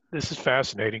 but this is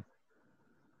fascinating.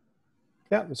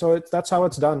 yeah, so that's how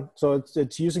it's done. So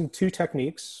it's using two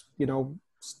techniques, you know,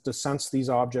 to sense these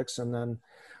objects. And then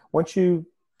once you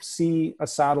see a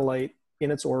satellite in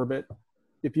its orbit,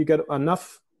 if you get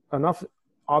enough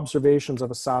observations of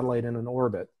a satellite in an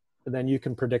orbit, then you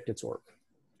can predict its orbit.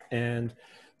 And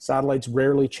satellites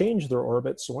rarely change their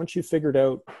orbit. So once you've figured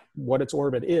out what its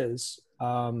orbit is,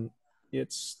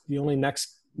 it's the only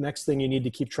next thing you need to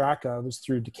keep track of is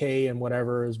through decay and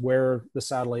whatever is where the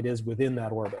satellite is within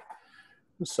that orbit.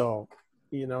 So,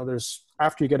 you know,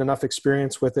 after you get enough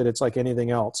experience with it, it's like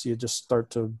anything else. You just start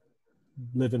to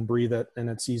live and breathe it, and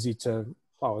it's easy to,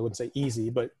 well, I wouldn't say easy,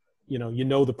 but you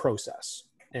know the process,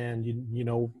 and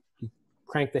you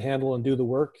crank the handle and do the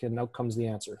work, and out comes the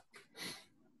answer.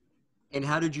 And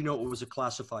how did you know it was a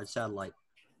classified satellite?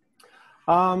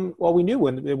 Well, we knew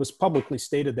when it was publicly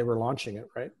stated they were launching it,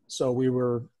 right? So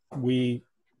we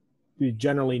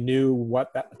generally knew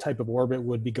what that type of orbit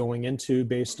would be going into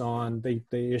based on they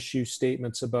issue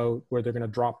statements about where they're going to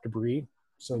drop debris,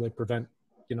 so they prevent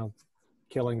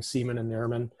killing seamen and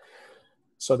airmen.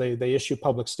 So they issue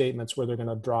public statements where they're going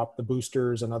to drop the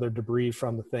boosters and other debris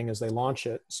from the thing as they launch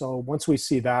it. So once we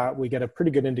see that, we get a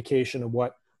pretty good indication of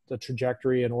what the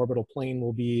trajectory and orbital plane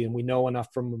will be, and we know enough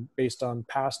based on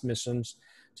past missions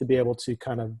to be able to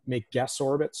kind of make guess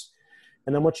orbits.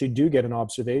 And then once you do get an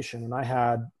observation, and I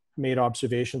had made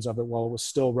observations of it while it was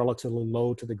still relatively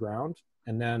low to the ground,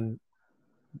 and then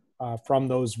from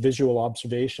those visual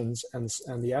observations and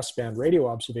the S-band radio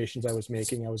observations I was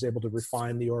making, I was able to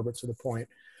refine the orbit to the point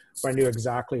where I knew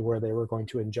exactly where they were going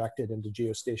to inject it into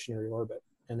geostationary orbit,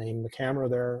 and aim the camera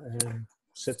there and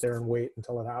sit there and wait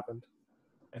until it happened.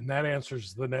 And that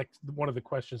answers one of the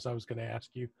questions I was going to ask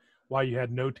you, why you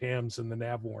had no TAMs and the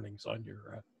nav warnings on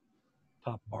your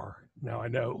top bar. Now I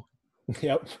know.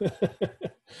 Yep.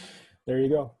 There you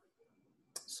go.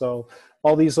 So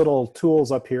all these little tools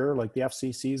up here, like the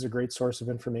FCC is a great source of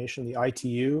information. The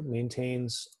ITU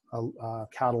maintains a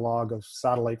catalog of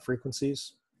satellite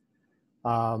frequencies.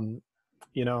 You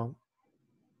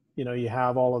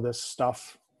have all of this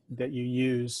stuff that you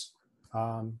use.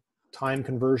 Time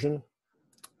conversion.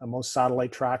 Most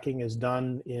satellite tracking is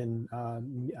done in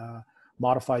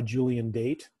modified Julian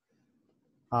date.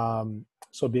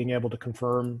 So being able to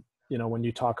confirm, when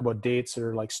you talk about dates that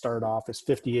are like start off as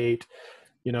 58,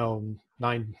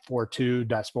 942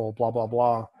 decimal, blah, blah,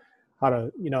 blah.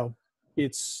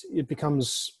 It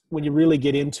becomes, when you really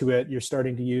get into it, you're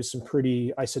starting to use some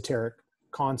pretty esoteric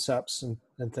concepts and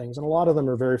things. And a lot of them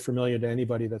are very familiar to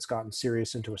anybody that's gotten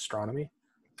serious into astronomy.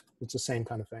 It's the same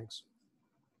kind of things.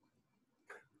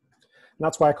 And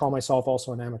that's why I call myself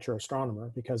also an amateur astronomer,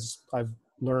 because I've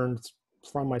learned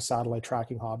from my satellite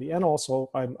tracking hobby, and also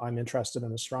I'm interested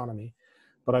in astronomy,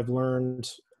 but I've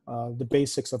learned the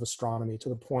basics of astronomy to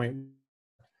the point,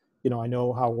 I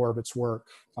know how orbits work.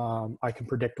 I can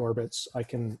predict orbits. I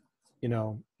can,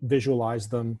 visualize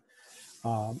them.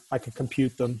 I can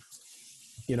compute them,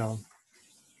 and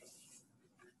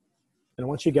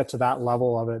once you get to that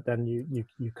level of it, then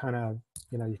you kind of,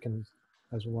 you can,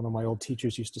 as one of my old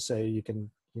teachers used to say, you can,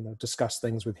 discuss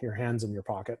things with your hands in your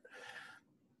pocket.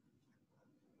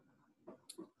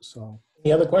 So,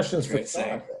 any other questions for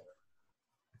Scott?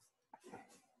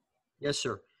 Yes,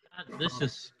 sir. This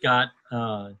is Scott,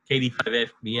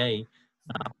 KD5FBA.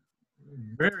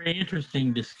 Very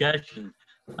interesting discussion.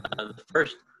 The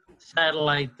first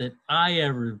satellite that I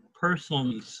ever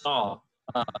personally saw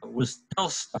was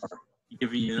Telstar.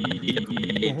 Giving you an idea of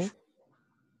the age.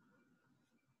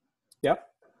 Yep.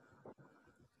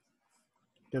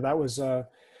 Yeah, that was,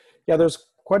 there's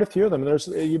quite a few of them.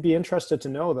 You'd be interested to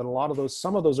know that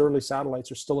some of those early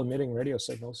satellites are still emitting radio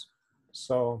signals.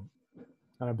 So,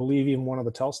 and I believe even one of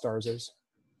the Telstars is.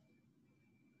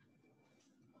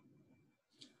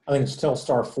 I think it's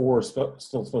Telstar 4 is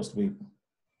still supposed to be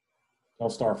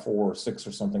Telstar 4 or 6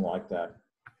 or something like that.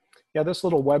 Yeah, this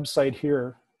little website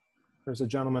here, there's a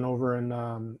gentleman over in,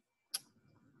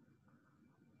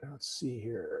 let's see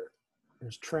here.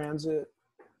 There's Transit.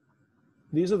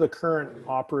 These are the current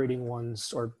operating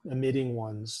ones or emitting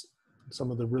ones,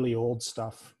 some of the really old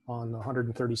stuff on the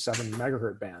 137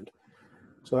 megahertz band.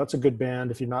 So that's a good band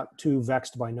if you're not too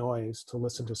vexed by noise to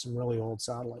listen to some really old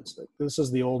satellites. This is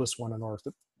the oldest one in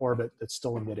orbit that's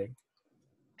still emitting.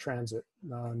 Transit,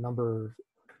 number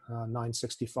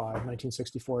 965,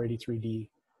 1964 83D.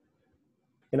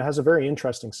 And it has a very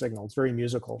interesting signal. It's very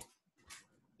musical.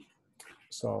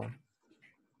 So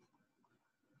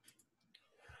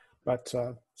But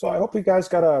so I hope you guys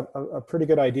got a pretty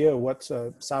good idea of what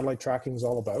satellite tracking is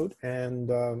all about. And,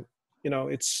 you know,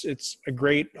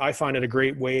 I find it a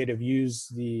great way to use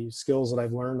the skills that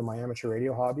I've learned in my amateur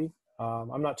radio hobby.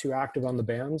 I'm not too active on the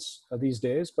bands these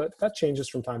days, but that changes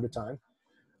from time to time.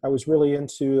 I was really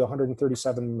into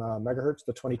 137 megahertz,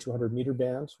 the 2200 meter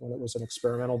band, when it was an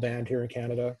experimental band here in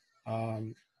Canada.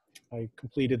 I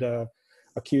completed a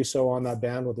QSO on that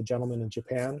band with a gentleman in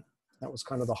Japan. That was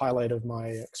kind of the highlight of my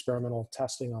experimental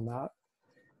testing on that.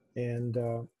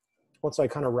 And once I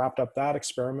kind of wrapped up that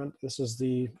experiment,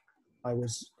 I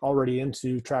was already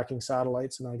into tracking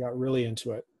satellites, and I got really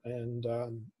into it. And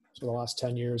so the last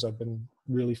 10 years, I've been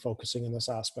really focusing in this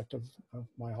aspect of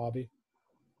my hobby.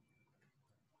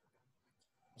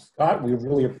 Scott, we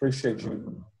really appreciate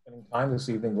you spending time this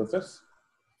evening with us.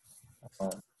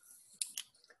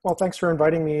 Well, thanks for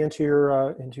inviting me into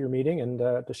your meeting and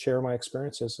to share my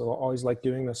experiences. I always like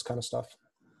doing this kind of stuff.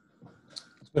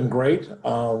 It's been great.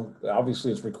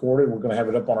 Obviously, it's recorded. We're going to have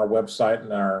it up on our website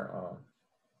and our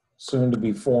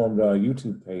soon-to-be-formed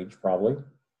YouTube page, probably.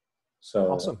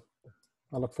 So awesome.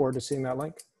 I look forward to seeing that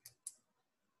link.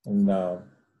 And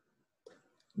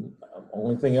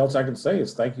only thing else I can say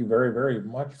is thank you very, very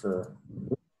much for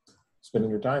spending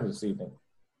your time this evening.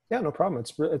 Yeah, no problem.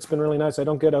 It's been really nice. I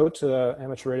don't get out to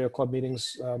amateur radio club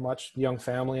meetings much, young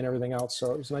family and everything else.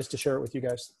 So it was nice to share it with you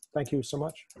guys. Thank you so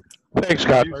much. Thanks,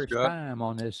 Scott. First time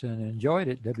on this and enjoyed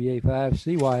it.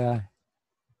 WA5CYI.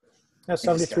 Yeah,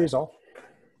 73 is all.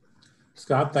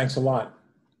 Scott, thanks a lot.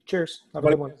 Cheers. Have a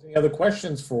good one. Any other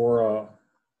questions for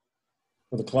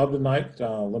the club tonight?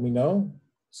 Let me know.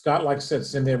 Scott, like I said,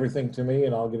 send everything to me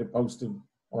and I'll get it posted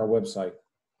on our website.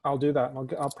 I'll do that.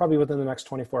 I'll probably within the next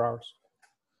 24 hours.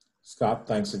 Scott,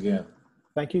 thanks again.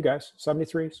 Thank you, guys.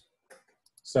 73s.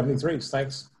 73s,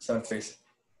 thanks. 73s.